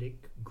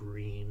Icelandic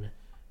green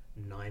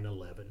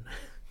 911.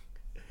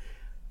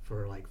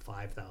 For like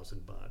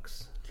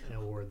 $5,000,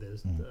 or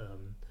this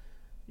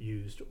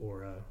used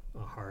or a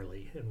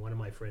Harley. And one of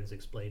my friends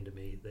explained to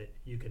me that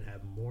you can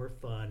have more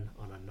fun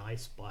on a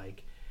nice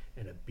bike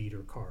and a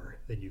beater car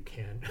than you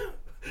can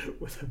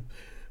with a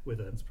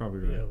That's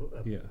probably right.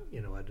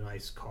 a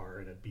nice car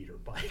and a beater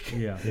bike.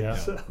 Yeah. Yeah.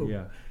 So,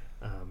 Yeah.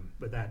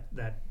 but that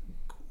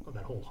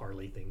whole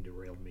Harley thing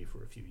derailed me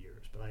for a few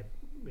years. But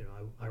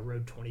I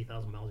rode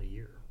 20,000 miles a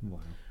year Wow.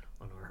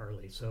 on our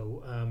Harley.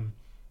 So.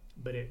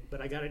 But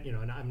I got it,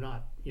 and I'm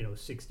not,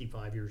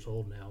 65 years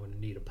old now and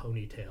need a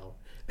ponytail.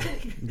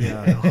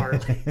 Yeah. A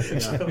Harley.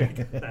 So I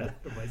got that out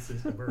of my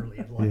system early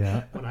in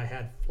life when I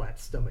had flat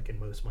stomach and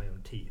most of my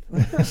own teeth.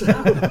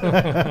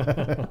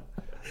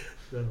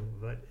 So,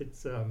 but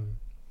it's,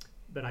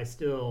 but I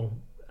still,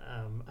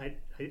 I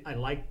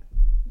like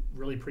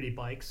really pretty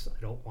bikes. I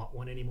don't want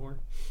one anymore.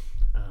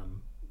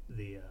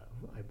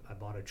 I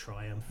bought a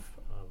Triumph.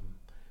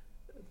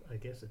 I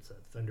guess it's a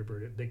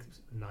Thunderbird, a big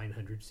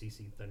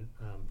 900cc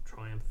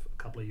Triumph a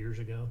couple of years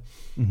ago,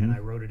 and I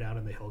rode it out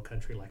in the hill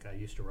country like I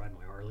used to ride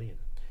my Harley, and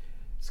it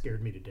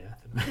scared me to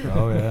death.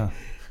 Oh yeah,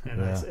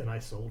 and I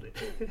sold it.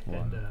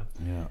 Wow.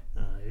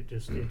 And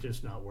it's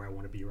just not where I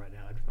want to be right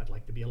now. I'd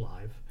like to be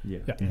alive.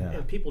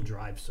 And people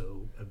drive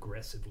so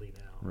aggressively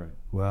now. Right.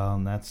 Well,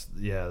 and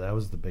that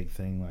was the big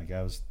thing. Like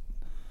I was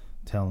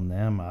telling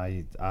them,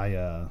 I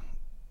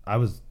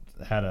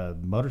had a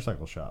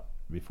motorcycle shop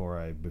before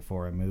I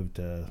moved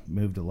to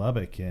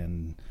Lubbock,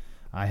 and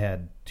I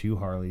had 2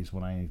 Harleys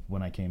when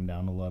I came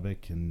down to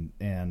Lubbock, and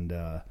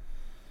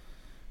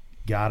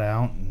got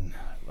out, and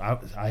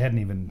I hadn't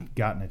even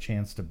gotten a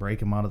chance to break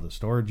them out of the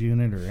storage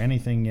unit or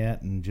anything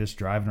yet, and just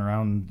driving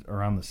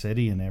around the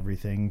city and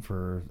everything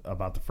for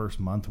about the first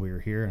month we were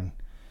here,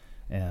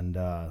 and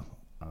I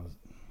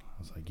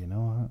was like, you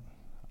know what?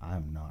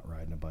 I'm not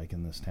riding a bike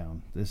in this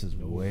town. This is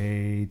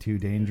way too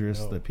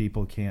dangerous. The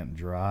people can't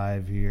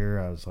drive here.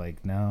 I was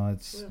like, no,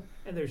 it's... Well,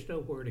 and there's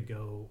nowhere to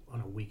go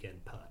on a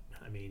weekend putt.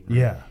 I mean,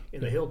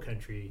 in the hill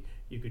country,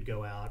 you could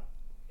go out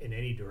in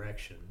any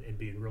direction and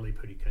be in really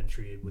pretty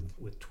country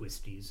with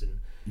twisties and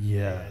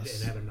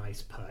have a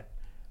nice putt.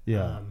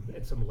 Yeah.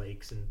 And some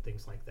lakes and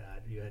things like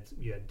that. You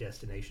had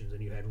destinations,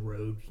 and you had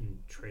roads and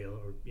trail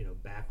or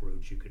back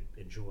roads you could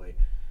enjoy.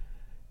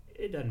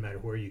 It doesn't matter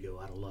where you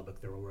go out of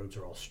Lubbock; the roads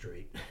are all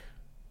straight.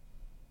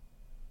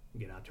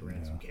 Get out to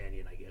Ransom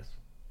Canyon, I guess.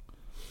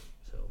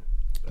 So.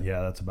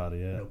 That's about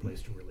it. No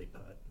place to really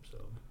putt. So.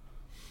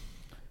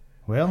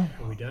 Well.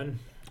 Are we done?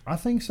 I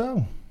think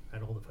so.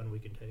 Had all the fun we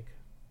can take.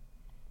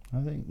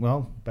 I think.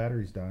 Well,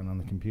 battery's dying on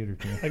the computer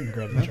too. I can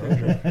grab the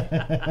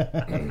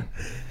charger.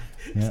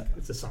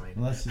 It's a sign.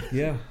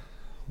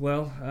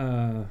 Well,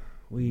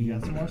 You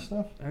got some more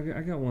stuff? I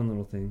got one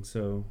little thing.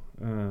 So,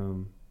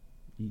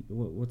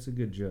 what's a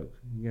good joke?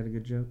 You got a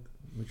good joke?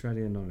 We try to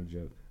end on a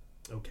joke.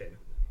 Okay.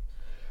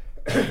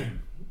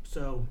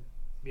 So,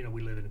 we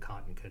live in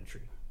cotton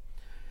country.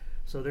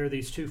 So there are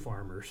these 2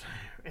 farmers,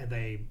 and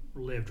they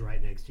lived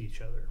right next to each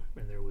other.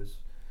 And there was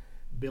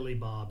Billy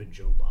Bob and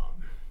Joe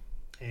Bob.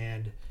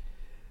 And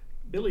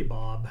Billy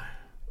Bob,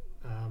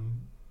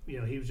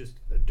 he was just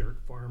a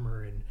dirt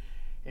farmer,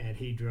 and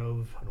he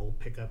drove an old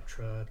pickup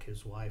truck.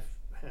 His wife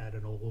had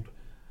an old,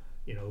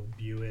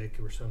 Buick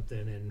or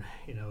something, and,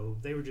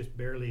 they were just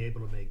barely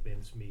able to make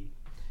ends meet.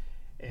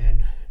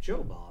 And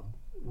Joe Bob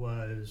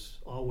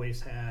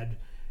always had,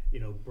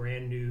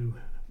 brand new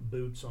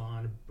boots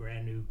on, a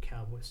brand new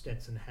cowboy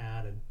Stetson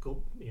hat, a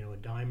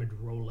diamond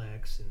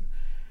Rolex,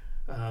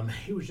 and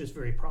he was just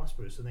very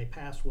prosperous. And they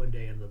passed one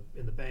day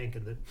in the bank,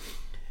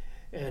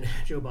 and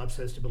Joe Bob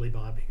says to Billy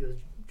Bob, he goes,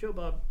 Joe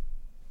Bob,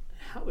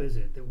 how is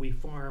it that we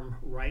farm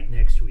right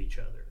next to each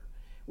other?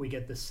 We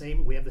have the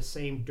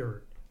same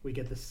dirt, we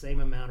get the same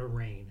amount of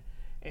rain,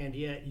 and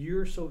yet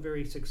you're so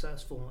very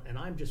successful, and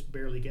I'm just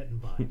barely getting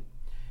by.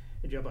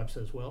 And Joe Bob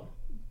says,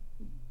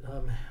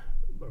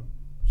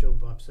 Joe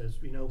Bob says,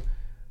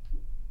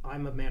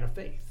 I'm a man of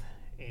faith,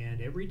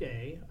 and every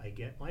day I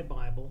get my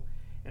Bible,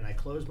 and I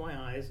close my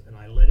eyes, and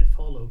I let it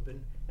fall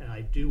open, and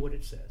I do what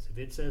it says. If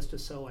it says to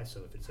sow, I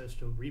sow. If it says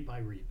to reap, I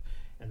reap.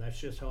 And that's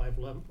just how I've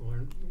learned,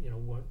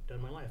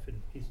 done my life.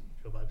 And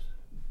Joe Bob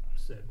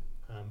said,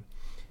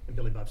 and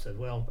Billy Bob said,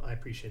 well, I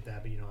appreciate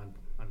that, but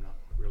I'm not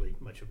really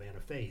much a man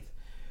of faith.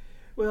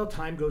 Well,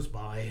 time goes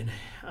by, and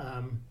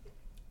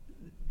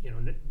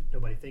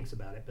nobody thinks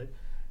about it, but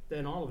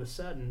then all of a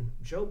sudden,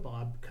 Joe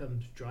Bob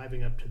comes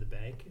driving up to the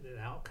bank, and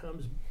out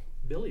comes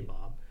Billy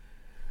Bob,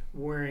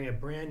 wearing a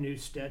brand new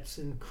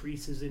Stetson,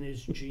 creases in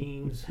his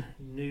jeans,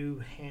 new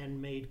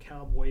handmade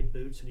cowboy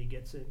boots, and he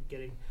gets in,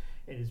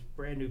 and his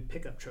brand new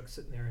pickup truck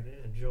sitting there,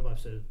 and Joe Bob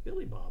says,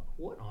 Billy Bob,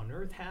 what on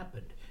earth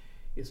happened?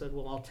 He said,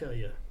 well, I'll tell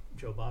you,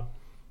 Joe Bob,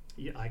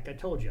 like I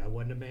told you, I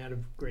wasn't a man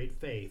of great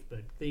faith,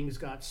 but things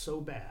got so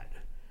bad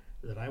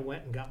that I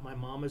went and got my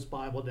mama's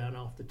Bible down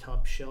off the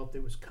top shelf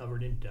that was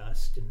covered in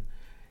dust, and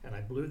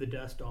I blew the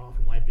dust off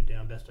and wiped it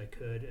down best I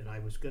could, and I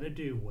was going to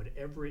do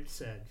whatever it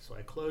said. So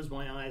I closed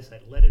my eyes, I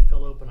let it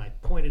fall open, I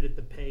pointed at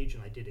the page,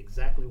 and I did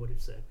exactly what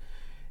it said.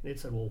 And it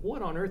said, well,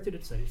 what on earth did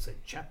it say? It said,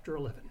 chapter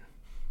 11.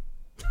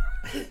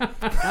 Oh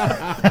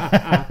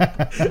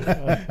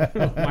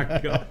my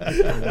God.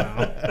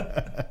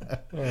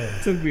 Wow.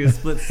 Took me a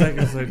split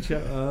second.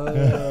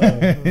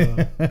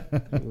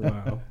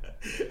 Wow.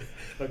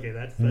 Okay,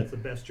 that's the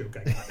best joke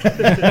I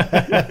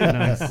got.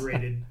 Nice.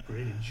 Rated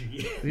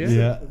G.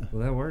 Yeah.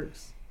 Well, that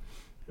works.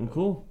 Well,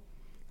 cool.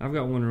 I've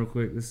got one real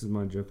quick. This is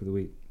my joke of the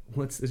week.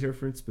 What's the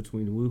difference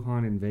between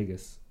Wuhan and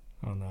Vegas?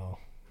 Oh no.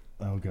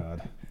 Oh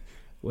God.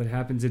 What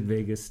happens in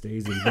Vegas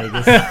stays in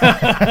Vegas.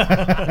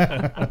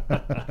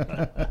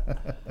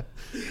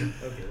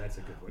 That's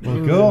a good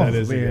one. Well, cool. That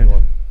is a Man. good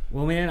one.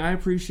 Well, man, I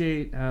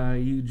appreciate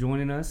you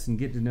joining us and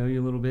get to know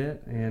you a little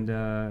bit. And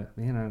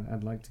man,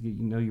 I'd like to get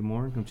know you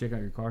more and come check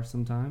out your car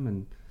sometime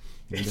and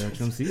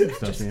come see some stuff,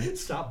 Just man.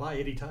 stop by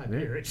anytime. Yeah.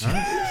 Here. It's- All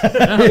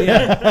right. Oh,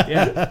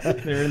 yeah.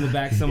 They're in the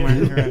back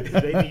somewhere. Right.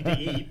 They need to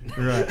eat.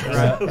 Right.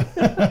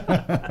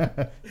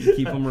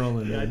 Keep them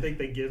rolling. Yeah, I Man. think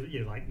they give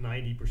you like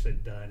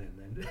 90% done, and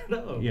then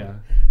no, Yeah.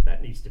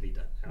 that needs to be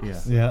done. Now.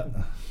 Yeah. Yeah.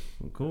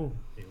 Well, cool.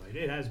 Anyway,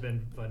 it has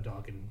been fun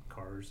talking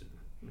cars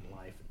and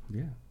life, and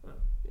Yeah.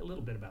 a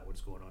little bit about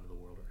what's going on in the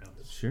world around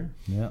us. Sure.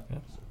 Yeah.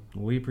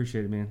 Well, we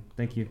appreciate it, man.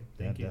 Thank you.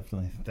 Thank you.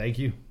 Definitely. Thank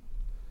you.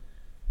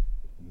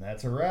 And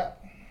that's a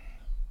wrap.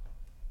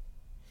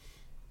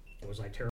 Was I terrible?